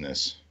that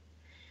business.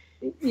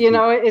 You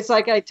know, it's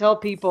like I tell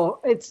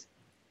people, it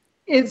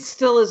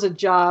still is a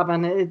job,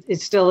 and it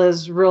still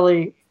is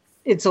really,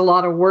 it's a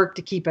lot of work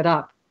to keep it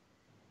up.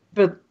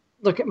 But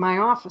look at my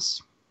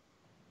office.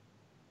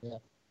 Yeah.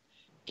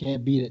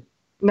 Can't beat it.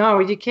 No,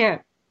 you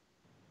can't.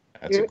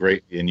 That's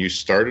and you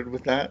started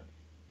with that?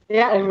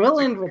 Yeah, and we'll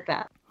end with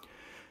that.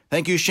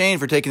 Thank you, Shane,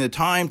 for taking the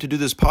time to do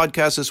this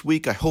podcast this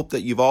week. I hope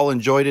that you've all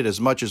enjoyed it as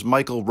much as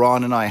Michael,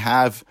 Ron, and I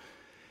have.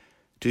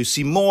 To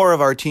see more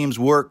of our team's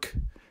work,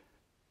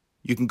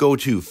 you can go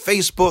to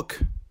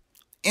Facebook,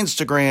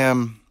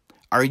 Instagram,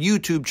 our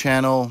YouTube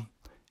channel,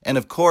 and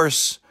of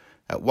course,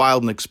 at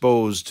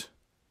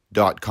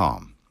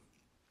wildandexposed.com.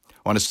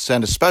 I want to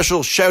send a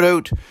special shout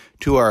out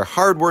to our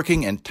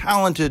hardworking and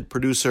talented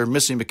producer,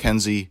 Missy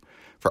McKenzie,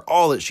 for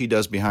all that she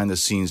does behind the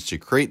scenes to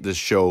create this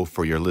show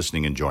for your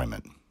listening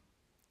enjoyment.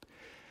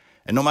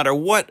 And no matter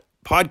what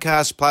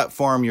podcast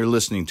platform you're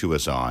listening to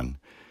us on,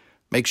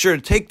 make sure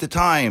to take the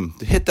time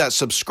to hit that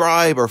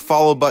subscribe or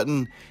follow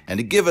button and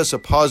to give us a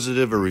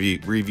positive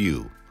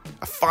review,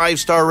 a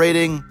 5-star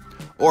rating,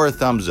 or a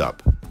thumbs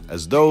up,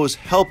 as those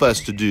help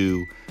us to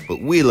do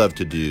what we love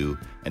to do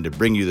and to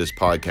bring you this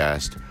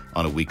podcast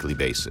on a weekly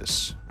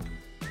basis.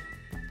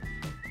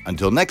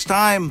 Until next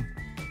time,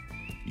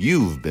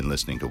 you've been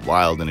listening to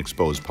Wild and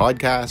Exposed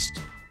Podcast.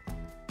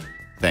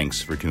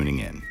 Thanks for tuning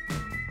in.